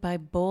to you by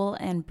Boll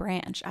and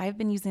Branch. I've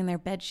been using their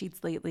bed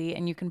sheets lately,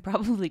 and you can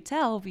probably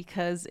tell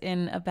because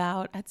in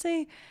about, I'd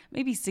say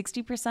maybe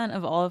 60%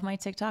 of all of my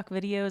TikTok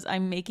videos,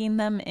 I'm making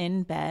them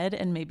in bed,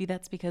 and maybe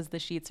that's because the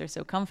sheets are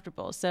so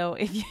comfortable. So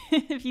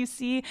if you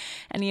see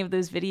any of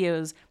those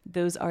videos,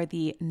 those are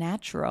the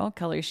natural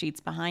color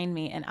sheets behind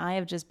me, and I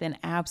have just been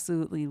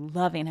absolutely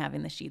loving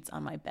having the sheets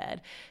on my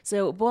bed.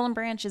 So Boll and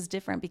Branch is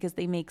different because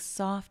they make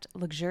soft,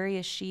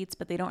 luxurious sheets,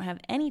 but they don't have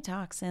any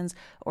toxins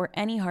or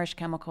any harsh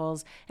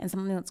chemicals. And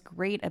something that's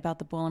great about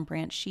the Boll and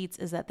Branch sheets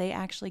is that they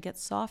actually get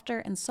softer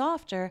and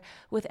softer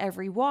with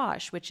every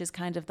wash, which is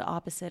kind of the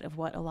opposite of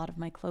what a lot of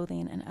my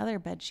clothing and other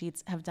bed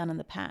sheets have done in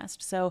the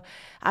past. So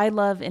I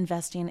love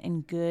investing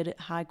in good,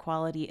 high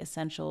quality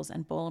essentials,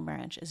 and Boll and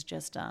Branch is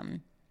just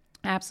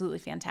absolutely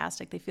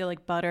fantastic. They feel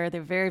like butter.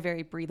 They're very,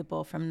 very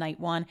breathable from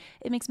night one.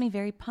 It makes me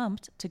very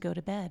pumped to go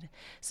to bed.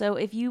 So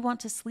if you want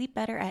to sleep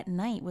better at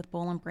night with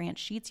Boll and Branch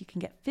sheets, you can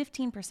get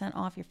 15%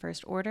 off your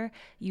first order.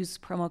 Use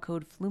promo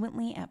code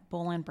FLUENTLY at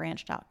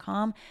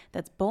bollandbranch.com.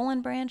 That's Boll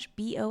and Branch,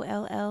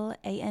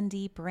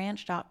 BOLLAND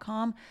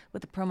branch.com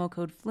with the promo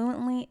code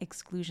FLUENTLY.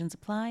 Exclusions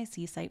apply.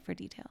 See site for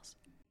details.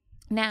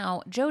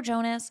 Now, Joe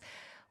Jonas,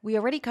 we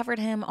already covered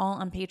him all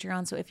on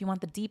Patreon, so if you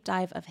want the deep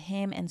dive of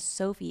him and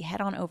Sophie, head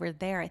on over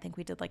there. I think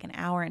we did like an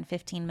hour and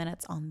 15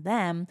 minutes on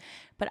them,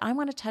 but I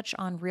want to touch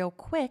on real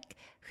quick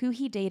who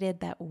he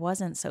dated that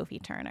wasn't Sophie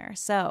Turner.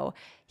 So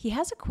he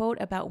has a quote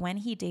about when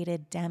he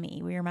dated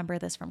Demi. We remember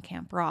this from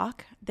Camp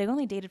Rock. They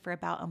only dated for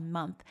about a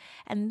month,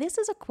 and this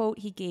is a quote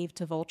he gave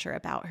to Vulture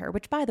about her,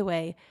 which, by the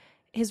way,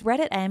 his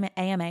Reddit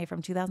AMA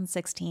from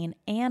 2016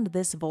 and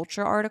this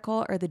Vulture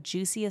article are the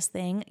juiciest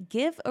thing.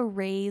 Give a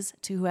raise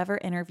to whoever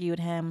interviewed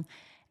him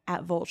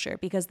at Vulture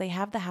because they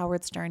have the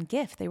Howard Stern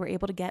gift. They were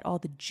able to get all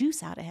the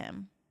juice out of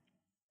him.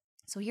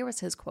 So here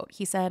was his quote.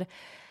 He said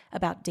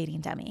about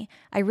dating Demi,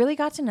 "I really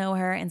got to know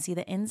her and see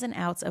the ins and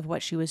outs of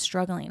what she was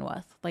struggling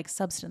with, like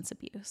substance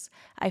abuse.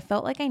 I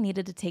felt like I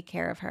needed to take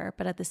care of her,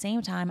 but at the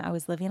same time, I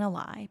was living a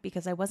lie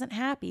because I wasn't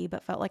happy,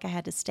 but felt like I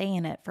had to stay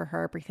in it for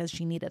her because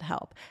she needed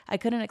help. I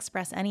couldn't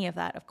express any of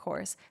that, of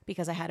course,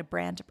 because I had a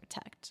brand to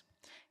protect."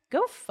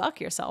 Go fuck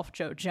yourself,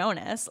 Joe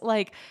Jonas.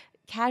 Like,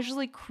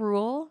 casually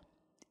cruel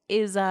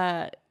is,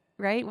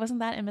 right? Wasn't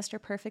that in Mr.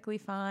 Perfectly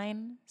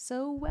Fine?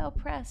 So well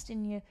pressed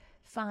in your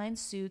fine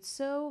suit,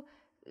 so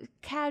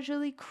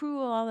casually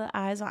cruel, all the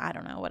eyes on, I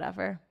don't know,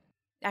 whatever.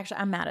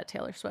 Actually, I'm mad at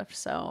Taylor Swift,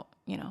 so,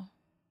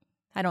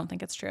 I don't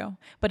think it's true,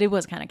 but it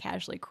was kind of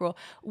casually cruel.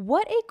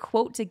 What a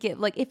quote to give.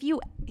 Like,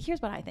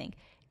 here's what I think.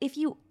 If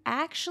you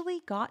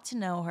actually got to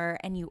know her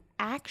and you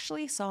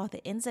actually saw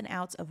the ins and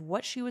outs of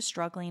what she was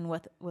struggling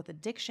with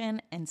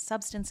addiction and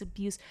substance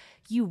abuse,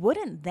 you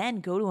wouldn't then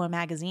go to a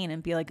magazine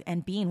and be like,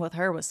 and being with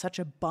her was such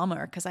a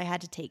bummer because I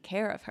had to take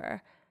care of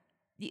her.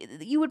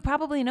 You would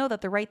probably know that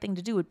the right thing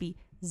to do would be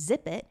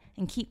zip it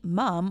and keep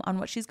mum on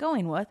what she's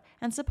going with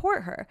and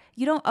support her.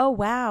 You don't, oh,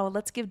 wow,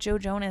 let's give Joe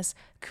Jonas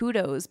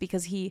kudos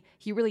because he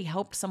really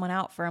helped someone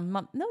out for a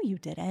month. No, you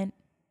didn't.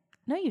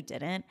 No, you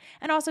didn't.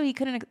 And also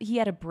he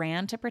had a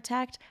brand to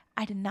protect.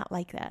 I did not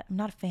like that. I'm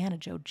not a fan of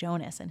Joe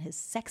Jonas and his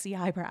sexy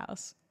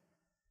eyebrows.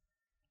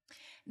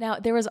 Now,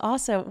 there was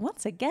also,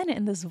 once again,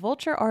 in this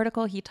Vulture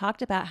article, he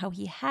talked about how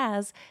he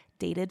has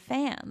dated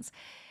fans.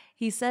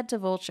 He said to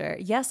Vulture,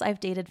 yes, I've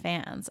dated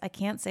fans. I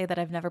can't say that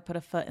I've never put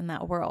a foot in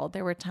that world.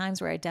 There were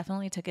times where I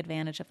definitely took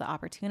advantage of the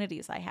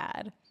opportunities I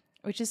had,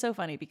 which is so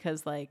funny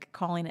because like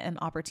calling it an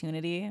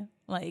opportunity,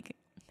 like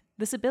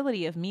this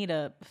ability of me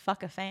to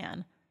fuck a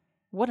fan,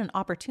 what an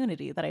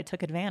opportunity that I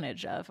took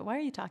advantage of. Why are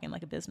you talking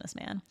like a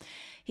businessman?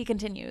 He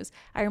continues,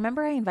 I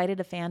remember I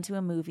invited a fan to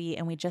a movie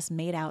and we just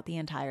made out the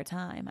entire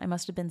time. I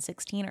must have been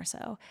 16 or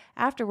so.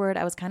 Afterward,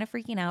 I was kind of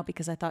freaking out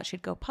because I thought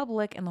she'd go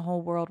public and the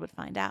whole world would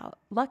find out.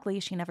 Luckily,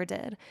 she never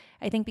did.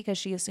 I think because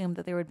she assumed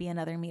that there would be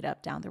another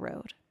meetup down the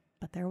road.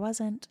 But there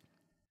wasn't.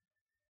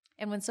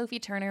 And when Sophie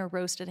Turner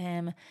roasted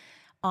him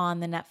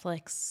on the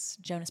Netflix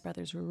Jonas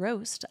Brothers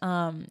roast,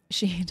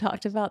 she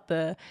talked about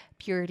the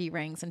purity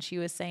rings, and she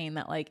was saying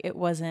that like it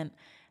wasn't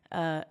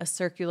a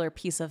circular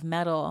piece of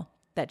metal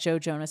that Joe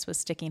Jonas was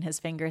sticking his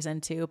fingers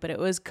into, but it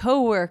was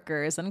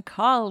coworkers and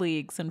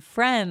colleagues and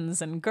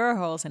friends and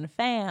girls and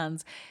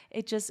fans.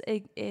 It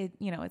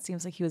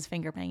seems like he was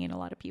finger banging a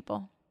lot of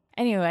people.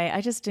 Anyway,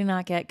 I just do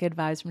not get good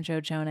vibes from Joe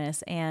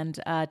Jonas. And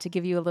to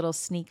give you a little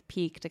sneak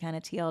peek to kind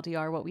of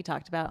TLDR what we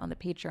talked about on the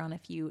Patreon,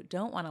 if you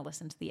don't want to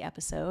listen to the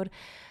episode,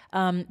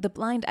 the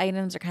blind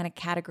items are kind of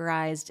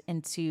categorized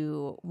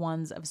into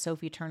ones of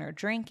Sophie Turner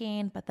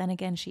drinking. But then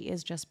again, she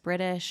is just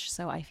British.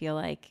 So I feel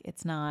like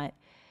it's not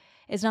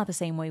the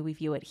same way we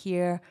view it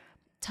here.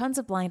 Tons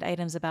of blind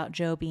items about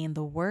Joe being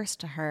the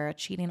worst to her,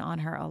 cheating on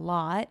her a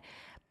lot.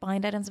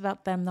 Blind items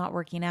about them not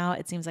working out.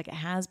 It seems like it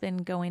has been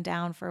going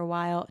down for a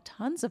while.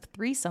 Tons of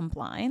threesome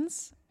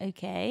blinds.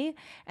 Okay.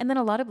 And then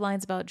a lot of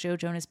blinds about Joe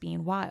Jonas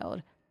being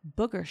wild,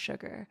 booger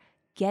sugar,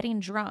 getting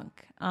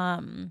drunk.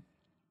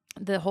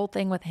 The whole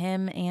thing with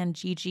him and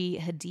Gigi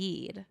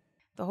Hadid.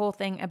 The whole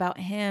thing about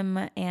him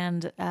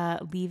and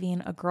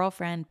leaving a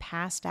girlfriend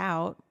passed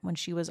out when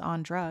she was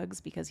on drugs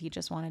because he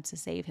just wanted to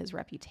save his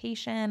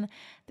reputation.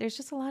 There's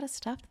just a lot of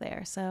stuff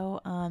there.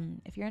 So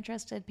if you're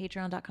interested,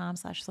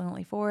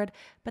 patreon.com/fluentlyforward.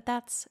 But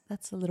that's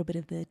a little bit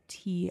of the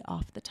tea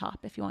off the top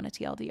if you want a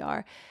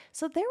TLDR.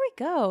 So there we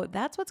go.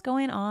 That's what's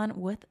going on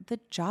with the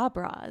jaw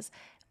bras.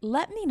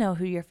 Let me know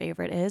who your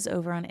favorite is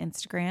over on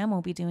Instagram.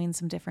 We'll be doing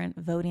some different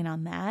voting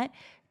on that.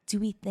 Do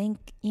we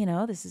think,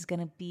 this is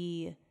going to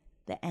be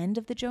the end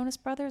of the Jonas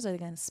Brothers? Are they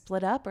going to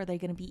split up? Or are they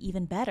going to be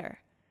even better?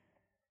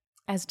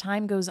 As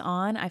time goes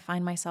on, I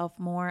find myself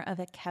more of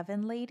a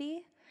Kevin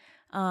lady.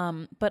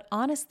 But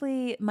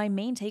honestly, my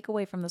main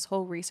takeaway from this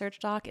whole research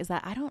doc is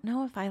that I don't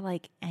know if I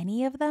like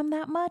any of them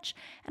that much.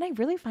 And I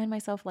really find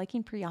myself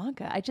liking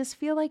Priyanka. I just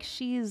feel like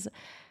she's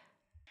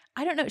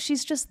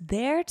just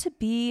there to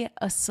be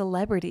a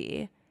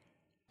celebrity.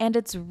 And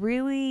it's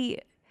really,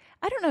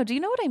 I don't know. Do you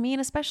know what I mean?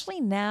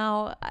 Especially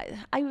now,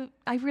 I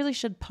really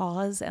should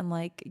pause and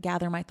like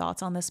gather my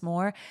thoughts on this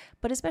more.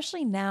 But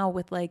especially now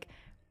with like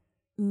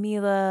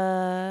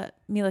Mila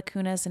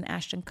Kunis and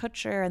Ashton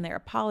Kutcher and their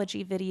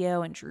apology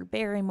video and Drew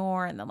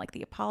Barrymore and then like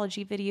the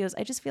apology videos.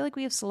 I just feel like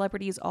we have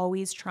celebrities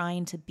always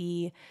trying to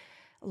be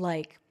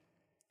like,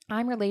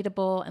 I'm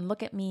relatable and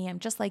look at me, I'm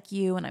just like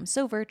you and I'm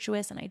so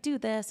virtuous and I do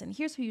this and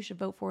here's who you should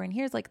vote for and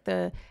here's like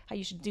how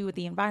you should do with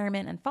the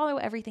environment and follow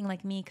everything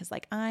like me because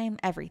like I'm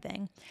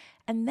everything.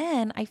 And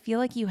then I feel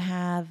like you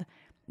have,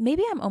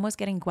 maybe I'm almost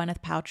getting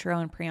Gwyneth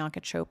Paltrow and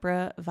Priyanka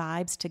Chopra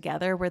vibes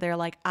together where they're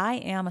like, I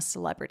am a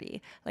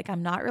celebrity. Like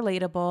I'm not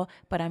relatable,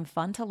 but I'm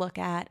fun to look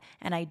at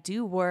and I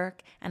do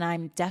work and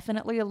I'm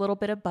definitely a little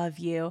bit above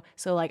you.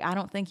 So like, I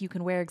don't think you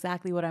can wear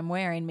exactly what I'm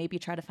wearing. Maybe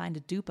try to find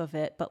a dupe of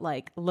it, but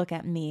like, look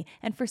at me.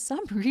 And for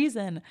some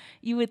reason,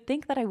 you would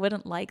think that I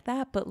wouldn't like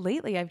that, but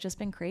lately I've just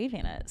been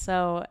craving it.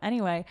 So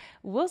anyway,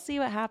 we'll see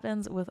what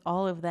happens with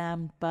all of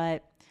them,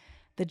 but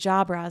the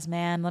jaw bras,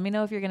 man. Let me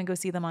know if you're going to go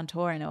see them on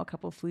tour. I know a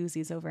couple of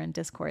floozies over in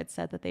Discord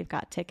said that they've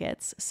got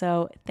tickets.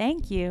 So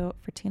thank you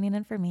for tuning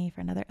in for me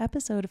for another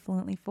episode of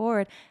Fluently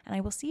Forward. And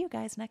I will see you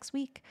guys next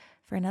week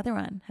for another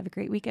one. Have a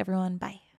great week, everyone. Bye.